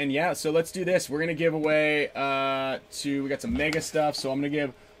yeah, so let's do this. We're gonna give away we got some Mega stuff. So I'm gonna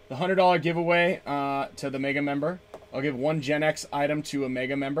give the $100 giveaway to the Mega member. I'll give one Gen X item to a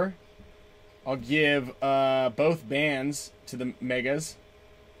Mega member. I'll give both bands to the Megas.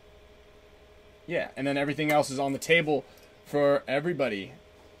 Yeah, and then everything else is on the table for everybody.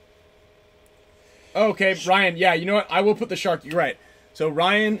 Okay, Ryan. Yeah, you know what? I will put the shark. You're right. So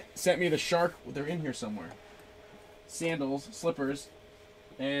Ryan sent me the shark. They're in here somewhere. Sandals, slippers,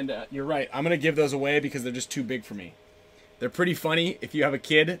 and you're right. I'm gonna give those away because they're just too big for me. They're pretty funny. If you have a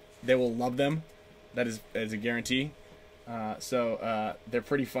kid, they will love them. That is a guarantee. So they're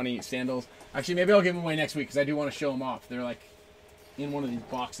pretty funny sandals. Actually, maybe I'll give them away next week because I do want to show them off. They're like in one of these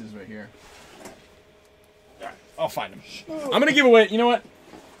boxes right here. I'll find them. I'm gonna give away. You know what?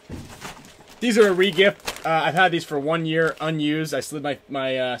 These are a re-gift. I've had these for 1 year unused. I slid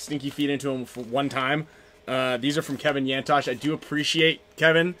my stinky feet into them for one time. These are from Kevin Yantosh. I do appreciate,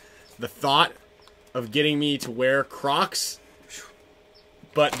 Kevin, the thought of getting me to wear Crocs,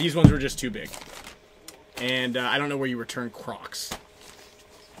 but these ones were just too big. And I don't know where you return Crocs.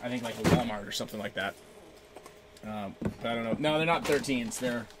 I think like a Walmart or something like that. But I don't know. No, they're not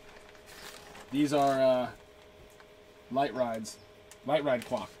 13s. These are Light Ride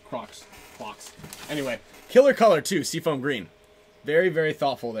Crocs. Anyway, killer color too, seafoam green. Very, very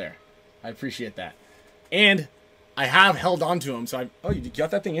thoughtful there. I appreciate that. And I have held on to them, so oh, you got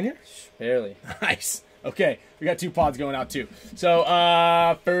that thing in here? Barely. Nice. Okay, we got 2 pods going out too. So,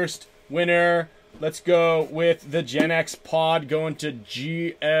 first winner, let's go with the Gen X pod going to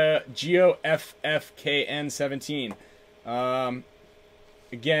GOFFKN17.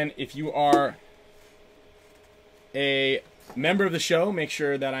 Again, if you are a member of the show, make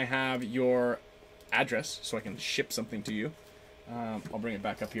sure that I have your address so I can ship something to you. I'll bring it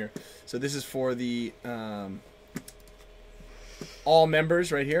back up here. So this is for the all members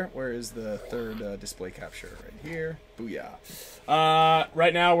right here. Where is the third display capture? Right here. Booyah.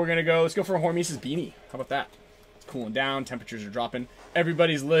 Right now we're gonna let's go for a Hormesis beanie. How about that? It's cooling down. Temperatures are dropping.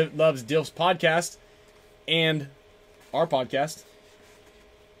 Everybody's loves Dilf's podcast and our podcast.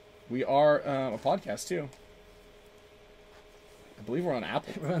 We are a podcast too. I believe we're on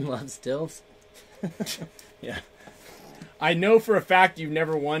Apple. Everyone loves Dilfs. Yeah. I know for a fact you've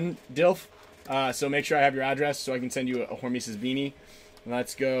never won Dilf, so make sure I have your address so I can send you a Hormesis beanie.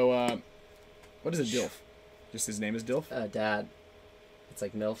 Let's go. What is a Dilf? Just his name is Dilf? Dad. It's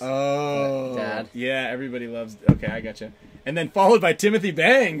like MILFs. Oh. Dad. Yeah, everybody loves. Okay, I gotcha. And then followed by Timothy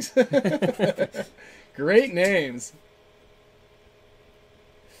Bangs. Great names.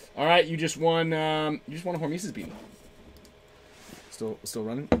 All right, you just won. You just won a Hormesis beanie. Still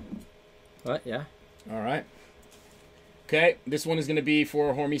running? What? Yeah. All right. Okay, this one is going to be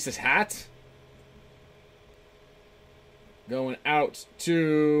for Hormesis hat. Going out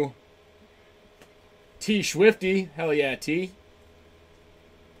to T Swifty. Hell yeah, T.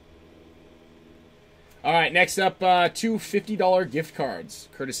 All right, next up, 2 $50 gift cards,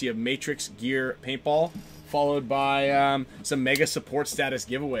 courtesy of Matrix Gear Paintball, followed by some Mega Support Status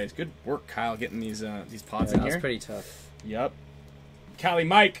giveaways. Good work, Kyle, getting these pods in here. That was pretty tough. Yep. Cali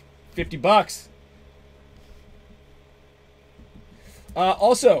Mike, $50.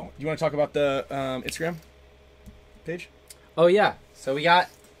 Also, you want to talk about the Instagram page? Oh yeah, so we got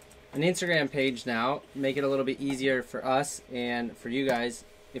an Instagram page now. Make it a little bit easier for us and for you guys.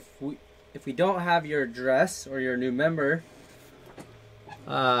 If we don't have your address or your new member,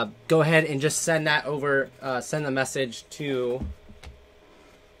 go ahead and just send that over. Send the message to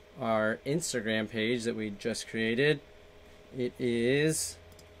our Instagram page that we just created. It is.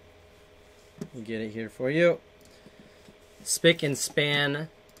 Let me get it here for you.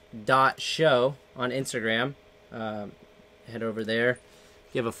 spickandspan.show on Instagram. Head over there,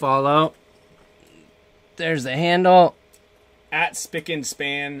 give a follow. There's the handle. At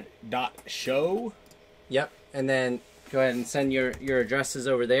spickandspan.show. Yep, and then go ahead and send your addresses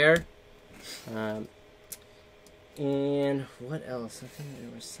over there. And what else? I think there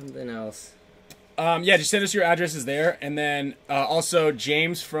was something else. Yeah, just send us your addresses there. And then also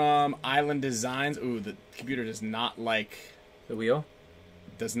James from Island Designs. Ooh, the computer does not like... The wheel?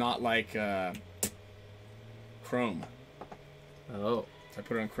 Does not like Chrome. Oh. I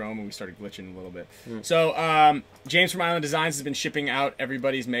put it on Chrome and we started glitching a little bit. So James from Island Designs has been shipping out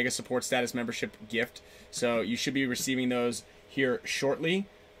everybody's Mega Support Status membership gift. So you should be receiving those here shortly.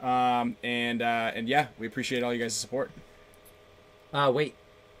 And yeah, we appreciate all you guys' support. Wait.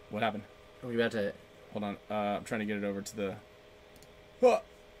 What happened? Are we about to... Hold on. I'm trying to get it over to the... Oh.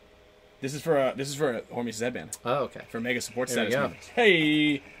 This is for a Hormesis headband. Oh, okay. For Mega Support There Status we go. members.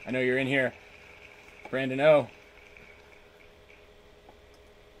 Hey! I know you're in here. Brandon O.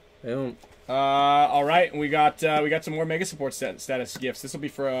 Boom. All right, and we got some more Mega Support Status gifts. This will be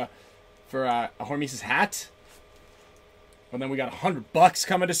for a Hormesis hat. And then we got $100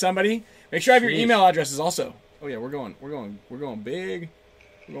 coming to somebody. Make sure I have your email addresses also. Oh yeah, we're going big. We're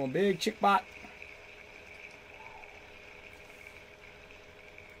going big. Chickbot.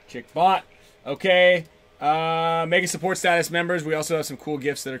 Chickbot. Okay. Mega Support Status members. We also have some cool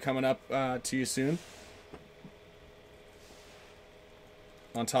gifts that are coming up to you soon.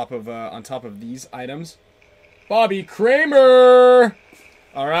 On top of these items, Bobby Kramer.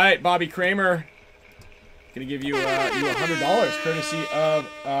 All right, Bobby Kramer. Gonna give you $100 courtesy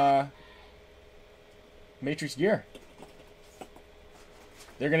of Matrix Gear.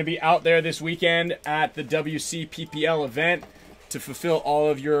 They're gonna be out there this weekend at the WCPPL event to fulfill all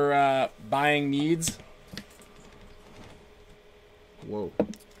of your buying needs. Whoa.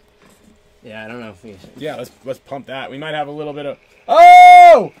 Yeah, I don't know if we... Yeah, let's pump that. We might have a little bit of...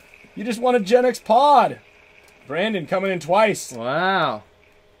 Oh! You just won a Gen X pod. Brandon coming in twice. Wow.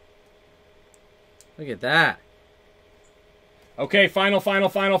 Look at that. Okay, final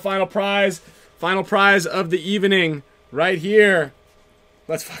prize. Final prize of the evening. Right here.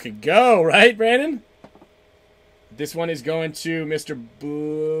 Let's fucking go, right, Brandon? This one is going to Mr.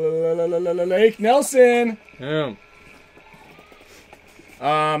 Blake Nelson.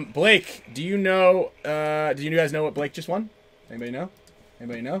 Blake, do you guys know what Blake just won? Anybody know?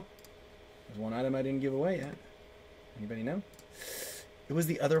 Anybody know? There's one item I didn't give away yet. Anybody know? It was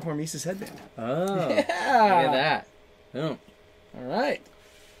the other Hormesis headband. Oh. Yeah. Look at that. Boom. All right.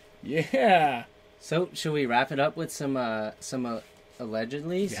 Yeah. So, should we wrap it up with some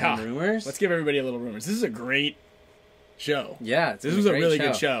allegedly, some rumors? Let's give everybody a little rumors. This is a great show. Yeah, this was a really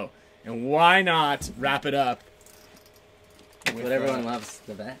good show. And why not wrap it up with what everyone loves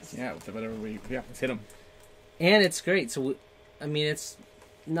the best? Yeah, with whatever let's hit them. And it's great. So, I mean, it's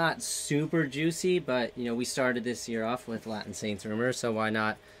not super juicy, but, you know, we started this year off with Latin Saints rumors, so why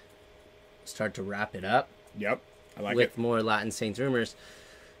not start to wrap it up? Yep, I like it. With more Latin Saints rumors.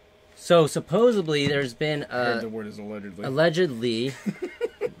 So, supposedly, there's been I heard the word is allegedly. Allegedly,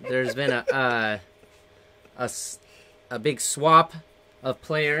 there's been a big swap of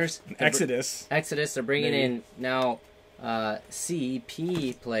players. Exodus. They're bringing in now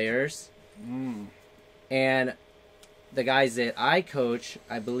CP players. And the guys that I coach,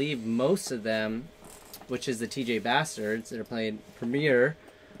 I believe most of them, which is the TJ Bastards that are playing Premier,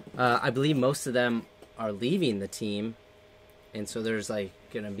 I believe most of them are leaving the team. And so there's like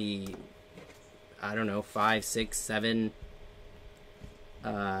going to be, I don't know, 5, 6, 7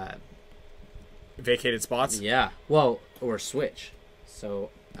 vacated spots? Yeah. Well, or switch. So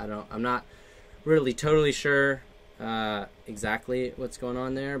I'm not really totally sure exactly what's going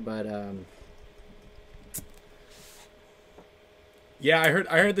on there, but yeah, I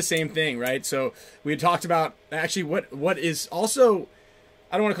heard the same thing, right? So we had talked about actually what is also,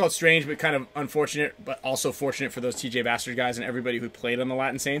 I don't want to call it strange, but kind of unfortunate, but also fortunate for those TJ Bastard guys and everybody who played on the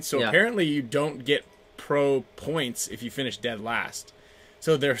Latin Saints. So apparently you don't get pro points if you finish dead last.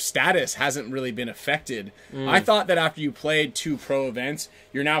 So their status hasn't really been affected. I thought that after you played 2 pro events,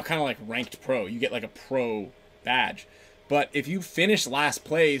 you're now kind of like ranked pro. You get like a pro badge. But if you finish last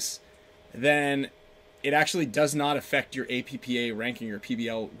place, then it actually does not affect your APPA ranking or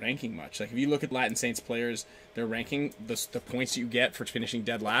PBL ranking much. Like if you look at Latin Saints players, their ranking, the points you get for finishing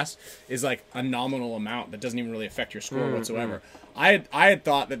dead last is like a nominal amount that doesn't even really affect your score whatsoever. I had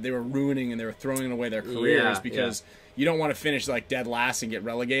thought that they were ruining and they were throwing away their careers because you don't want to finish like dead last and get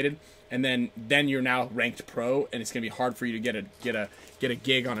relegated, and then you're now ranked pro, and it's gonna be hard for you to get a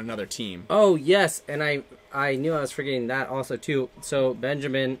gig on another team. Oh yes, and I knew I was forgetting that also too. So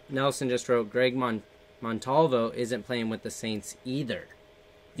Benjamin Nelson just wrote Greg Montalvo isn't playing with the Saints either.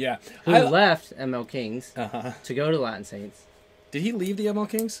 Yeah. Who left ML Kings to go to Latin Saints. Did he leave the ML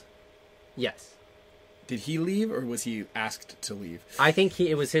Kings? Yes. Did he leave, or was he asked to leave? I think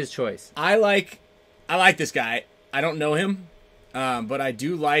it was his choice. I like this guy. I don't know him, but I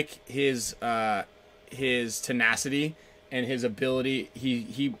do like his tenacity and his ability.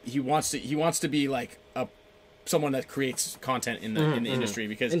 He wants to be like someone that creates content in the industry,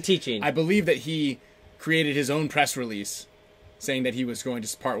 because and teaching. I believe that he created his own press release saying that he was going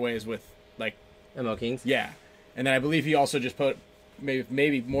to part ways with, like... MO Kings? Yeah. And then I believe he also just put,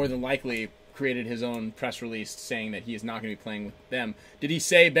 maybe more than likely, created his own press release saying that he is not going to be playing with them. Did he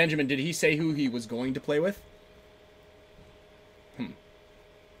say, Benjamin, did he say who he was going to play with?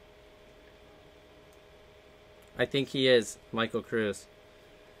 I think he is Michael Cruz.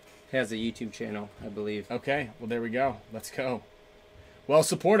 He has a YouTube channel, I believe. Okay, well, there we go. Let's go. Well,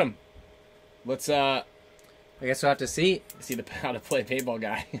 support him. Let's, I guess we'll have to see. See the how to play paintball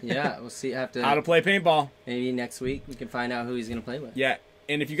guy. Yeah, we'll see. Have to how to play paintball. Maybe next week we can find out who he's going to play with. Yeah,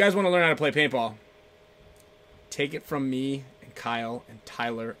 and if you guys want to learn how to play paintball, take it from me and Kyle and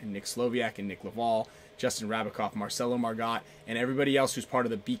Tyler and Nick Sloviak and Nick Laval, Justin Rabikoff, Marcelo Margot, and everybody else who's part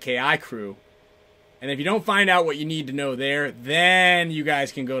of the BKI crew. And if you don't find out what you need to know there, then you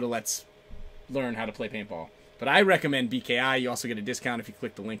guys can go to Let's Learn How to Play Paintball. But I recommend BKI. You also get a discount if you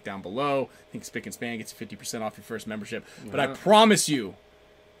click the link down below. I think Spick and Span gets 50% off your first membership. But I promise you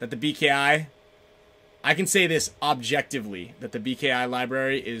that the BKI, I can say this objectively, that the BKI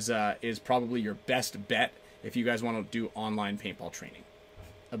library is probably your best bet if you guys want to do online paintball training.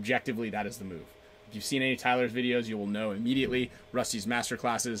 Objectively, that is the move. If you've seen any Tyler's videos, you will know immediately. Rusty's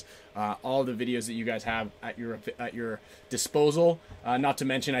masterclasses, all the videos that you guys have at your disposal. Not to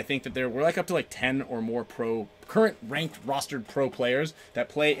mention, I think that we're like up to like 10 or more current ranked rostered pro players that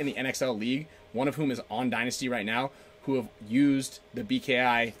play in the NXL League. One of whom is on Dynasty right now, who have used the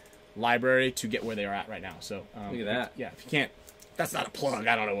BKI library to get where they are at right now. So look at that. Yeah, if you can't, that's not a plug.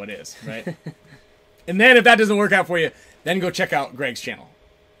 I don't know what is, right? And then if that doesn't work out for you, then go check out Greg's channel.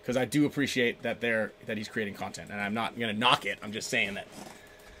 Because I do appreciate that he's creating content, and I'm not gonna knock it. I'm just saying that.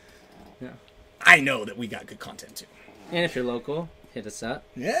 Yeah. I know that we got good content too. And if you're local, hit us up.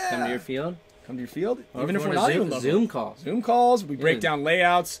 Yeah. Come to your field. Come to your field. Or even if we're not even local. Zoom calls. Zoom calls. We break down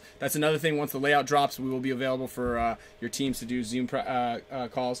layouts. That's another thing. Once the layout drops, we will be available for your teams to do Zoom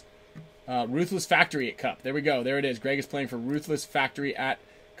calls. Ruthless Factory at Cup. There we go. There it is. Greg is playing for Ruthless Factory at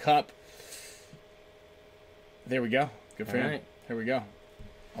Cup. There we go. Good for him. Right. Here we go.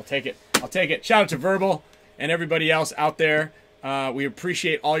 I'll take it. I'll take it. Shout out to Verbal and everybody else out there. We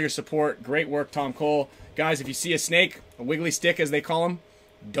appreciate all your support. Great work, Tom Cole. Guys, if you see a snake, a wiggly stick as they call them,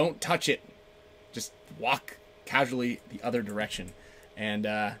 don't touch it. Just walk casually the other direction. And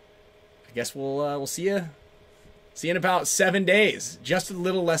I guess we'll see you. See you in about 7 days. Just a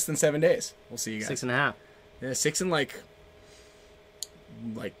little less than 7 days. We'll see you guys. 6.5. Yeah, 6 and like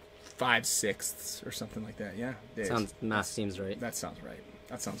 5/6 or something like that. Yeah. Days. Math seems right. That sounds right.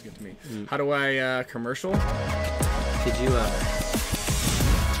 That sounds good to me. How do I commercial? Did you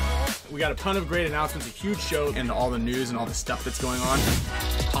We got a ton of great announcements, a huge show, and all the news and all the stuff that's going on.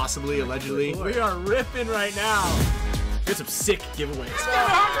 Possibly, allegedly. We are ripping right now. Get some sick giveaways.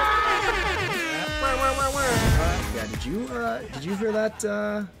 Yeah, did you hear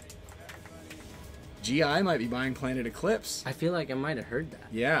that GI might be buying Planet Eclipse? I feel like I might have heard that.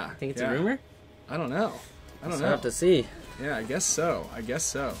 Yeah. I think it's a rumor? I don't know. I'll have to see. Yeah, I guess so.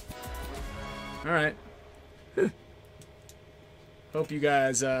 All right. Hope you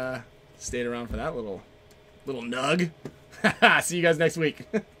guys stayed around for that little nug. See you guys next week.